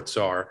reports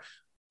are,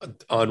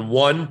 on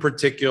one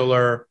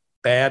particular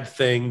bad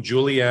thing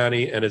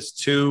Giuliani and his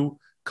two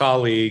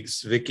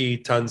colleagues, Vicky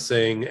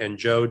Tunsing and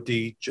Joe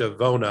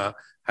DiGiovona,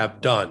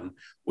 have done,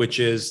 which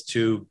is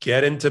to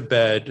get into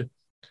bed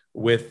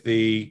with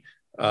a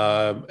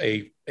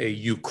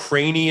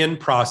Ukrainian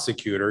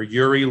prosecutor,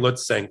 Yuri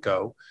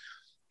Lutsenko,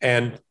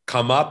 and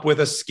come up with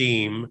a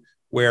scheme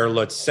where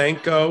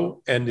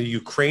Lutsenko and the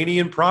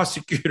Ukrainian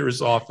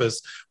prosecutor's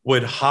office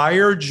would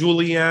hire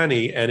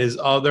Giuliani and his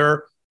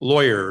other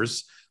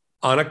lawyers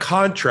on a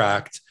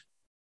contract,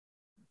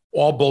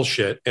 all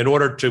bullshit, in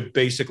order to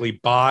basically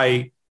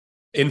buy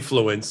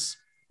influence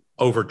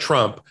over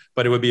Trump.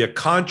 But it would be a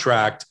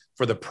contract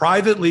for the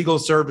private legal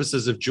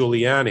services of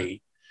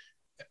Giuliani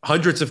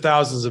hundreds of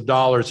thousands of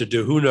dollars to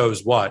do who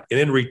knows what. And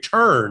in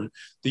return,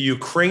 the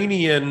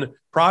Ukrainian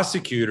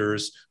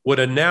prosecutors would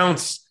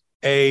announce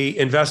a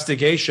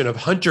investigation of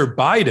Hunter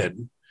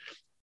Biden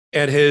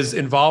and his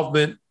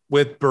involvement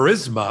with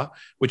Burisma,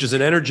 which is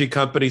an energy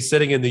company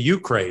sitting in the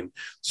Ukraine.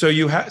 So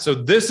so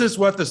this is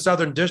what the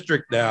Southern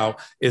District now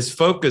is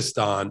focused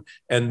on.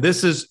 And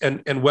this is,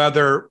 and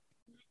whether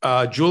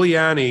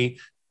Giuliani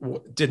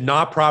did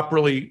not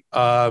properly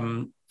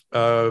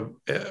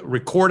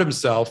record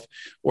himself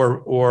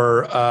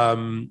or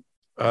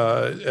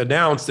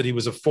announce that he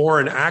was a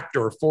foreign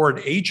actor, a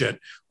foreign agent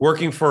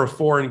working for a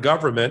foreign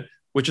government,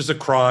 which is a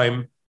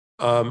crime,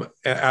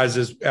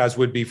 as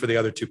would be for the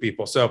other two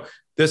people. So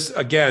this,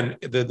 again,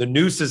 the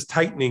noose is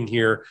tightening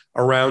here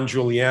around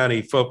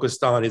Giuliani,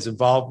 focused on his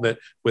involvement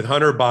with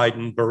Hunter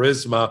Biden,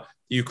 Burisma,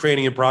 the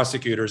Ukrainian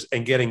prosecutors,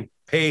 and getting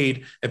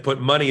paid and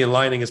put money in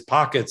lining his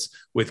pockets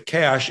with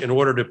cash in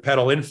order to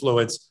peddle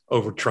influence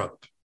over Trump.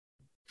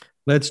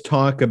 Let's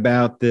talk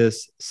about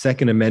this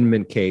Second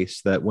Amendment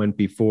case that went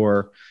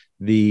before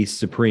the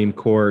Supreme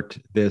Court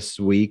this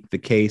week. The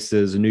case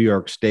is New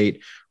York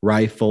State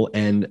Rifle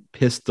and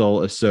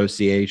Pistol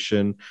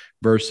Association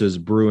versus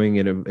Bruin.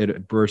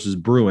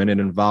 It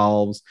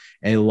involves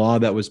a law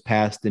that was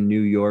passed in New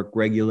York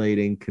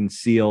regulating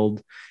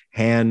concealed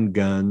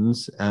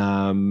handguns.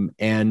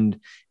 And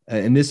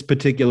in this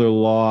particular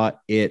law,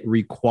 it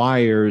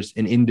requires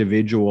an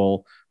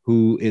individual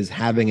who is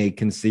having a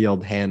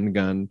concealed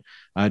handgun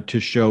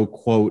to show,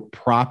 quote,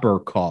 proper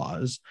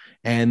cause.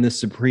 And the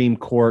Supreme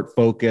Court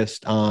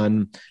focused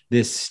on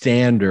this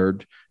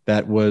standard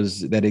that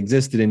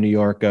existed in New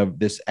York of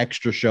this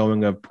extra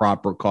showing of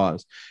proper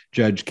cause.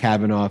 Judge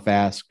Kavanaugh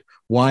asked,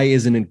 why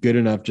isn't it good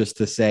enough just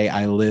to say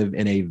I live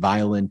in a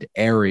violent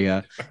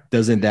area?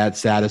 Doesn't that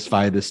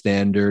satisfy the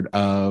standard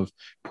of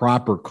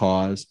proper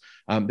cause?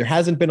 There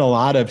hasn't been a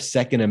lot of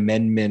Second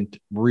Amendment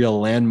real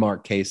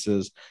landmark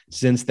cases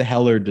since the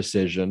Heller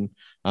decision,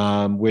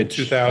 which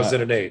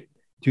 2008.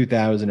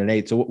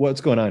 2008. So what's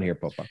going on here,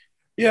 Popa?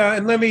 Yeah,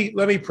 and let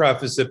me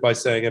preface it by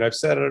saying, and I've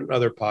said it on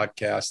another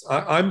podcast,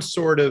 I'm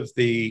sort of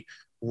the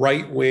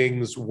right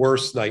wing's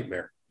worst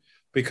nightmare,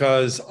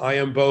 because I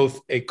am both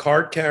a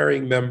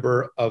card-carrying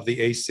member of the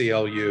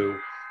ACLU,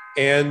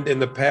 and in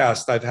the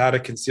past, I've had a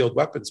concealed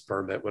weapons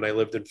permit when I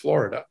lived in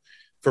Florida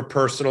for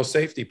personal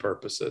safety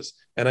purposes,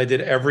 and I did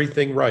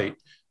everything right.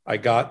 I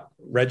got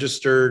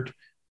registered.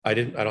 I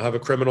don't have a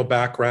criminal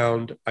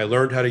background. I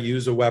learned how to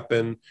use a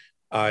weapon.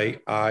 I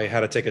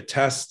had to take a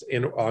test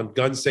on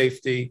gun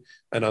safety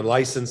and on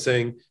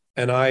licensing.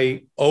 And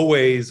I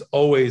always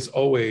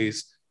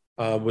was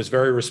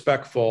very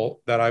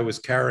respectful that I was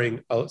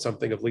carrying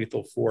something of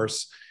lethal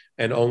force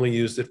and only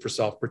used it for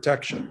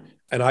self-protection.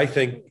 And I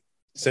think,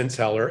 since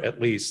Heller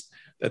at least,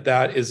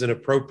 that is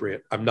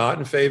inappropriate. I'm not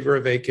in favor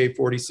of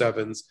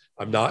AK-47s.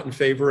 I'm not in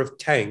favor of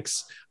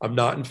tanks. I'm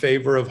not in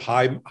favor of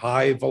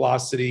high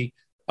velocity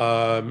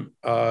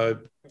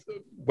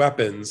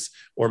weapons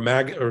or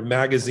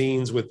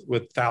magazines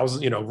with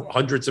thousands,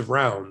 hundreds of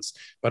rounds,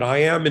 but I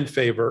am in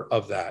favor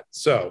of that.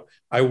 So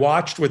I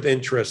watched with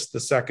interest the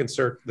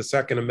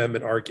Second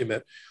Amendment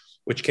argument,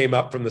 which came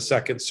up from the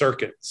Second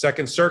Circuit.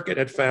 Second Circuit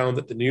had found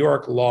that the New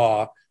York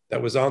law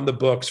that was on the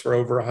books for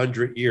over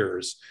 100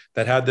 years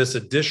that had this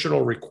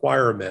additional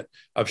requirement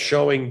of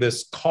showing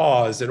this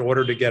cause in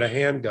order to get a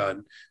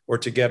handgun or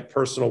to get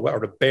personal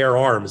or to bear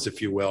arms,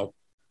 if you will,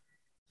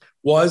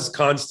 was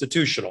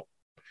constitutional,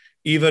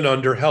 even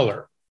under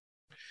Heller.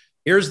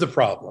 Here's the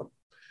problem.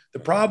 The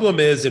problem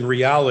is, in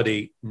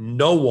reality,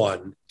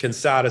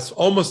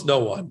 almost no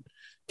one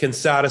can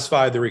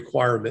satisfy the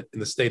requirement in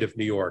the state of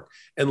New York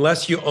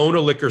unless you own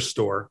a liquor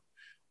store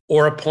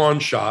or a pawn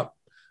shop,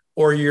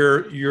 or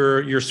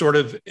you're sort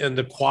of in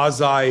the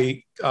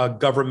quasi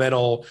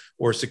governmental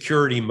or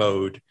security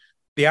mode.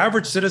 The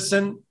average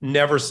citizen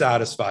never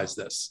satisfies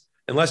this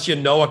unless you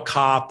know a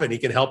cop and he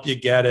can help you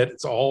get it.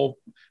 It's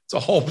a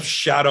whole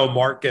shadow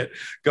market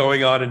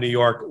going on in New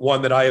York,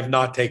 one that I have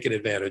not taken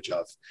advantage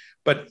of.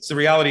 But the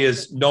reality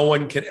is no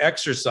one can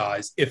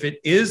exercise, if it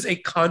is a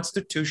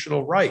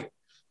constitutional right,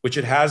 which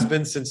it has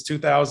been since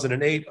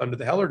 2008 under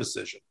the Heller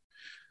decision.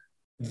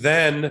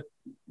 Then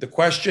the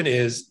question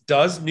is,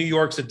 does New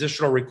York's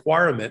additional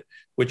requirement,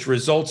 which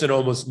results in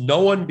almost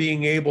no one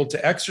being able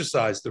to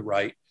exercise the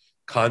right,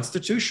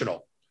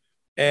 constitutional?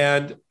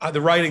 And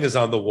the writing is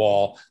on the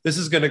wall. This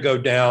is going to go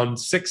down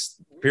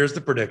here's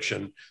the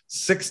prediction,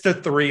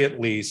 6-3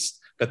 at least,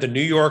 that the New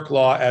York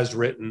law as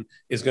written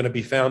is going to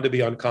be found to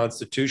be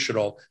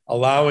unconstitutional,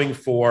 allowing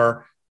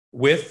for,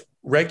 with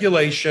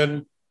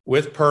regulation,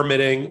 with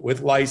permitting,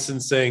 with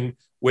licensing,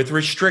 with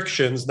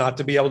restrictions, not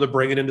to be able to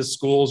bring it into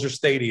schools or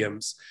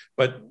stadiums,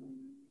 but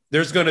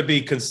there's going to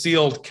be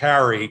concealed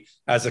carry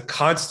as a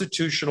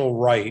constitutional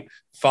right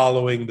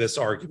following this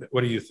argument.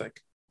 What do you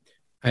think?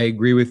 I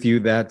agree with you.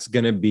 That's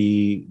going to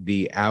be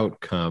the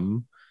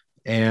outcome.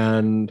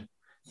 And,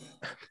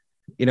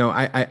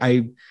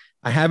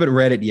 I haven't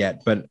read it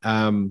yet, but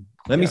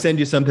let me send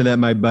you something that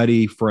my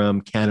buddy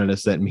from Canada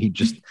sent me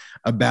just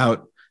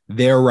about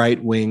their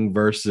right wing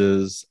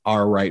versus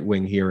our right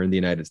wing here in the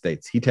United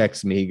States. He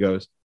texts me, he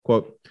goes,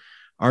 quote,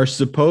 our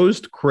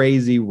supposed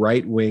crazy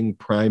right wing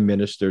Prime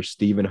Minister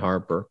Stephen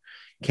Harper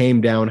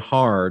came down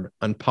hard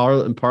on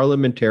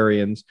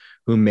parliamentarians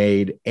who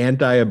made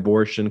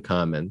anti-abortion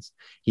comments.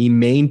 He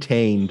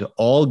maintained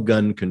all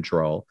gun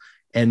control.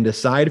 And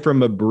aside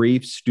from a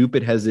brief,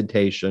 stupid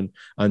hesitation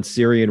on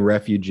Syrian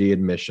refugee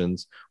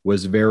admissions,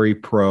 was very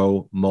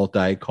pro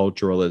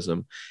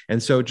multiculturalism.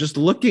 And so just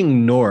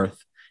looking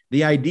north,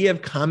 the idea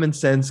of common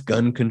sense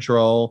gun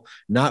control,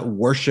 not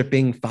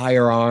worshiping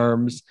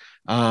firearms,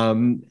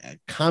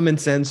 common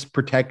sense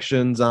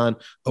protections on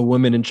a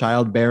woman and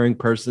childbearing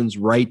person's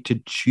right to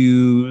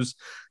choose.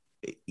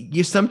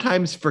 You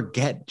sometimes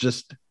forget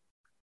just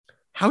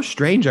how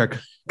strange our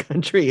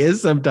country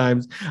is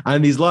sometimes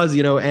on these laws,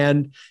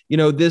 and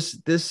this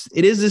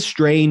it is a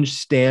strange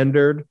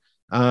standard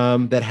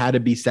that had to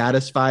be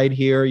satisfied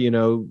here,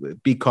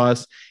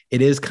 because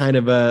it is kind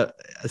of a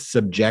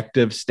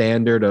subjective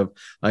standard of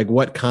like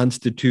what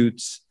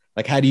constitutes,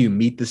 like how do you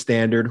meet the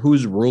standard?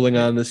 Who's ruling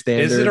on the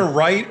standard? Is it a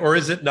right or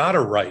is it not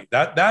a right?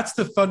 That's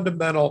the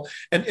fundamental.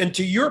 And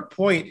to your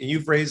point, and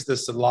you've raised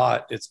this a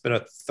lot, it's been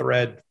a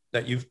thread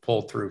that you've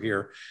pulled through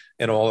here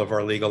in all of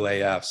our legal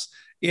AFs.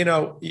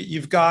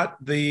 You've got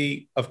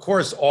of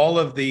course, all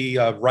of the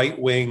right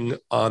wing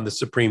on the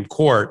Supreme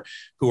Court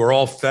who are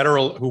all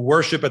federal, who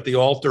worship at the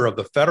altar of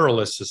the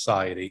Federalist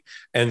Society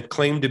and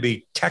claim to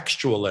be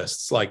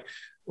textualists,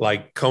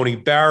 like Coney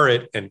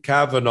Barrett and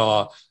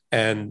Kavanaugh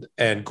and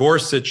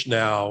Gorsuch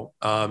now,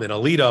 and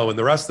Alito and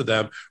the rest of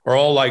them are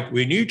all like,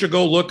 we need to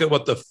go look at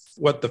what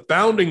the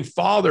founding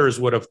fathers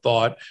would have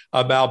thought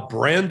about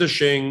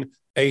brandishing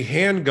a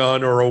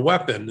handgun or a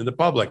weapon in the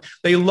public.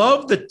 They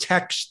love the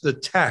text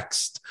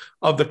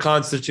of the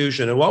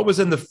Constitution and what was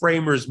in the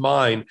framers'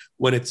 mind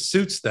when it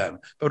suits them.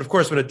 But of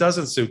course, when it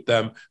doesn't suit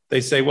them, they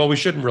say, well, we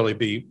shouldn't really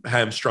be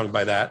hamstrung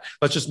by that.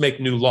 Let's just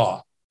make new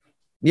law.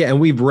 Yeah, and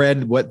we've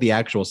read what the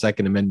actual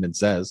Second Amendment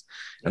says.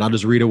 And I'll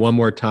just read it one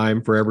more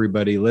time for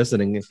everybody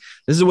listening. This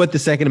is what the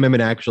Second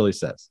Amendment actually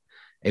says.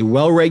 A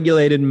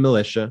well-regulated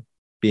militia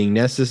being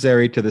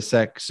necessary to the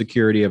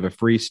security of a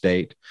free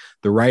state,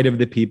 the right of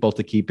the people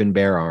to keep and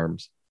bear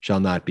arms shall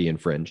not be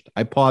infringed.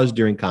 I paused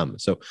during comma.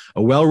 So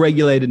a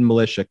well-regulated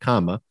militia,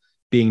 comma,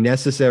 being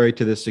necessary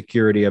to the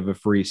security of a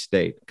free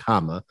state,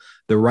 comma,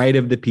 the right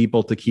of the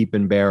people to keep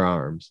and bear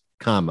arms,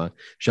 comma,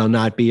 shall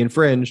not be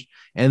infringed.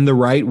 And the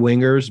right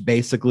wingers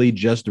basically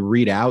just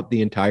read out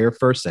the entire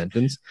first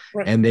sentence,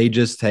 right, and they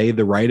just say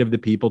the right of the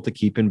people to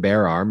keep and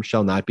bear arms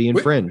shall not be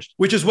infringed.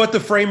 Which is what the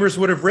framers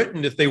would have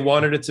written if they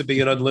wanted it to be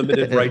an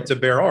unlimited right to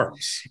bear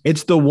arms.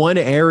 It's the one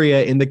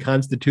area in the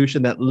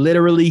Constitution that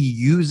literally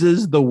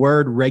uses the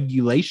word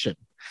regulation.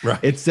 Right.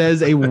 It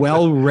says a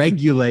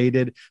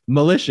well-regulated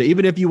militia.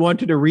 Even if you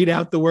wanted to read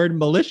out the word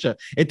militia,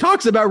 it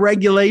talks about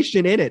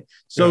regulation in it.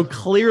 So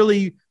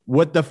clearly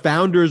what the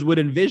founders would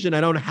envision,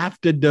 I don't have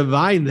to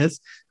divine this.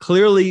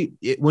 Clearly,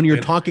 when you're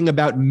talking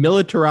about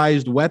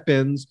militarized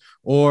weapons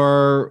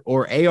or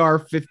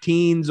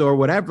AR-15s or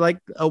whatever,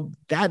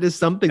 that is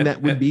something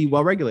that would be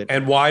well-regulated.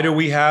 And why do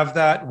we have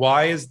that?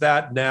 Why is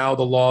that now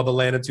the law of the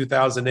land in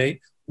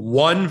 2008?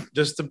 One,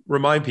 just to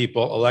remind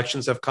people,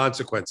 elections have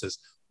consequences.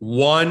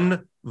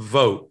 One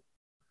vote.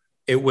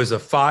 It was a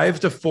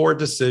 5-4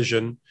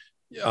 decision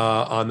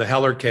on the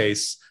Heller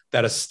case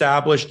that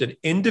established an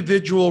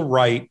individual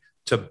right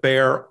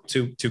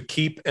to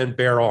keep and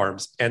bear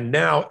arms. And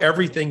now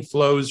everything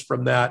flows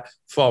from that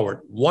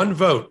forward. One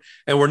vote.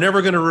 And we're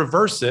never going to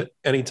reverse it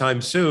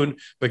anytime soon,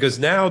 because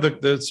now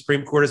the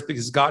Supreme Court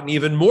has gotten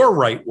even more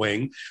right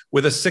wing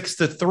with a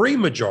 6-3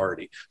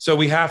 majority. So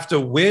we have to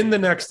win the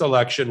next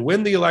election,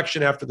 win the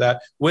election after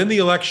that, win the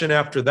election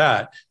after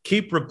that,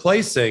 keep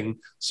replacing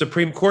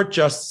Supreme Court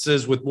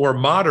justices with more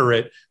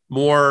moderate,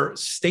 more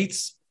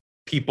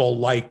statespeople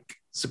like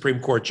Supreme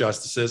Court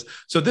justices.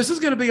 So this is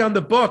going to be on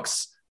the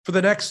books for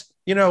the next,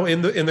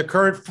 in the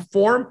current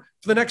form,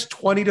 for the next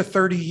 20 to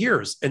 30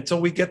 years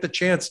until we get the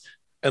chance,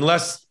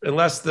 unless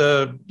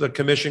the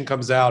commission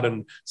comes out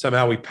and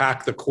somehow we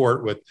pack the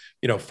court with,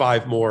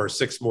 5 more or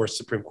 6 more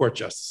Supreme Court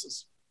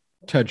justices.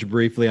 Touch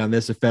briefly on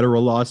this. A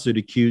federal lawsuit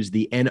accused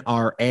the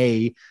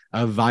NRA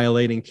of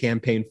violating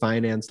campaign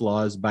finance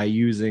laws by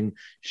using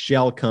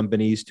shell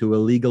companies to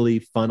illegally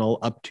funnel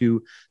up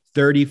to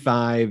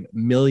 $35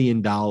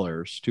 million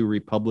to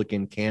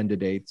Republican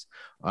candidates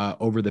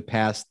over the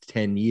past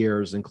 10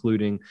 years,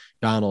 including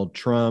Donald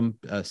Trump,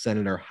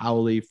 Senator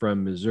Hawley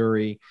from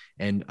Missouri,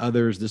 and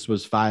others. This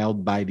was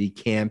filed by the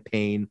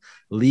Campaign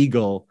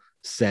Legal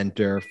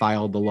Center,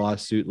 filed the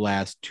lawsuit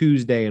last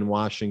Tuesday in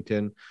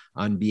Washington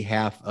on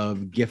behalf of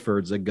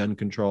Giffords, a gun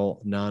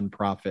control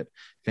nonprofit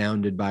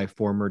founded by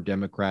former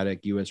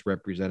Democratic U.S.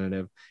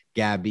 Representative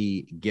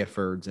Gabby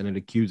Giffords, and it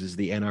accuses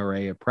the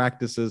NRA of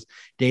practices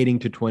dating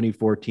to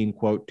 2014,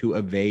 quote, to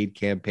evade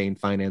campaign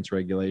finance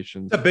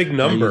regulations. It's a big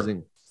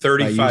number,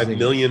 $35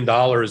 million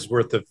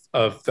worth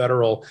of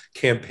federal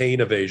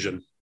campaign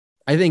evasion.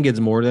 I think it's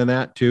more than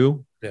that,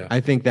 too. Yeah.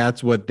 I think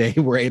that's what they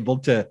were able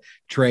to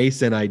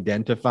trace and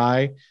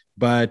identify.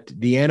 but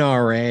the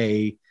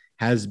NRA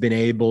has been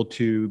able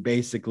to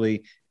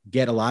basically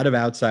get a lot of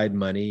outside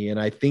money. And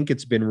I think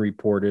it's been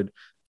reported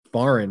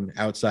foreign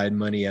outside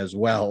money as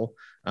well,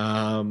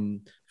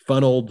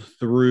 funneled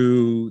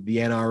through the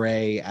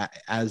NRA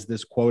as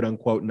this quote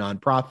unquote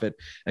nonprofit.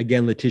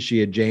 Again,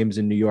 Letitia James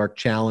in New York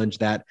challenged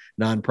that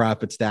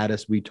nonprofit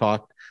status. We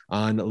talked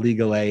on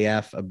Legal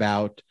AF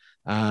about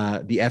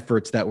the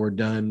efforts that were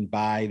done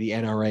by the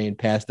NRA in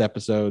past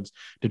episodes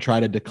to try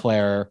to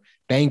declare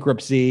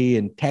bankruptcy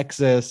in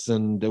Texas.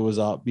 And it was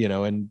all,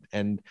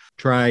 and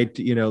tried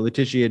to,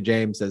 Letitia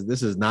James says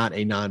this is not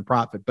a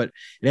nonprofit. But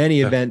in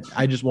any event,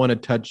 I just want to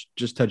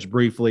touch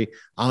briefly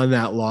on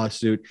that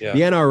lawsuit. Yeah.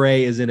 The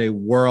NRA is in a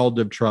world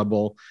of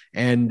trouble.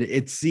 And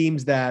it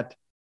seems that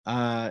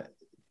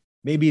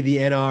maybe the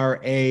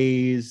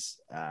NRA's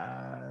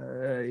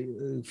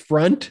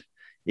front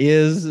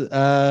is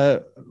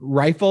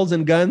rifles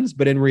and guns,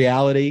 but in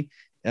reality,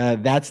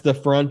 that's the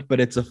front, but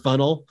it's a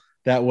funnel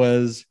that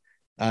was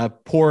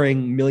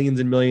pouring millions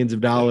and millions of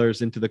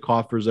dollars into the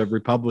coffers of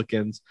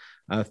Republicans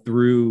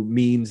through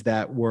means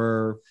that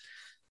were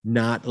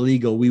not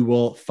legal. We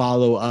will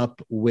follow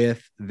up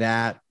with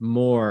that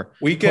more.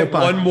 We get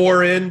one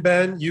more in,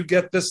 Ben. You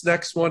get this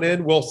next one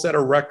in. We'll set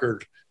a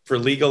record for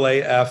Legal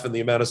AF and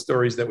the amount of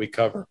stories that we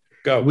cover.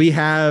 Go. We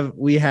have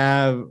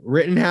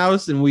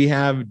Rittenhouse and we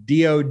have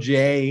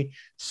DOJ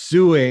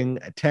suing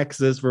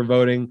Texas for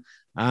voting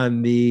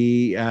on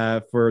the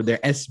for their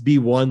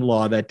SB1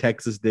 law that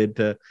Texas did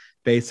to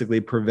basically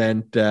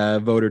prevent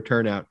voter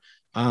turnout.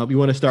 You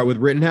want to start with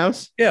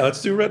Rittenhouse? Yeah,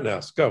 let's do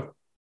Rittenhouse. Go.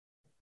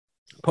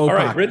 Pocock.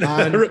 All right,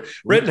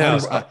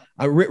 Rittenhouse.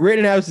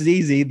 Rittenhouse is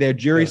easy. Their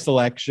jury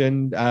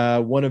selection.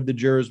 One of the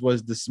jurors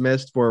was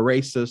dismissed for a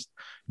racist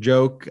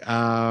joke,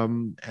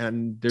 and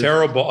a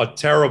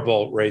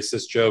terrible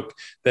racist joke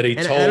that he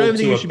told to a bailiff. I don't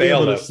think you should be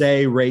able to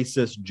say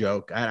racist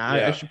joke.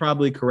 I should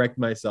probably correct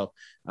myself.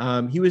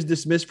 He was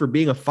dismissed for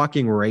being a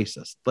fucking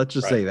racist. Let's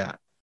just say that.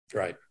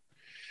 Right.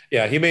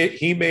 Yeah, he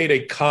made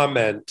a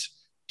comment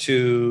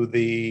to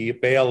the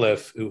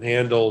bailiff who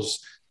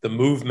handles the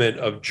movement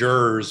of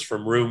jurors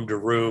from room to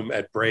room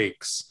at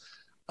breaks,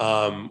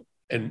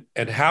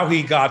 and how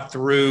he got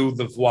through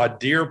the voir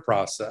dire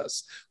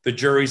process, the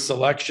jury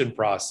selection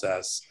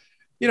process.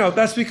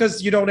 That's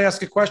because you don't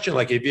ask a question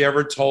like, have you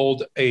ever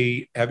told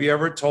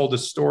a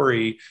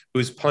story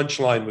whose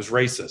punchline was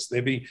racist?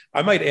 Maybe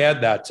I might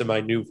add that to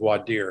my new voir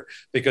dire,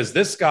 because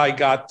this guy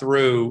got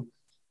through.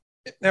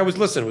 It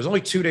was only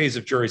 2 days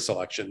of jury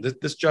selection.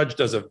 This judge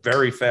does a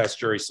very fast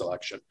jury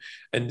selection,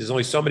 and there's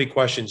only so many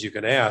questions you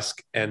can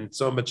ask and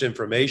so much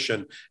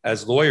information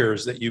as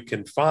lawyers that you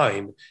can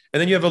find. And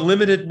then you have a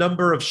limited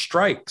number of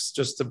strikes,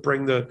 just to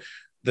bring the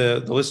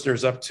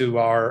listeners up to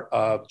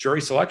our jury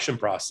selection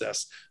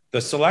process. The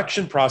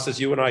selection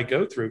process you and I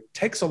go through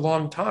takes a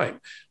long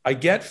time. I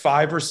get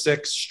 5 or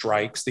 6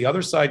 strikes. The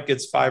other side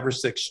gets 5 or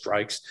 6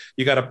 strikes.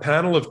 You got a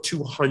panel of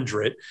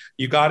 200.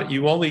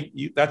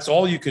 That's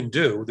all you can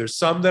do. There's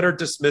some that are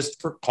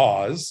dismissed for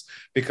cause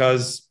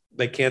because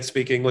they can't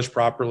speak English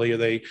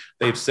properly.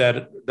 They've said,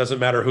 it doesn't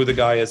matter who the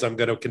guy is, I'm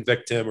going to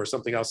convict him, or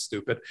something else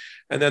stupid.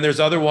 And then there's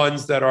other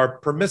ones that are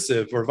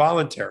permissive or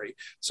voluntary.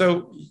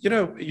 So,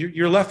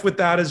 you're left with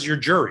that as your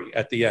jury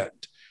at the end.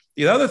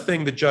 The other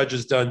thing the judge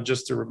has done,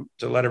 just to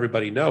let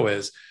everybody know,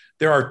 is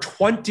there are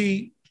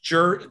 20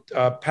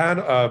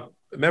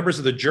 members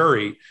of the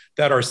jury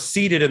that are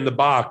seated in the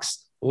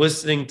box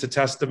listening to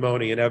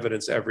testimony and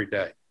evidence every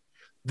day.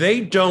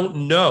 They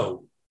don't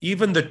know.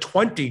 Even the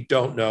 20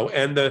 don't know,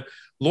 and the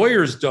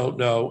lawyers don't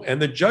know,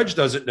 and the judge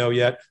doesn't know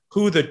yet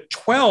who the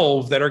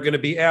 12 that are going to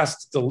be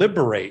asked to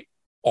deliberate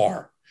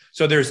are.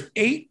 So there's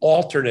 8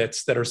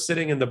 alternates that are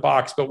sitting in the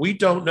box, but we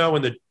don't know,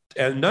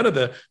 and none of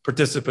the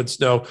participants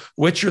know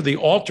which are the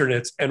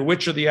alternates and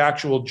which are the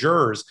actual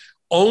jurors.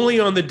 Only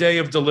on the day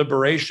of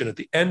deliberation, at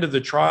the end of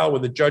the trial,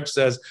 when the judge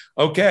says,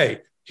 okay,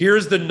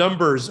 here's the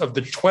numbers of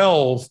the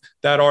 12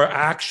 that are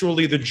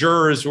actually the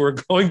jurors who are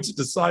going to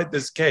decide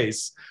this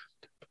case.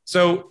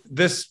 So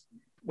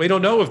we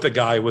don't know if the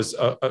guy was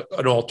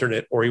an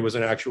alternate or he was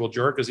an actual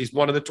juror, because he's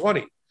one of the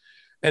 20.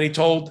 And he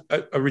told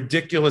a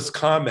ridiculous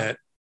comment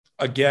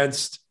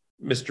against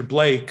Mr.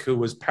 Blake, who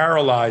was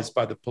paralyzed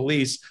by the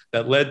police,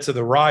 that led to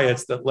the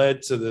riots, that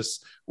led to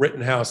this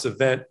Rittenhouse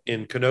event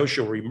in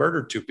Kenosha where he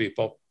murdered 2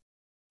 people.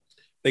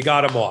 They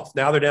got him off.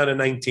 Now they're down to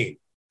 19.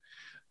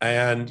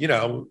 And,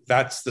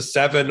 that's the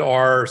 7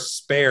 are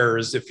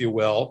spares, if you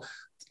will,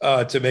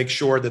 to make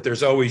sure that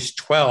there's always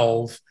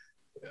 12,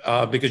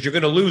 because you're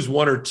going to lose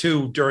 1 or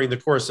 2 during the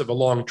course of a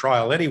long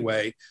trial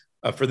anyway,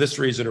 for this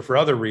reason or for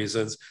other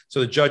reasons. So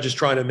the judge is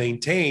trying to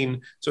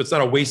maintain, so it's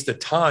not a waste of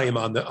time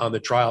on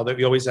the trial, that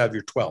you always have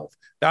your 12.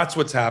 That's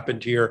what's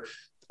happened here.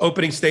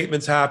 Opening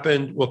statements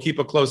happened. We'll keep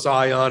a close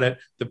eye on it.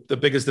 The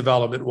biggest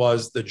development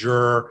was the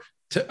juror,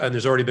 and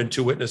there's already been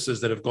 2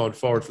 witnesses that have gone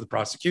forward for the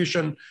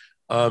prosecution.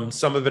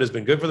 Some of it has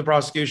been good for the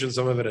prosecution.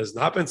 Some of it has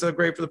not been so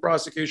great for the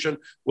prosecution.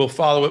 We'll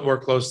follow it more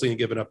closely and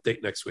give an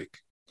update next week.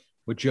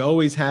 what you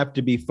always have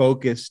to be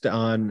focused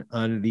on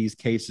these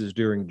cases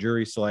during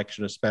jury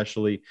selection,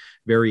 especially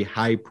very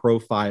high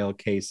profile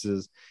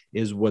cases,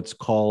 is what's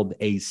called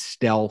a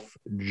stealth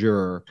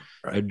juror,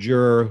 right? A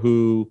juror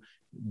who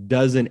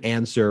doesn't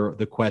answer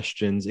the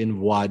questions in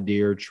voir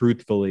dire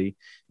truthfully,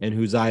 and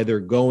who's either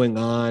going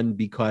on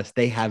because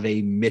they have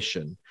a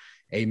mission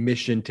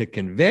to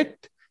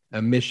convict,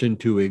 a mission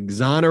to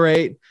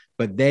exonerate,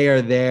 but they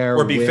are there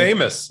or be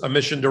famous, a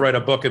mission to write a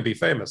book and be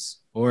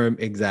famous. Or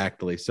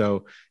exactly.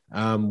 So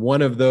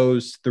one of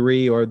those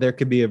three, or there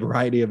could be a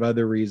variety of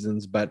other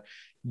reasons, but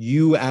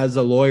you as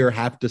a lawyer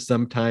have to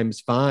sometimes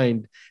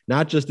find,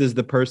 not just is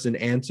the person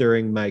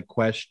answering my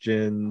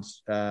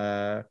questions,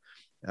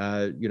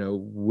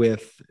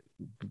 with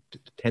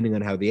depending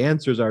on how the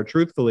answers are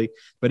truthfully,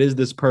 but is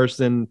this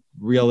person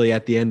really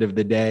at the end of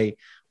the day,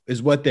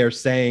 is what they're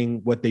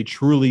saying what they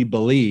truly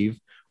believe,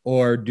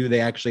 or do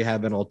they actually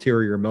have an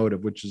ulterior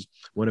motive, which is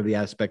one of the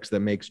aspects that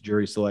makes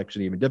jury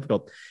selection even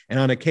difficult. And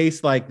on a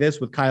case like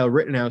this with Kyle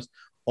Rittenhouse,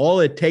 all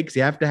it takes,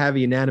 you have to have a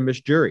unanimous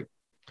jury.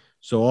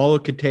 So all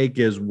it could take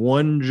is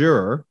one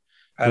juror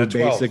out of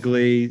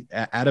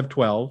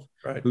 12,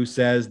 right, who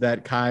says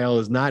that Kyle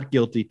is not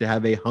guilty, to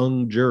have a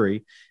hung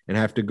jury and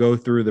have to go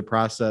through the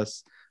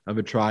process of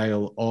a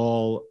trial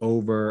all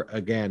over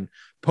again.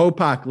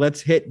 Popok,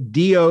 let's hit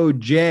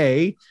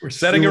DOJ. We're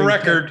setting a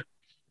record.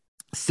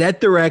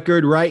 Set the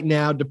record right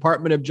now.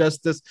 Department of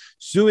Justice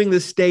suing the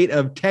state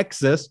of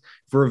Texas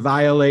for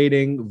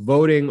violating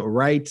Voting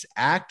Rights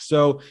Act.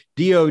 So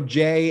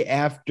DOJ,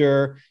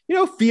 after,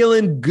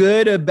 feeling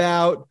good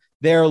about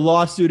their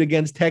lawsuit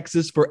against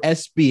Texas for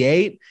SB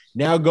 8,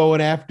 now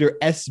going after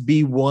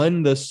SB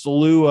 1, the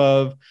slew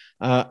of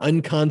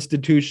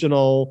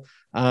unconstitutional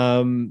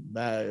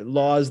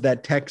laws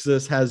that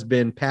Texas has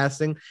been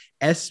passing.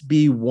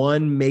 SB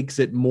 1 makes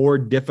it more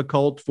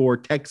difficult for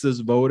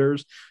Texas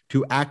voters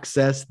to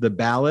access the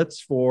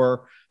ballots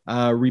for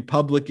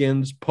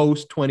Republicans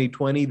post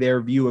 2020.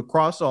 Their view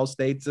across all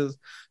states is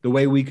the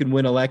way we can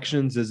win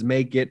elections is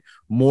make it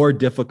more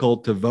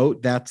difficult to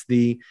vote. That's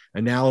the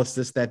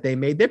analysis that they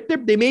made.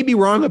 They may be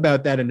wrong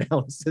about that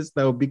analysis,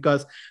 though,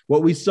 because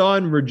what we saw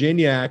in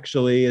Virginia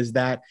actually is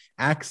that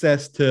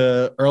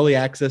early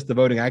access to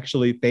voting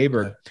actually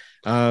favored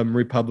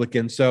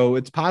Republicans. So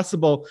it's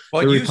possible.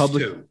 Well,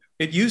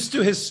 it used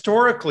to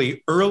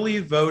historically, early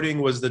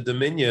voting was the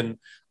dominion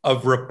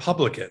of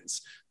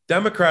Republicans.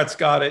 Democrats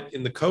got it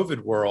in the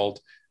COVID world,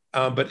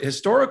 but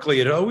historically,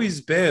 it had always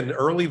been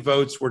early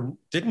votes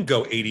didn't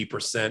go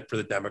 80% for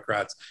the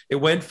Democrats. It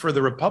went for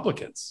the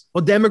Republicans.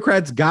 Well,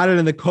 Democrats got it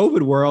in the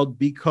COVID world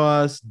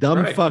because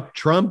fuck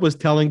Trump was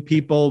telling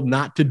people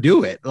not to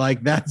do it.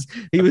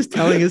 He was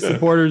telling his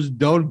supporters,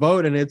 don't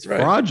vote, and it's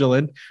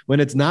fraudulent when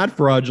it's not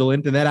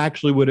fraudulent, and that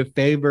actually would have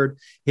favored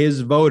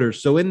his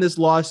voters. So in this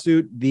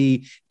lawsuit,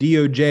 the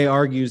DOJ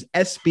argues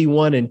SB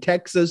 1 in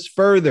Texas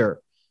further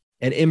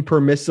and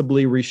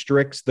impermissibly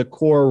restricts the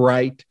core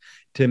right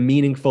to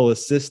meaningful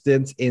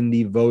assistance in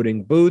the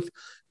voting booth,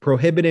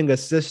 prohibiting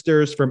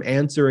assisters from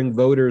answering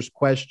voters'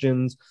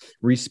 questions,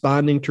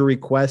 responding to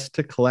requests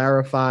to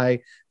clarify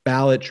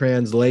ballot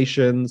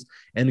translations,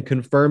 and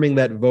confirming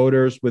that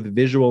voters with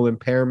visual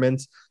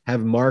impairments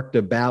have marked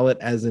a ballot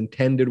as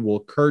intended will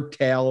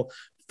curtail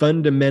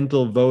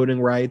fundamental voting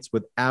rights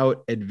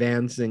without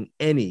advancing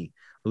any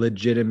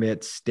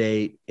legitimate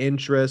state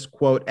interest.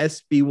 Quote,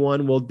 SB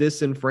 1 will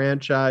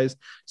disenfranchise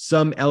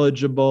some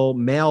eligible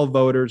male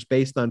voters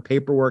based on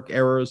paperwork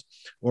errors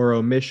or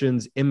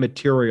omissions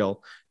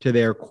immaterial to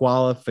their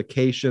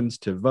qualifications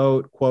to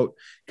vote. Quote,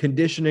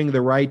 conditioning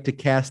the right to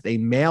cast a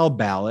mail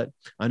ballot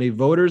on a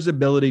voter's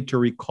ability to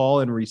recall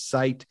and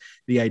recite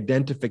the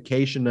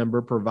identification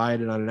number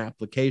provided on an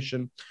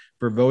application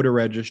for voter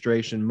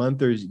registration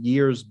months or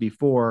years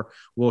before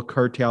will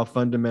curtail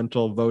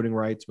fundamental voting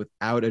rights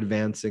without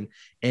advancing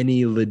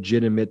any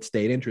legitimate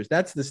state interest.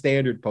 That's the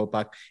standard,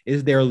 Popok.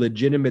 Is there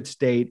legitimate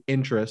state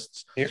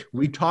interests? Here.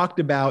 We talked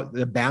about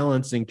the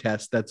balancing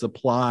test that's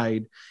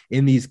applied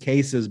in these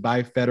cases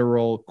by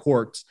federal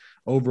courts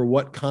over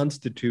what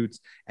constitutes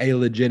a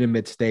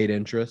legitimate state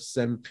interest.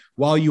 And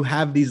while you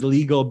have these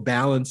legal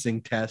balancing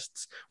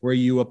tests where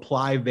you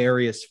apply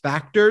various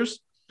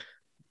factors,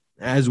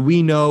 as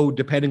we know,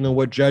 depending on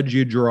what judge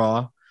you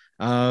draw,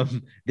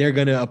 they're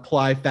going to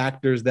apply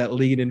factors that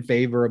lead in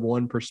favor of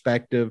one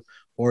perspective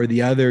or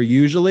the other.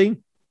 Usually,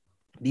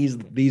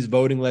 these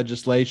voting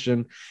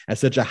legislation as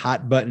such a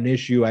hot button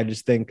issue, I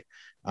just think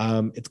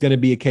it's going to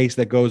be a case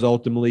that goes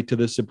ultimately to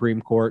the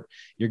Supreme Court.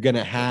 You're going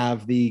to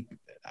have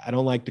I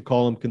don't like to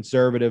call them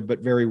conservative,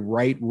 but very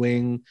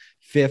right-wing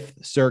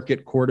Fifth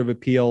Circuit Court of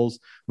Appeals,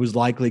 who's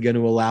likely going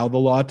to allow the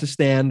law to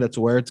stand. That's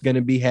where it's going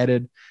to be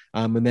headed.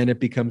 And then it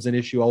becomes an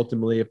issue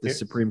ultimately if the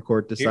Supreme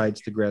Court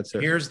decides to grant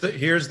cert.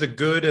 Here's the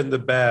good and the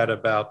bad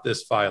about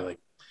this filing.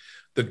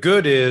 The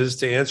good is,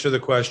 to answer the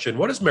question,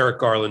 what is Merrick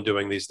Garland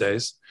doing these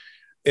days?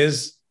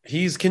 Is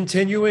he's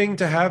continuing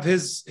to have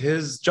his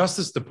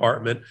Justice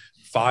Department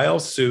file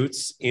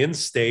suits in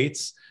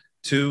states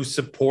to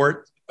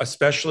support,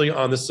 especially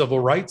on the civil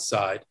rights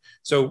side.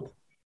 So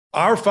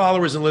our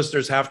followers and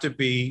listeners have to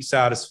be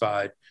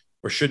satisfied,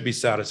 or should be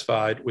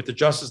satisfied, with the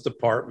Justice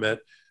Department,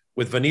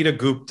 with Vanita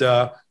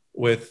Gupta,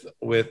 with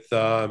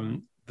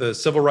the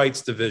Civil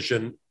Rights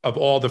Division, of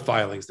all the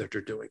filings that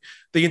they're doing.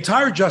 The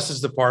entire Justice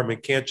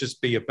Department can't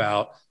just be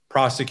about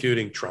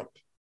prosecuting Trump.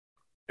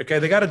 Okay,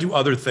 they got to do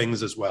other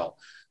things as well.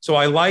 So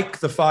I like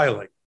the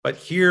filing, but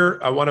here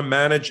I want to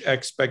manage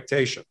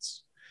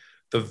expectations.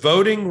 The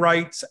Voting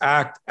Rights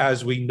Act,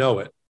 as we know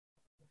it,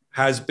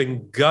 has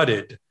been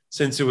gutted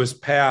since it was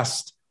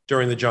passed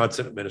during the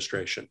Johnson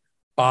administration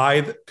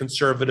by the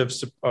conservative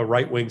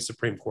right-wing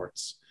Supreme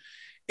Courts,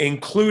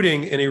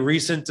 including in a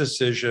recent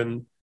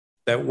decision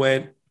that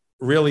went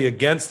really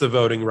against the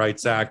Voting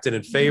Rights Act and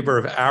in favor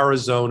of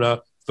Arizona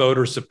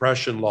voter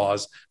suppression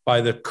laws by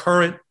the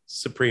current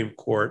Supreme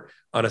Court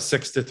on a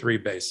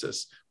 6-3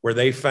 basis, where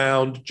they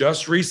found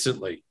just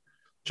recently,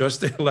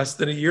 just less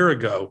than a year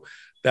ago,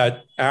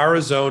 that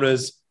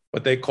Arizona's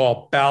what they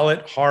call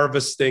ballot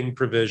harvesting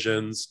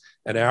provisions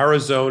and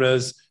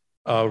Arizona's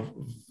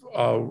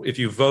if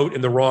you vote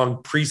in the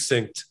wrong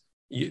precinct,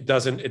 it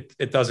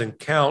doesn't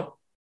count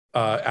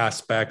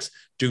aspects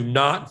do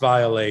not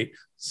violate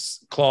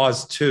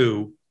Clause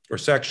 2 or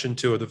Section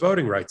 2 of the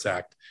Voting Rights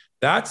Act.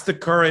 That's the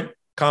current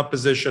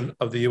composition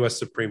of the U.S.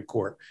 Supreme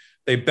Court.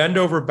 They bend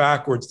over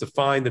backwards to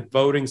find that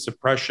voting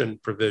suppression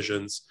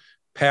provisions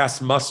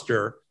pass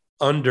muster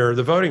under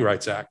the Voting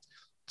Rights Act.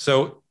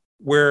 So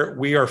where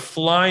we are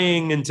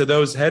flying into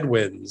those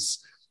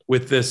headwinds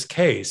with this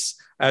case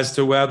as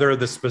to whether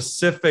the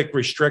specific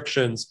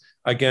restrictions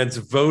against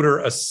voter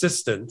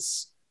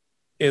assistance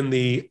in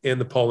the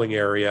polling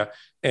area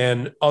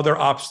and other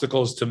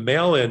obstacles to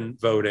mail-in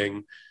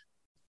voting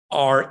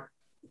are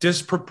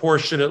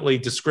disproportionately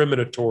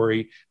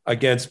discriminatory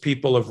against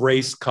people of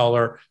race,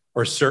 color,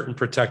 or certain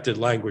protected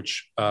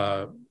language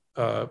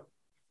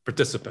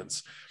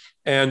participants.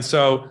 And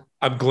so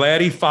I'm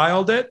glad he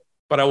filed it,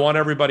 but I want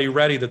everybody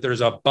ready that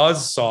there's a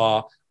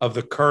buzzsaw of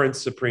the current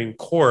Supreme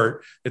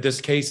Court that this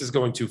case is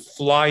going to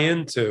fly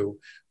into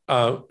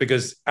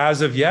because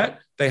as of yet,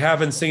 they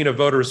haven't seen a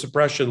voter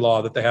suppression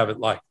law that they haven't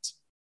liked.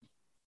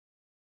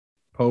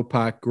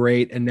 Popok,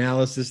 great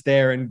analysis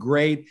there, and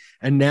great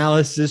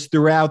analysis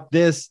throughout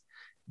this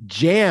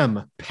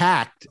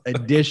jam-packed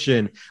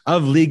edition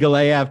of Legal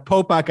AF.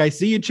 Popok, I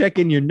see you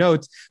checking your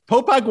notes.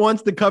 Popok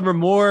wants to cover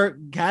more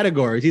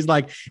categories. He's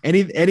like,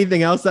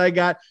 anything else I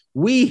got?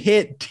 We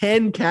hit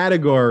 10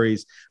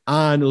 categories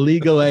on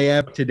Legal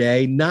AF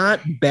today.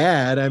 Not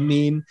bad. I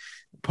mean,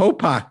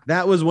 Popok,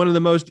 that was one of the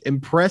most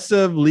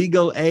impressive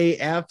Legal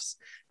AFs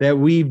that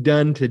we've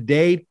done to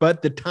date,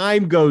 but the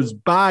time goes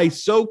by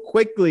so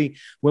quickly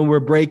when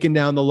we're breaking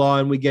down the law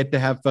and we get to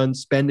have fun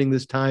spending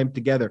this time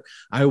together.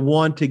 I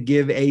want to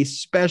give a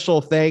special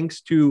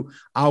thanks to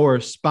our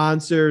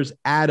sponsors,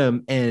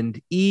 Adam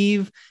and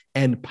Eve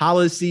and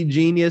Policy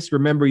Genius.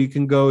 Remember, you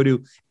can go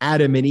to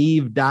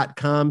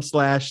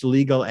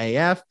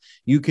adamandeve.com/legalaf.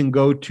 You can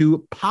go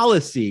to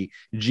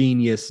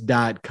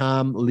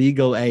policygenius.com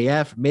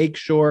legalaf. Make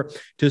sure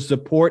to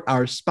support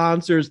our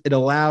sponsors. It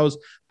allows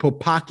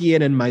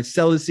Popokian and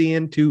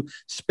Mycelician to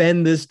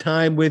spend this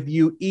time with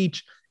you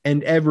each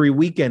and every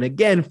weekend.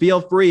 Again,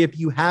 feel free if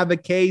you have a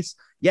case.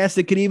 Yes,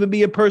 it can even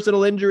be a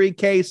personal injury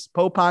case.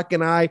 Popok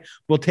and I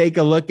will take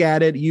a look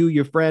at it. You,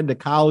 your friend, a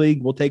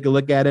colleague, will take a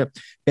look at it.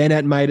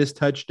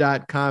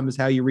 Ben@MidasTouch.com is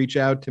how you reach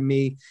out to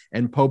me.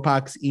 And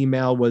Popok's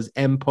email was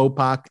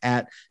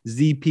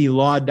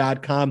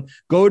mpopok@zplaw.com.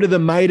 Go to the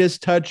Midas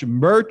Touch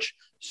merch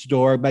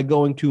store by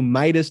going to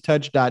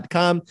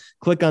MidasTouch.com.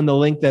 Click on the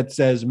link that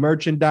says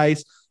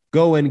merchandise.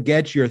 Go and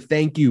get your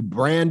Thank You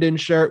Brandon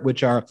shirt,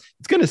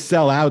 it's going to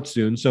sell out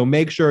soon. So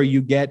make sure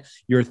you get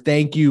your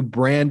Thank You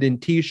Brandon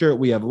t-shirt.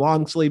 We have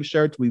long sleeve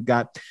shirts. We've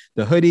got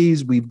the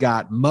hoodies. We've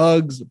got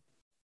mugs.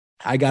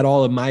 I got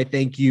all of my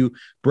Thank You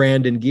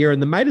Brandon gear, and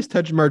the Midas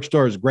Touch merch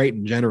store is great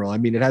in general. I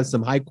mean, it has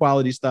some high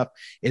quality stuff.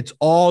 It's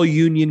all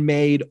union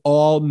made,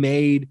 all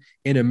made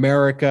in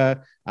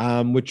America,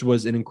 which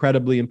was an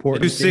incredibly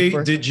important.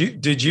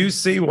 Did you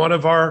see one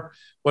of our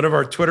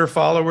Twitter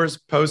followers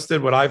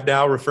posted what I've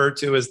now referred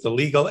to as the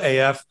Legal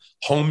AF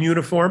home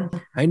uniform?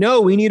 I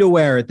know, we need to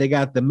wear it. They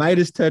got the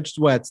Midas Touch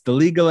sweats, the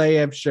Legal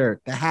AF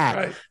shirt, the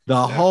hat,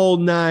 whole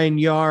 9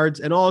 yards.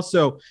 And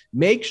also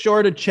make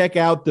sure to check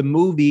out the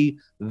movie,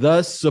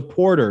 The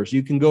Supporters.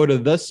 You can go to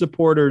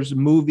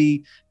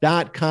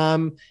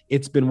thesupportersmovie.com.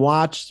 It's been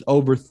watched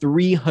over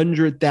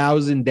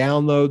 300,000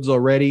 downloads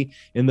already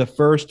in the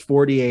first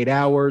 48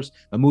 hours.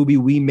 A movie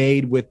we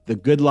made with The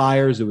Good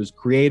Liars. It was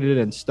created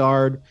and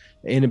starred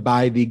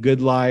by the Good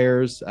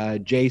Liars,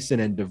 Jason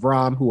and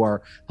DeVram, who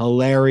are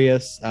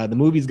hilarious. The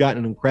movie's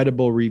gotten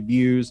incredible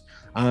reviews.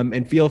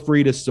 And feel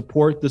free to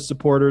support The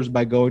Supporters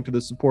by going to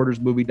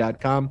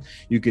thesupportersmovie.com.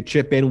 You could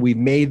chip in. We've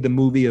made the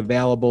movie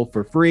available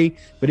for free,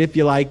 but if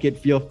you like it,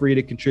 feel free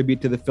to contribute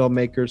to the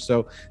filmmakers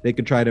so they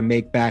can try to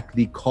make back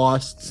the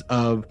costs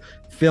of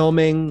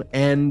filming.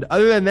 And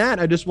other than that,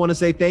 I just want to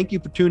say thank you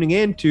for tuning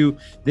in to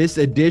this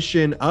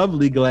edition of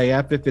Legal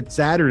AF. If it's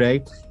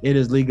Saturday, it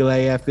is Legal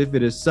AF. If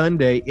it is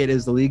Sunday, it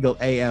is Legal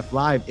AF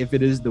Live. If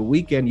it is the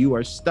weekend, you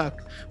are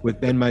stuck with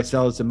Ben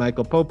Meiselas and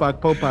Michael Popak.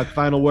 Popak,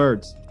 final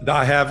words.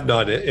 I have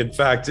none. In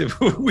fact,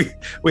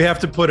 we have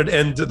to put an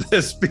end to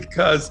this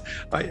because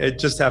I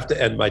just have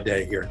to end my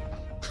day here.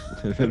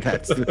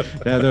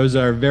 Those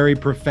are very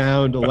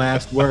profound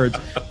last words.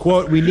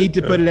 Quote, we need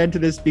to put an end to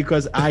this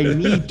because I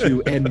need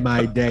to end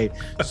my day.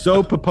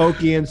 So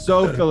Popokian,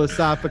 so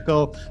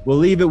philosophical. We'll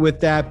leave it with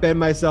that. Ben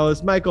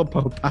Meiselas, Michael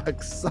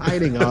Popak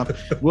signing off.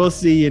 We'll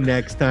see you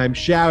next time.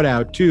 Shout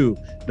out to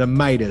the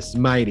Midas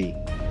Mighty.